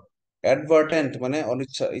অনিচ্ছাকৃত, অ্যাডভার্টেন্ট মানে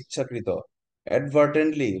ইচ্ছাকৃত,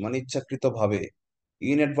 অ্যাডভার্টেন্টলি মানে ইচ্ছাকৃত ভাবে,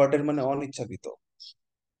 ইনঅ্যাডভার্টেন্ট মানে অনিচ্ছাকৃত।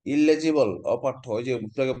 ইলেজিবল অপাঠ্য, ওই যে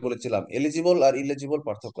একটু আগে বলেছিলাম এলিজিবল আর ইলেজিবল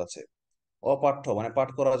পার্থক্য আছে। অপাঠ্য মানে পাঠ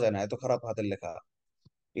করা যায় না, এত খারাপ হাতের লেখা।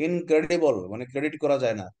 ইনক্রেডিবল মানে ক্রেডিট করা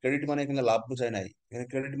যায় না, ক্রেডিট মানে এখানে লাভ বোঝায় নাই, এখানে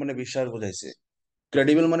ক্রেডিট মানে বিশ্বাস বোঝাইছে।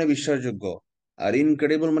 ক্রেডিবল মানে বিশ্বাসযোগ্য, আর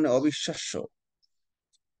ইনক্রেডিবল মানে অবিশ্বাস্য।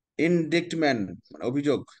 ইনডিক্টমেন্ট মানে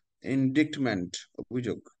অভিযোগ, ইনডিক্টমেন্ট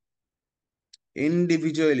অভিযোগ।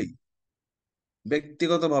 ইন্ডিভিজুয়ালি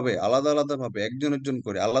ব্যক্তিগতভাবে, আলাদা আলাদা ভাবে, একজন একজন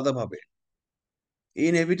করে আলাদা ভাবে।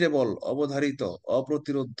 ইনএভিটেবল অবধারিত,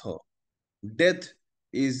 অপ্রতিরোধ্য। ডেথ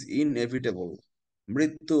ইজ ইনএভিটেবল,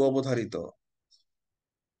 মৃত্যু অবধারিত।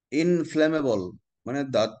 ইনফ্লেমেবল মানে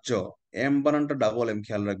দাহ্য, এম বানানটা ডাবল এম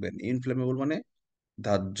খেয়াল রাখবেন। ইনফ্লেমেবল মানে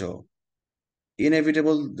দাহ্য।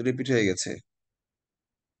 ইনএভিটেবল রিপিট হয়ে গেছে,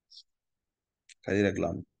 কাজে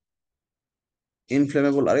রাখলাম।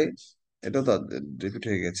 ইনফ্লেমেবল, আরে এটা তো রিপিট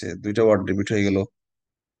হয়ে গেছে, দুইটা ওয়ার্ড রিপিট হয়ে গেল।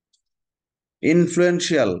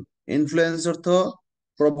 ইনফ্লুয়েন্সিয়াল, ইনফ্লুয়েন্স অর্থ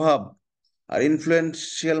প্রভাব, আর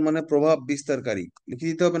ইনফ্লুয়েন্সিয়াল মানে প্রভাব বিস্তারকারী। লিখে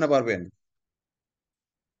দিতে হবে না, পারবেন?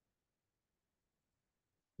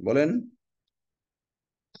 বলেন।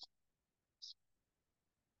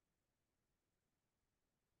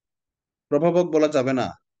 প্রভাবক বলা যাবে না,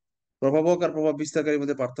 প্রভাবক আর প্রভাব বিস্তারকারীর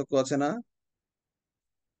মধ্যে পার্থক্য আছে না?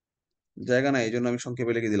 জায়গা নাই, এই জন্য আমি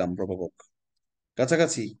সংক্ষেপে লিখে দিলাম প্রভাবক।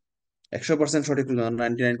 কাছাকাছি, 100% সঠিক হলো না,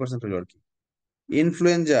 99% হলো আর কি।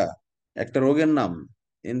 ইনফ্লুয়েঞ্জা একটা রোগের নাম।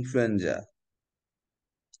 ইনফ্লুয়েঞ্জা।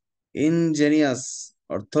 ইনজেনিয়াস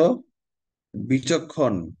অর্থ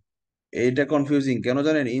বিচক্ষণ। এইটা কনফিউজিং কেন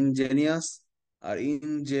জানেন? ইনজেনিয়াস আর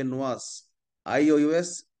ইনজেনুয়াস, IOUS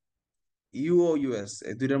UOUS,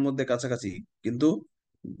 এই দুইটার মধ্যে কাছাকাছি, কিন্তু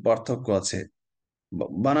পার্থক্য আছে।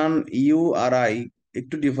 বানান ইউ আর আই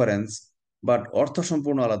একটু ডিফারেন্স, বাট অর্থ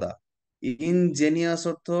সম্পূর্ণ আলাদা। ইনজেনিয়াস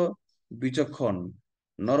অর্থ বিচক্ষণ।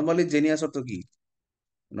 নর্মালি জেনিয়াস অর্থ কি?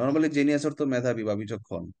 নর্মালি জেনিয়াস অর্থ মেধাবী বা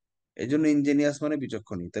বিচক্ষণ। এই জন্য ইনজেনিয়াস মানে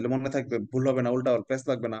বিচক্ষণী, তাহলে মনে থাকবে, ভুল হবে না, উল্টা প্রেস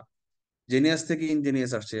লাগবে না। জেনিয়াস থেকে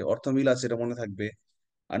ইনজেনিয়াস আসছে, অর্থ মিল আছে, এটা মনে থাকবে।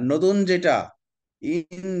 আর নতুন যেটা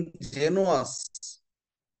ইনজেনুয়াস,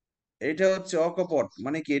 এটা হচ্ছে অকপট।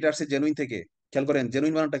 মানে কি? এটা আসছে জেনুইন থেকে। খেয়াল করেন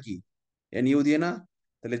জেনুইন মানেটা কি? NU দিয়ে না?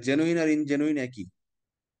 তাহলে জেনুইন আর ইনজেনুইন একই।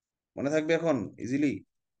 মনে থাকবে এখন ইজিলি?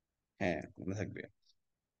 হ্যাঁ, মনে থাকবে।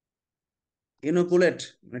 ইনোকুলেট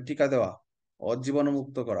মানে টিকা দেওয়া,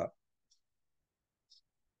 অজীবাণুমুক্ত করা।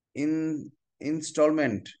 ইন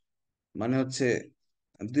ইনস্টলমেন্ট মানে হচ্ছে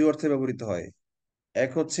দুই অর্থে ব্যবহৃত হয়।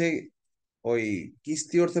 এক হচ্ছে ওই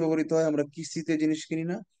কিস্তি অর্থে ব্যবহৃত হয়, আমরা কিস্তিতে জিনিস কিনি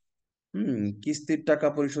না? কিস্তির টাকা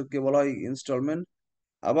পরিশোধকে বলা হয় ইনস্টলমেন্ট।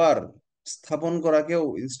 আবার স্থাপন করাকেও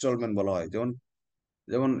ইনস্টলমেন্ট বলা হয়। যেমন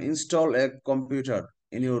যেমন install a computer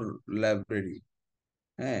in your library.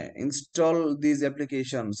 হ্যাঁ, install this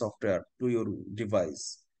application software to your device.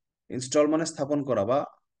 Install মানে স্থাপন করা বা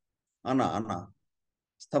আনা আনা।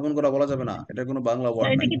 স্থাপন করা বলা যাবে না, এটা কোনো বাংলা স্যার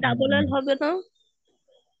ওয়ার্ড এটা নাই। কি ডাবল এল হবে না?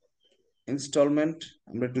 ইনস্টলমেন্ট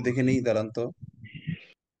আমরা একটু দেখে নিই, দাঁড়ান তো।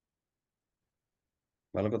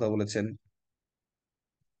 ভালো কথা বলেছেন।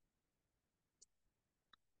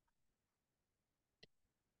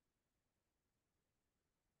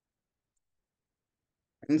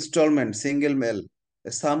 Instalment single male,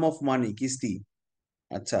 some of money, কিস্তি।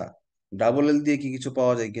 আচ্ছা, ডাবল এল দিয়ে কি কিছু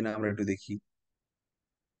পাওয়া যায় কিনা আমরা একটু দেখি।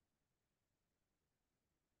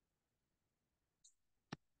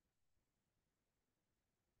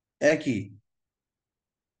 একই,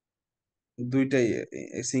 দুইটাই।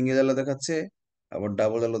 সিঙ্গেল এলও দেখাচ্ছে, আবার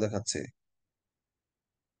ডাবল এলও দেখাচ্ছে।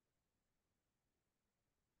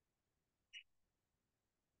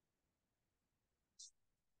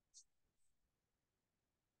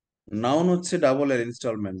 নাউন হচ্ছে ডাবল এল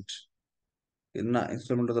ইনস্টলমেন্ট। না,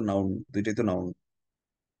 ইনস্টলমেন্ট তো নাউন, দুইটাই তো নাউন।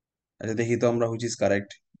 আচ্ছা দেখি তো আমরা which is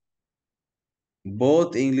correct. Both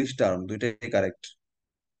English term, দুইটাই correct.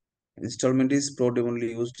 Instalment is predominantly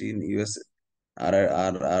used in US। R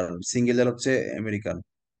R R single এল হচ্ছে আমেরিকান।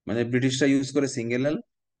 মানে ব্রিটিশরা ইউজ করে সিঙ্গেল এল,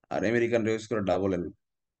 আর আমেরিকানরা ইউজ করে ডাবল এল।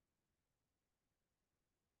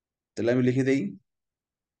 তাহলে আমি লিখে দেই।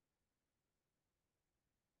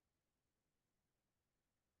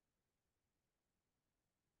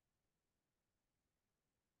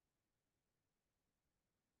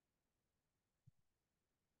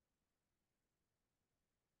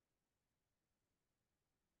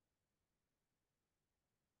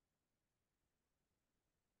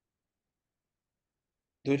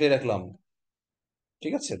 দুইটাই রাখলাম।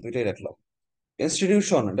 ঠিক আছে, দুইটাই রাখলাম।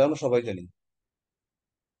 ইনস্টিটিউশন এটা আমরা সবাই জানি,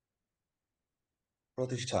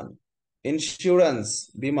 প্রতিষ্ঠান। ইন্স্যুরেন্স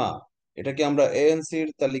বীমা, এটাকে আমরা ANC-র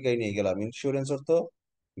তালিকায় নিয়ে গেলাম। ইন্স্যুরেন্স অর্থ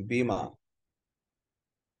বীমা।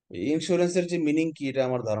 ইন্স্যুরেন্সের যে মিনিং কি এটা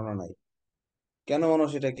আমার ধারণা নাই। কেন মানুষ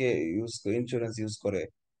এটাকে ইন্স্যুরেন্স ইউজ করে,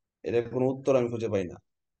 এটার কোনো উত্তর আমি খুঁজে পাই না।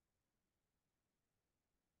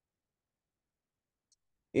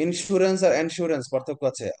 ইন্স্যুরেন্স আর ইন্স্যুরেন্স পার্থক্য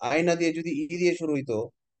আছে। আয়না দিয়ে যদি দিয়ে শুরু হইতো,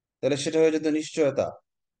 তাহলে সেটা হয়ে যেত নিশ্চয়তা।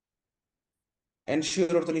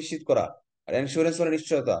 এনশিওর অর্থ নিশ্চিত করা, আর ইন্স্যুরেন্স মানে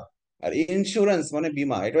নিশ্চয়তা। আর ইন্স্যুরেন্স মানে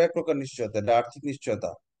বীমা, এটাও এক প্রকার নিশ্চয়তা, এটা আর্থিক নিশ্চয়তা।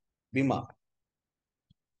 বীমা।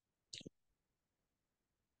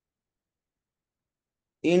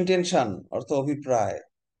 ইনটেনশন অর্থ অভিপ্রায়।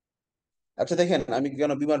 আচ্ছা দেখেন, আমি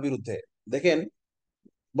কেন বীমার বিরুদ্ধে, দেখেন,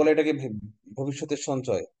 বলে এটাকে ভবিষ্যতের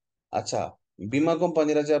সঞ্চয়। আচ্ছা, বীমা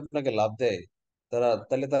কোম্পানিরা যে আপনাকে লাভ দেয়,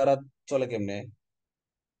 তাহলে তারা চলে কেমনে?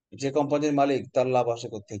 যে কোম্পানির মালিক তার লাভ আসে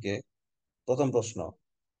থেকে? প্রথম প্রশ্ন।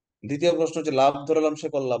 দ্বিতীয় প্রশ্ন, যে লাভ ধরলাম সে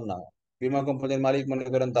করলাম না। বীমা কোম্পানির মালিক মনে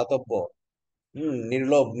করেন দাতব্য,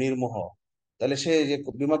 নির্লোভ নির্মোহ। তাহলে সে যে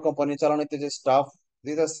বীমা কোম্পানি চালানোতে যে স্টাফ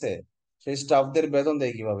দিতেছে, সেই স্টাফদের বেতন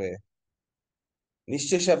দেয় কিভাবে?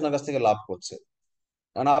 নিশ্চয়ই সে আপনার কাছ থেকে লাভ করছে।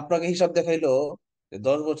 কারণ আপনাকে হিসাব দেখাইলো যে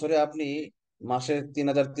 10 বছরে আপনি মাসে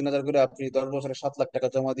 3,000 করে, আপনি 10 বছরে 7 লাখ টাকা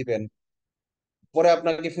জমা দিবেন, পরে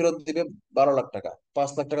আপনাকে ফেরত দিবে 12 লাখ টাকা, 5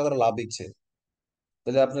 লাখ টাকা ধরে লাভ দিচ্ছে।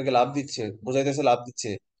 তাহলে আপনাকে লাভ দিচ্ছে, বোঝাইতেছে লাভ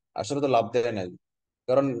দিচ্ছে, আসলে তো লাভ দেয় নাই।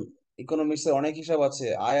 কারণ ইকোনমিক্স এর অনেক হিসাব আছে,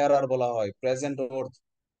 IRR বলা হয়, present worth,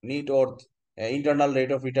 NEET worth, internal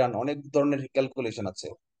rate of return, অনেক ধরনের ক্যালকুলেশন আছে।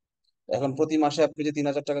 এখন প্রতি মাসে আপনি যে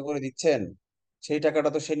 3,000 টাকা করে দিচ্ছেন, সেই টাকাটা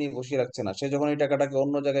তো সে নিয়ে বসিয়ে রাখছে না। সে যখন এই টাকাটাকে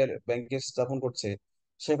অন্য জায়গায় ব্যাংকে স্থাপন করছে,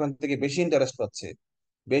 সেখান থেকে বেশি ইন্টারেস্ট পাচ্ছে।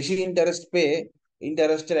 বেশি ইন্টারেস্ট পেয়ে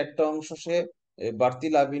ইন্টারেস্টের একটা অংশ সে বাড়তি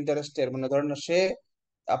লাভ ইন্টারেস্টের, মানে ধরেন না, সে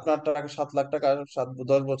আপনার টাকা 7 লাখ টাকা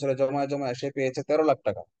 10 বছরে জমায় জমায় সে পেয়েছে 13 লাখ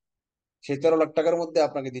টাকা। সেই 13 লাখ টাকার মধ্যে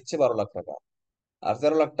আপনাকে দিচ্ছে 12 লাখ টাকা। আর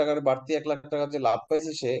 13 লাখ টাকার বাড়তি 1 লাখ টাকা যে লাভ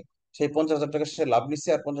পাইছে সে, সেই 50,000 টাকা সে লাভ নিচ্ছে,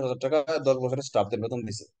 আর 50,000 টাকা 10 বছরের স্টাফদের বেতন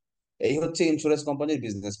দিছে। এই হচ্ছে ইন্স্যুরেন্স কোম্পানির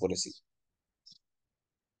বিজনেস পলিসি।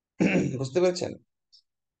 বুঝতে পেরেছেন?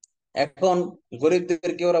 এখন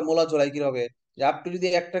গরিবদেরকে ওরা মোলা জোড়ায় কিভাবে, যে আপনি যদি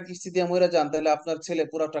একটা কিস্তি দিয়ে মরে যান, তাহলে আপনার ছেলে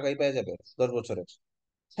পুরো টাকাই পেয়ে যাবে 10 বছরের।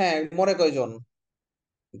 হ্যাঁ, মরে কয়জন?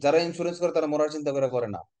 যারা ইন্স্যুরেন্স করে তারা মরার চিন্তা করে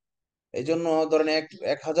না। এই জন্য ধরেন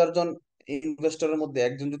 1,000 জন ইনভেস্টরের মধ্যে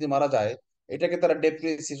একজন যদি মারা যায়, এটাকে তারা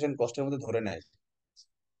ডেপ্রিসিয়েশন কস্টের মধ্যে ধরে নেয়,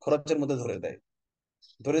 খরচের মধ্যে ধরে দেয়।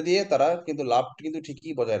 ধরে দিয়ে তারা কিন্তু লাভ কিন্তু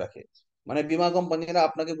ঠিকই বজায় রাখে। মানে বীমা কোম্পানিরা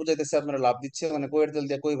আপনাকে বুঝাইতেছে আপনারা লাভ দিচ্ছে, মানে কইয়ের তেল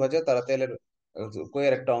দিয়ে কই ভাজে, তারা তেলের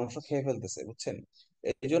কইয়ের একটা অংশ খেয়ে ফেলতেছে, বুঝছেন?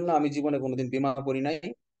 এই জন্য আমি জীবনে কোনোদিন বীমা করি নাই,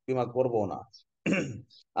 বীমা করবো না।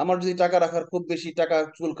 আমার যদি টাকা রাখার খুব বেশি টাকা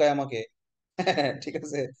চুলকায় আমাকে, ঠিক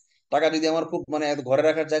আছে, টাকা যদি আমার খুব মানে ঘরে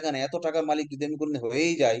রাখার জায়গা নেই, এত টাকার মালিক যদি আমি কোনদিন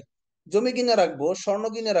হয়েই যাই, জমি কিনে রাখবো, স্বর্ণ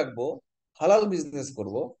কিনে রাখবো, হালাল বিজনেস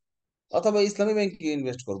করব, অথবা ইসলামী ব্যাংকে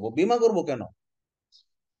ইনভেস্ট করব, বীমা করব কেন?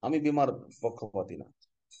 আমি বীমার পক্ষপাতী না।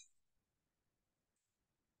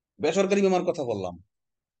 বেসরকারি বীমার কথা বললাম।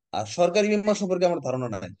 আর সরকারি বীমা সম্পর্কে আমার ধারণা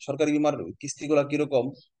নাই, সরকারি বীমার কিস্তিগুলো কিরকম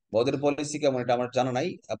বা ওদের পলিসি কেমন, এটা আমার জানা নাই,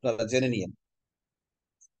 আপনারা জেনে নিয়েন।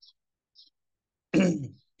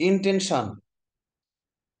 ইন্টেনশন,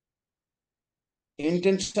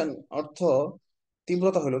 ইন্টেনশন অর্থ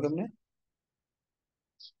তীব্রতা হলো কেমনে?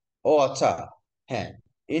 ও আচ্ছা, হ্যাঁ,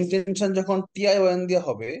 ইন্টেনশন যখন TION দিয়ে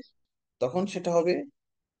হবে, তখন সেটা হবে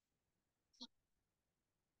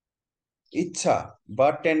ইচ্ছা বা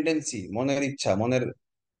টেন্ডেন্সি, মনের ইচ্ছা, মনের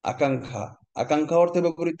আকাঙ্ক্ষা। আকাঙ্ক্ষা অর্থে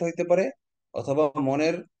ব্যবহৃত হইতে পারে, অথবা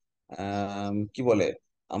মনের কি বলে,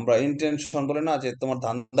 আমরা ইন্টেনশন বলে না, যে তোমার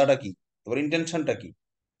ধান্দাটা কি, তোমার ইন্টেনশনটা কি,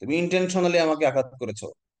 তুমি ইন্টেনশনালি আমাকে আঘাত করেছো,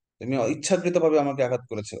 তুমি ইচ্ছাকৃত ভাবে আমাকে আঘাত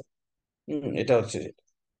করেছো। এটা হচ্ছে।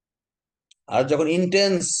 আর যখন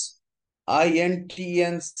ইন্টেন্স,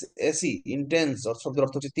 INTENSE, ইন্টেন্স শব্দের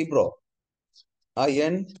অর্থ হচ্ছে তীব্র।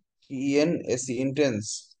 INTENSE, intense.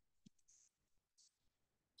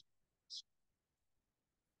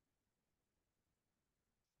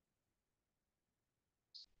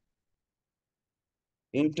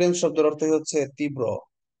 ইন্টেন্স শব্দের অর্থ হচ্ছে তীব্র।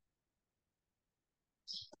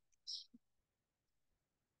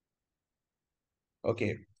 ওকে।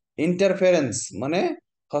 ইন্টারফেরেন্স মানে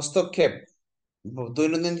হস্তক্ষেপ।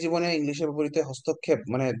 দৈনন্দিন জীবনে ইংলিশে ব্যবহৃত হস্তক্ষেপ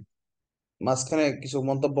মানে মাঝখানে কিছু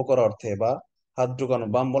মন্তব্য করা অর্থে, বা হাত ঢুকানো,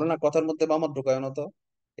 বাম বলে না কথার মধ্যে, বাম হাত ঢুকায় না তো,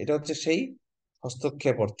 এটা হচ্ছে সেই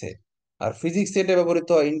হস্তক্ষেপ অর্থে। আর ফিজিক্স এটা ব্যবহৃত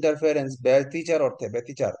হয় ইন্টারফেরেন্স, ব্যতিচার অর্থে,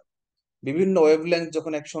 ব্যতিচার। বিভিন্ন ওয়েভলেংথ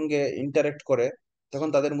যখন একসঙ্গে ইন্টারেক্ট করে, তখন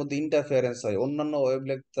তাদের মধ্যে ইন্টারফেরেন্স হয়, অন্যান্য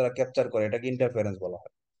ওয়েভলেংথ তারা ক্যাপচার করে, এটাকে ইন্টারফেরেন্স বলা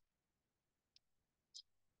হয়।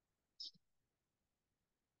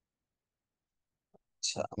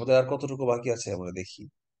 আচ্ছা, আমাদের আর কতটুকু বাকি আছে আমরা দেখি।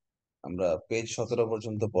 আমরা পেজ 17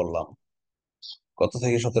 পর্যন্ত পড়লাম। কত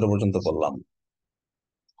থেকে 17 পর্যন্ত পড়লাম?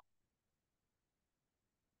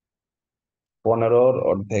 15-র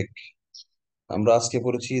অর্ধেক। আমরা আজকে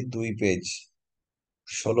পড়েছি 2 পেজ,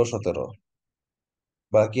 16-17।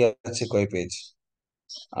 বাকি আছে কয় পেজ?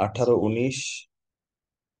 18, 19,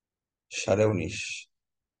 19.5।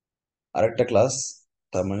 আরেকটা ক্লাস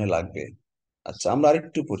তার মানে লাগবে। আচ্ছা, আমরা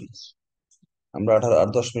আরেকটু পড়ি। আমরা 18 আর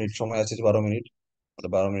 10 মিনিট সময় আছে, 12 মিনিট, আমরা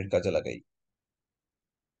 12 মিনিট কাজে লাগাই।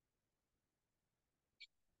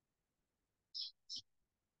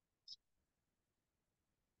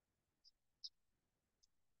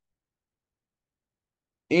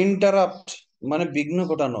 ইন্টারাপ্ট মানে বিঘ্ন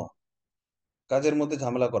ঘটানো, কাজের মধ্যে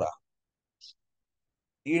ঝামেলা করা।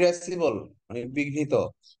 ইরেসিবল মানে বিঘ্নিত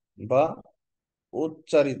বা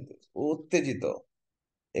উচ্চারিত, উত্তেজিত।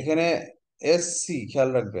 এখানে SC খেয়াল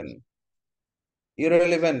রাখবেন।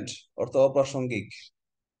 ইররেলেভেন্ট অর্থ অপ্রাসঙ্গিক।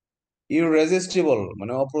 ইররেজিস্টিবল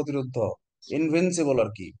মানে অপ্রতিরোধ্য, ইনভিনসিবল আর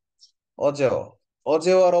কি, অজেয়।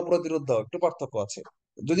 অজেয় আর অপ্রতিরোধ্য একটু পার্থক্য আছে,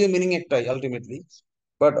 যদিও মিনিং একটাই আলটিমেটলি,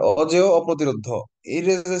 বাট অজেয় অপ্রতিরোধ্য।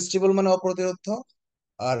 ইররেজিস্টিবল মানে অপ্রতিরোধ্য,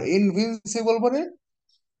 আর ইনভিনসিবল মানে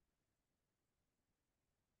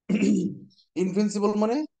ইনভিনসিবল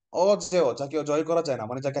মানে অজেয়, যাকে জয় করা যায় না,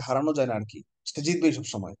 মানে যাকে হারানো যায় না আর কি, সে জিতবেই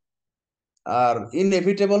সবসময়। আর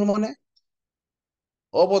ইনএভিটেবল মানে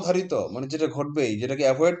অবধারিত, মানে যেটা ঘটবেই, যেটাকে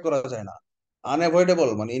অ্যাভয়েড করা যায় না। আনএভয়েডেবল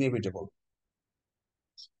মানে ইনএভিটেবল।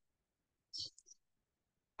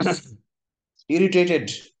 ইরিটেটেড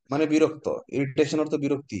মানে বিরক্ত, ইরিটেশন অর্থ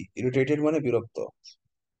বিরক্তি, ইরিটেটেড মানে বিরক্ত।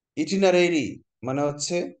 ইটিনারেরি মানে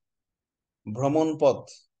হচ্ছে ভ্রমণ পথ,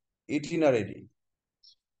 ইটিনারেরি।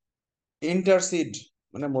 ইন্টারসিড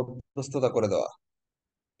মানে মধ্যস্থতা করে দেওয়া,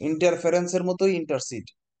 ইন্টারফারেন্সের মতোই ইন্টারসিড।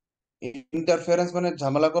 ইন্টারফারেন্স মানে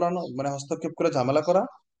ঝামেলা করানো, মানে হস্তক্ষেপ করে ঝামেলা করা।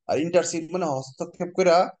 আর ইন্টারসিড মানে হস্তক্ষেপ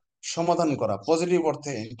করে সমাধান করা, পজিটিভ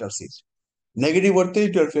অর্থে ইন্টারসিড, নেগেটিভ অর্থে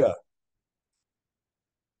interfere.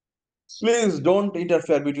 Please don't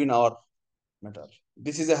interfere between hour matter,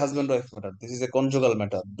 this is a husband wife matter, this is a conjugal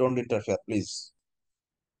matter, don't interfere please.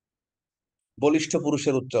 বলিষ্ঠ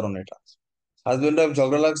পুরুষের উচ্চারণ এটা। হাজবেন্ড ওয়াইফ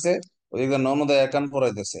ঝগড়া লাগছে, ওইদিকে ননদ একান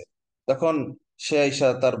পড়াইতেছে, তখন সে আইসা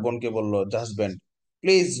তার বোনকে বলল, husband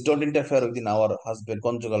please don't interfere within hour husband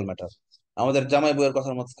conjugal matter, আমাদের জামাই বউয়ের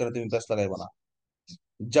কথার মাঝখানে তুমি প্যাঁচ লাগাইবা না।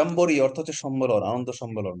 জাম্বরি অর্থ হচ্ছে সম্মেলন, আনন্দ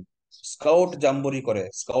সম্মেলন। স্কাউট জাম্বরি করে,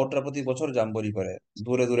 স্কাউটরা প্রতি বছর জাম্বরি করে,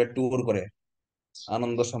 দূরে দূরে ট্যুর করে,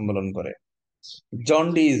 আনন্দ সম্মেলন করে।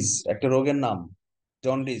 জন্ডিস একটা রোগের নাম,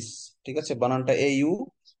 জন্ডিস, ঠিক আছে, বানানটা AU,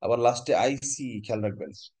 আবার লাস্টে IC, খেয়াল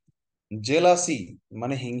রাখবেন। জেলাসি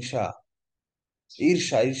মানে হিংসা,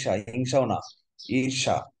 ঈর্ষা, ঈর্ষা, হিংসাও না,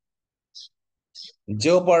 ঈর্ষা।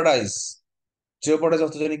 জিওপারডাইজ, জিওপারডাইজ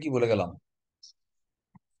অর্থ জানি কি বলে গেলাম।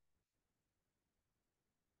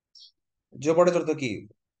 জিওপারডাইজ অর্থ কি?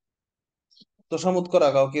 তোষামোদ করা,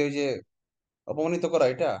 কাউকে ওই যে অপমানিত করা,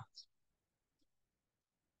 এটা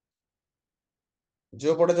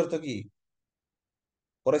জিওপারডাইজ অর্থ কি?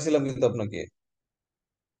 করেছিলাম কিন্তু আপনাকে,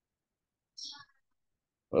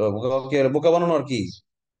 কাউকে বোকা বানানো আর কি,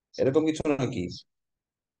 এরকম কিছু নাকি?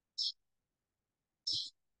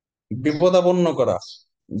 বিপদাপন্ন করা,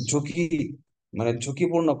 ঝুঁকি মানে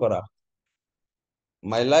ঝুঁকিপূর্ণ করা।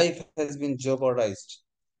 My life has been জিওপারডাইজড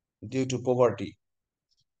due to poverty.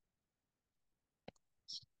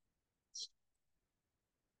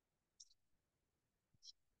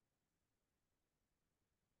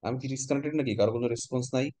 আমি কি ডিসকানেক্টেড নাকি? কারো কোনো রেসপন্স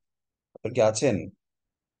নাই? আপনার কি আছেন?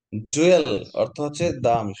 জুয়েল অর্থ হচ্ছে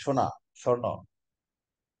দাম, সোনা, স্বর্ণ।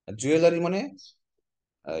 জুয়েলারি মানে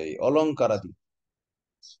এই অলংকার আদি,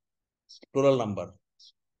 প্লুরাল নাম্বার।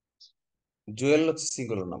 জুয়েল হচ্ছে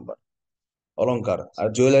সিঙ্গুলার নাম্বার, অলংকার। আর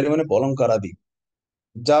জুয়েলারি মানে অলংকার আদি।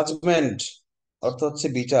 জাজমেন্ট অর্থ হচ্ছে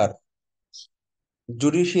বিচার।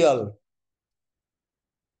 জুডিশিয়াল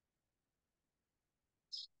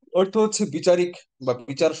অর্থ হচ্ছে বিচারিক বা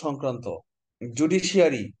বিচার সংক্রান্ত।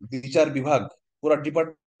 জুডিশিয়ারি বিচার বিভাগ, পুরো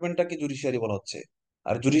ডিপার্টমেন্টটাকে জুডিশিয়ারি বলা হচ্ছে।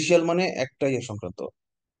 আর জুডিশিয়াল মানে একটাই এর সংক্রান্ত।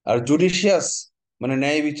 আর জুডিশিয়াস মানে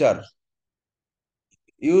ন্যায় বিচার।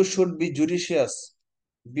 You should be judicious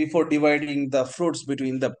before dividing the fruits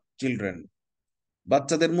between the children.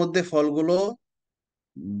 বাচ্চাদের মধ্যে ফলগুলো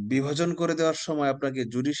বিভাজন করে দেওয়ার সময় আপনাকে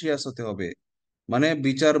জুডিশিয়াস হতে হবে, মানে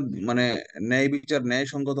বিচার, মানে ন্যায় বিচার, ন্যায়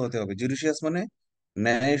সঙ্গত হতে হবে। জুডিশিয়াস মানে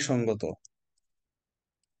ন্যায় সঙ্গত।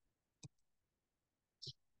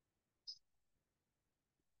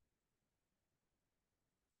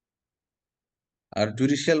 আর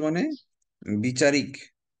জুডিশিয়াল মানে বিচারিক।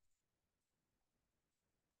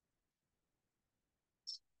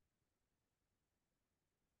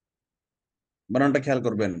 বানানটা খেয়াল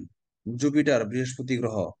করবেন। জুপিটার বৃহস্পতি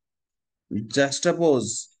গ্রহ। জাস্টাপোজ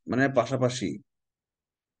মানে পাশাপাশি।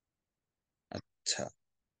 আচ্ছা,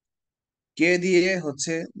 কে দিয়ে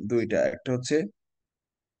হচ্ছে দুইটা, একটা হচ্ছে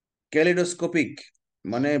ক্যালিডোস্কোপিক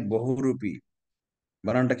মানে বহুরূপী।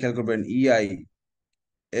 বানানটা খেয়াল করবেন,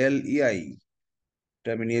 LEI, এটা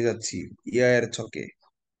আমি নিয়ে যাচ্ছি ইআই এর ছকে।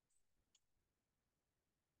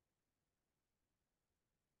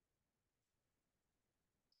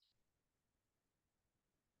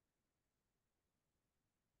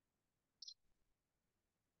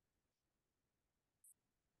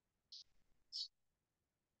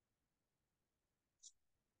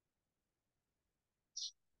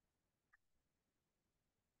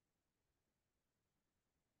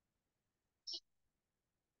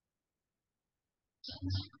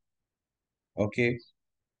 ওকে।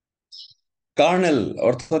 কার্নেল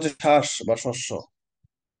অর্থ হচ্ছে শ্বাস বা শস্য।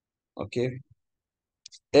 ওকে।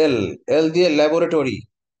 এল, এল দিয়ে ল্যাবরেটরি,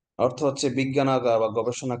 অর্থ হচ্ছে বিজ্ঞানাগার বা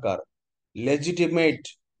গবেষণাগার। লেজিটিমেট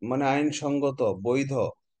মানে আইনসঙ্গত, বৈধ।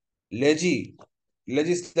 লেজি,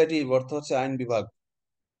 লেজিসলেটিভ অর্থ হচ্ছে আইন বিভাগ।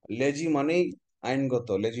 লেজি মানেই আইনগত,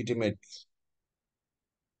 লেজিটিমেট।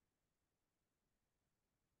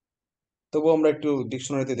 তবু আমরা একটু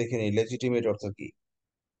ডিকশনারিতে দেখে নিই লেজিটিমেট অর্থ কি।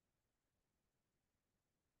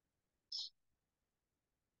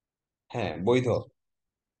 হ্যাঁ, বৈধ।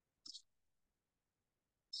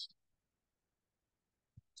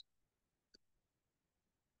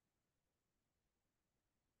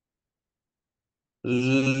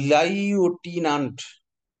 লাইউটিনান্ট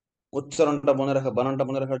উচ্চারণটা মনে রাখা, বানানটা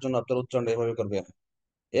মনে রাখার জন্য আপনার উচ্চারণটা এভাবে করবেন।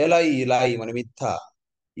 এল আই, লাই মানে মিথ্যা,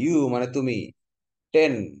 ইউ মানে তুমি,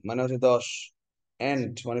 টেন মানে হচ্ছে 10,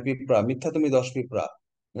 এন্ট মানে পিঁপড়া, মিথ্যা তুমি 10 পিঁপড়া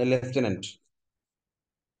মানে লেফটেন্যান্ট।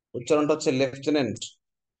 উচ্চারণটা হচ্ছে লেফটেন্যান্ট,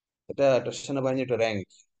 এটা একটা সেনাবাহিনীর একটা র্যাঙ্ক।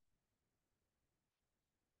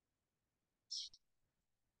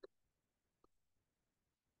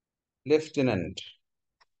 লেফটেন্যান্ট।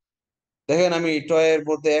 দেখেন আমি টয়ের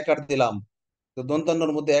মধ্যে একার দিলাম, তো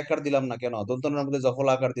দন্তান্নর মধ্যে একার দিলাম না কেন, দন্তান্নর মধ্যে জফল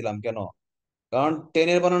আকার দিলাম কেন? কারণ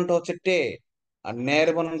টেনের বানানটা হচ্ছে টে, আর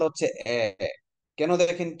ন্যায়ের বানানটা হচ্ছে এ। কেন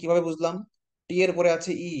দেখেন কিভাবে বুঝলাম? টি এর পরে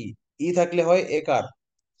আছে ই, ই থাকলে হয় একার,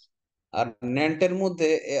 আর ন্যান্টের মধ্যে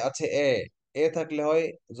এ আছে এ, এ থাকলে হয়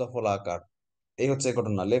জফলা আকার। এই হচ্ছে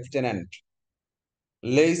ঘটনা। লেফটেন্যান্ট।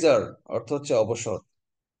 লেজার অর্থ হচ্ছে অবসর,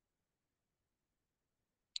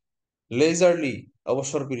 লেজারলি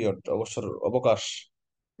অবসর পিরিয়ড, অবসর অবকাশ।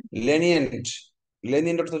 লেনিয়েন্ট,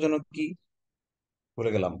 লেনিয়েন্ট অর্থ যেন কি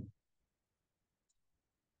ভুলে গেলাম।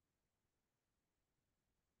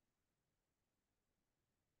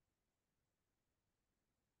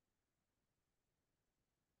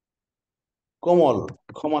 কোমল,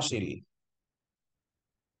 ক্ষমাশীল,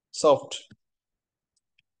 সফট।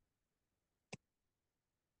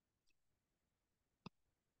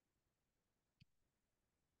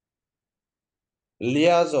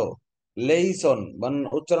 লিয়াজো, লেইসন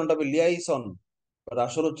উচ্চারণটা হবে লিয়াইসন, আর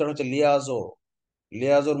আসল উচ্চারণ হচ্ছে লিয়াজো।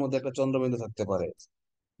 লিয়াজোর মধ্যে একটা চন্দ্রবিন্দু থাকতে পারে।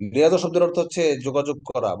 লিয়াজো শব্দের অর্থ হচ্ছে যোগাযোগ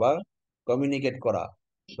করা বা কমিউনিকেট করা।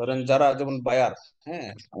 ধরেন যারা যেমন বায়ার, হ্যাঁ,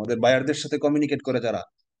 আমাদের বায়ারদের সাথে কমিউনিকেট করে যারা,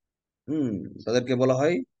 হুম, তাদেরকে বলা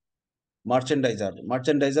হয় মার্চেন্ডাইজার।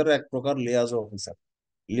 মার্চেন্ডাইজার এক প্রকার লিয়াজো অফিসার।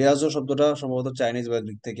 লিয়াজো শব্দটা সম্ভবত চাইনিজ বা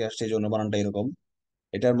গ্রিক থেকে আসছে, এই জন্য বানানটা এরকম।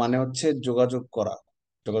 এটার মানে হচ্ছে যোগাযোগ করা,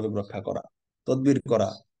 যোগাযোগ রক্ষা করা, তদবির করা।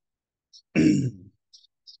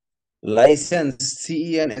 Licence,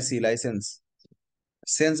 সিইএনএসি, licence.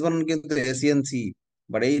 সেন্স বানান কিন্তু এসিএনসি,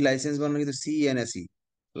 বাট এই লাইসেন্স বানান কিন্তু সিইএনএসি।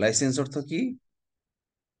 লাইসেন্স অর্থ কি?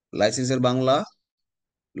 লাইসেন্সের বাংলা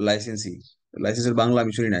লাইসেন্সি। লাইসেন্সের বাংলা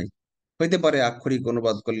আমি শুনি নাই, হইতে পারে আক্ষরিক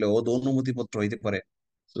অনুবাদ করলে ও অনুমতিপত্র হইতে পারে।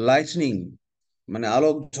 লাইটনিং মানে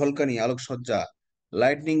আলোক ঝলকানি, আলোক সজ্জা।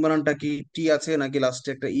 লাইটনিং বানানটা কি টি আছে নাকি লাস্টে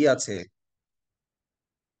একটা ই আছে?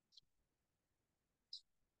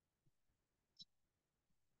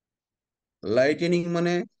 লাইটেনিং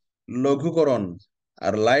মানে লঘুকরণ,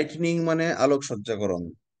 আর লাইটনিং মানে আলোক সজ্জাকরণ।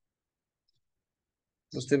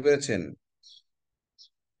 বুঝতে পেরেছেন?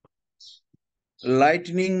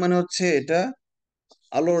 লাইটনিং মানে হচ্ছে এটা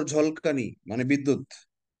আলোর ঝলকানি মানে বিদ্যুৎ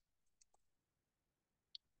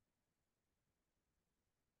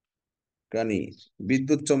কানি,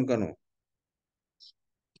 বিদ্যুৎ চমকানো।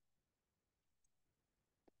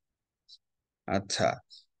 আচ্ছা,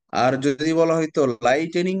 আর যদি বলা হয়তো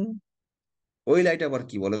লাইটেনিং, ওই লাইট আবার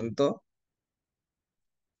কি বলেন তো?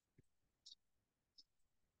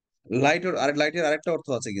 লাইটের আরেকটা অর্থ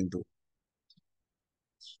আছে কিন্তু।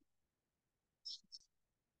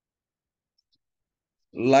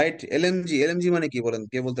 লাইট, এলএমজি, এলএমজি মানে কি বলেন,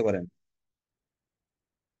 কে বলতে পারেন?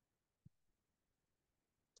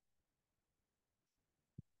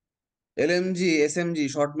 LMG, SMG,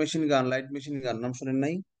 short machine gun, light machine gun, নাম শুনেন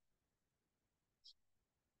নাই?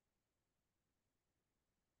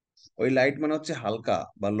 ওই লাইট মানে হচ্ছে হালকা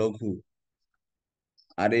বা লঘু,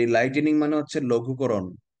 আর এই লাইটেনিং মানে হচ্ছে লঘুকরণ।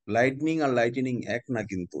 লাইটনিং আর লাইটেনিং এক না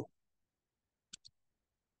কিন্তু।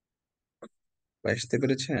 বুঝতে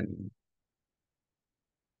পেরেছেন?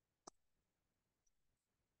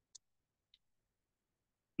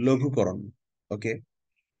 লঘুকরণ। ওকে।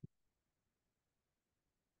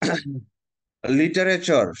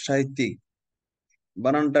 লিটারেচার, সাহিত্যিক।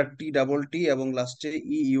 বানানটা টি ডাবল টি এবং লাস্টে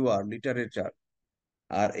ই ইউ আর, লিটারেচার।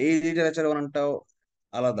 আর এই লিটারেচার বানানটাও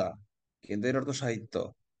আলাদা, কিন্তু এর অর্থ সাহিত্য।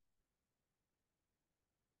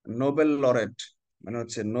 নোবেল লরেট মানে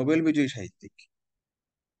হচ্ছে নোবেল বিজয়ী সাহিত্যিক।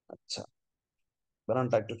 আচ্ছা,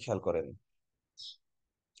 বানানটা একটু খেয়াল করেন।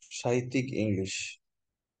 সাহিত্যিক ইংলিশ।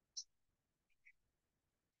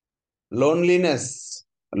 লোনলিনেস,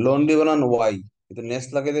 লোনলি বানান ওয়াই, কিন্তু নেস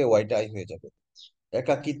লাগে দিয়ে ওয়াইটা আই হয়ে যাবে।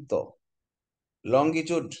 একাকিত্ব।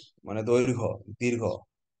 লঙ্গিচুড মানে দৈর্ঘ্য, দীর্ঘ।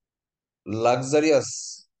 লাক্সারিয়াস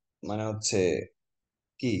মানে হচ্ছে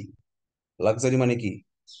কি? লাক্সারি মানে কি?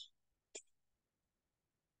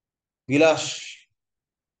 বিলাস।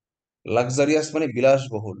 লাক্সারিয়াস মানে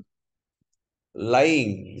বিলাসবহুল। লাইং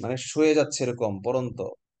মানে শুয়ে যাচ্ছে এরকম পরন্ত।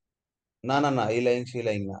 না না না, এই লাইন সেই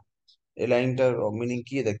লাইন না, এই লাইনটার মিনিং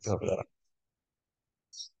কি দেখতে হবে দাঁড়া।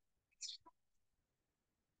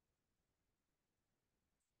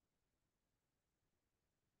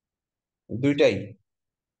 দুইটাই।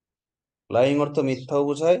 লাইং অর্থ মিথ্যাও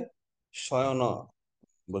বোঝায়, শয়ন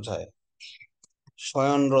বোঝায়?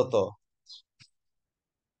 শয়নরত,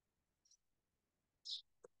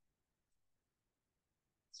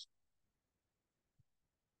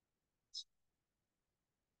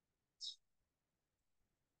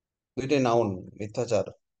 দুইটাই নাউন, মিথ্যাচার।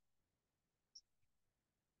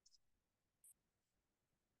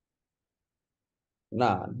 না,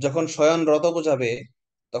 যখন শয়নরত বোঝাবে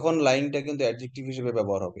তখন লাইনটা কিন্তু অ্যাডজেক্টিভ হিসেবে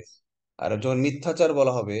ব্যবহার হবে। আর যখন মিথ্যাচার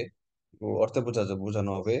বলা হবে, অর্থে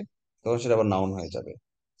বোঝানো হবে, তখন সেটা আবার নাউন হয়ে যাবে।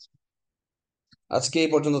 আজকে এই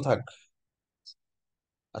পর্যন্ত থাক।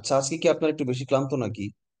 আচ্ছা, আজকে কি আপনার একটু বেশি ক্লান্ত নাকি?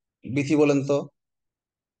 বিথি বলেন তো।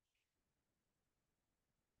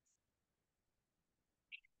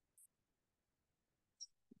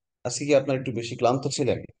 আজকে কি আপনার একটু বেশি ক্লান্ত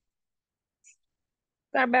ছিলেন?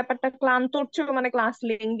 তার ব্যাপারটা ক্লান্তর চেয়ে মানে ক্লাস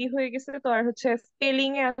লেংদি হয়ে গেছে তো, আর হচ্ছে স্পেলিং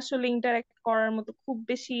এ আসলে ইন্টারেক্ট করার মতো খুব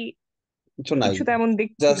বেশি কিছু নাই, কিছু তেমন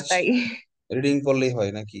দেখছি না জাস্ট তাই। রিডিং করলেই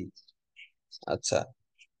হয় নাকি? আচ্ছা,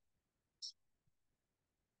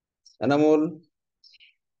 এনামুল,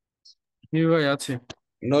 জি ভাই আছে।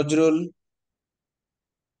 নজরুল,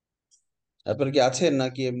 আপনার কি আছেন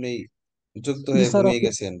নাকি এমনি যুক্ত জি হয়ে স্যার ঘুমিয়ে আছে।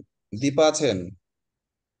 গেছেন? দীপা আছেন?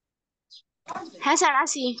 হ্যাঁ স্যার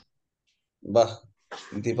আছি। বাহ,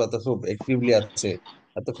 দীপা তো খুব অ্যাক্টিভলি আছে।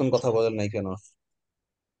 এতক্ষণ কথা বলেন নাই কেন?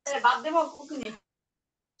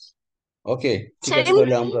 ওকে, ঠিক স্যার আছে,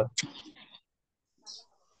 তাহলে আমরা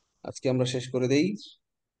আজকে আমরা শেষ করে দেই।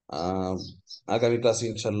 আহ আগামী ক্লাস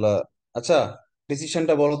ইনশাল্লাহ। আচ্ছা,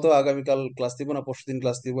 ডিসিশনটা বলো তো, আগামীকাল ক্লাস দিব না পরশুদিন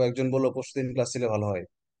ক্লাস দিব? একজন বললো পরশুদিন ক্লাস দিলে ভালো হয়,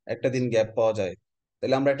 একটা দিন গ্যাপ পাওয়া যায়।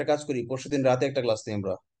 তাহলে আমরা একটা কাজ করি, পরশুদিন রাতে একটা ক্লাস নিই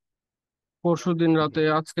আমরা। পরশুদিন রাতে?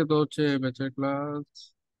 আজকে তো হচ্ছে ব্যাচের ক্লাস।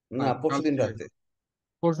 না, পরশুদিন কালকে? রাতে।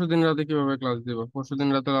 পরশুদিন রাতে কিভাবে ক্লাস দিব? পরশুদিন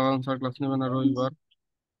রাতে লালন স্যার ক্লাস নেবে না রবিবার?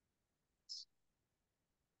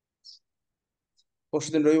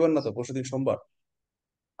 পরশুদিন রবিবার না তো, পরশুদিন সোমবার।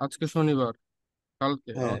 আজকে শনিবার।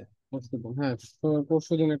 কালকে হ্যাঁ, পরশুদিন, হ্যাঁ।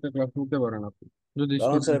 পরশুদিন একটা ক্লাস নিতে পারেন আপনি, যদি লালন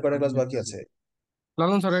স্টুডেন্ট স্যারের কয়টা ক্লাস বাকি আছে?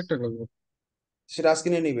 লালন স্যার একটা ক্লাস। সেটা আজকে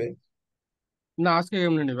নিয়ে নিবে। না, আজকে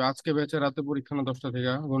কেমনে নেবে? আজকে ব্যাচে রাতে পরীক্ষা না 10টা থেকে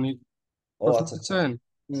গণিত। ও প্রশ্ন আচ্ছা আচ্ছা। লিখছেন?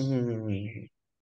 হুম হুম হুম হুম হুম।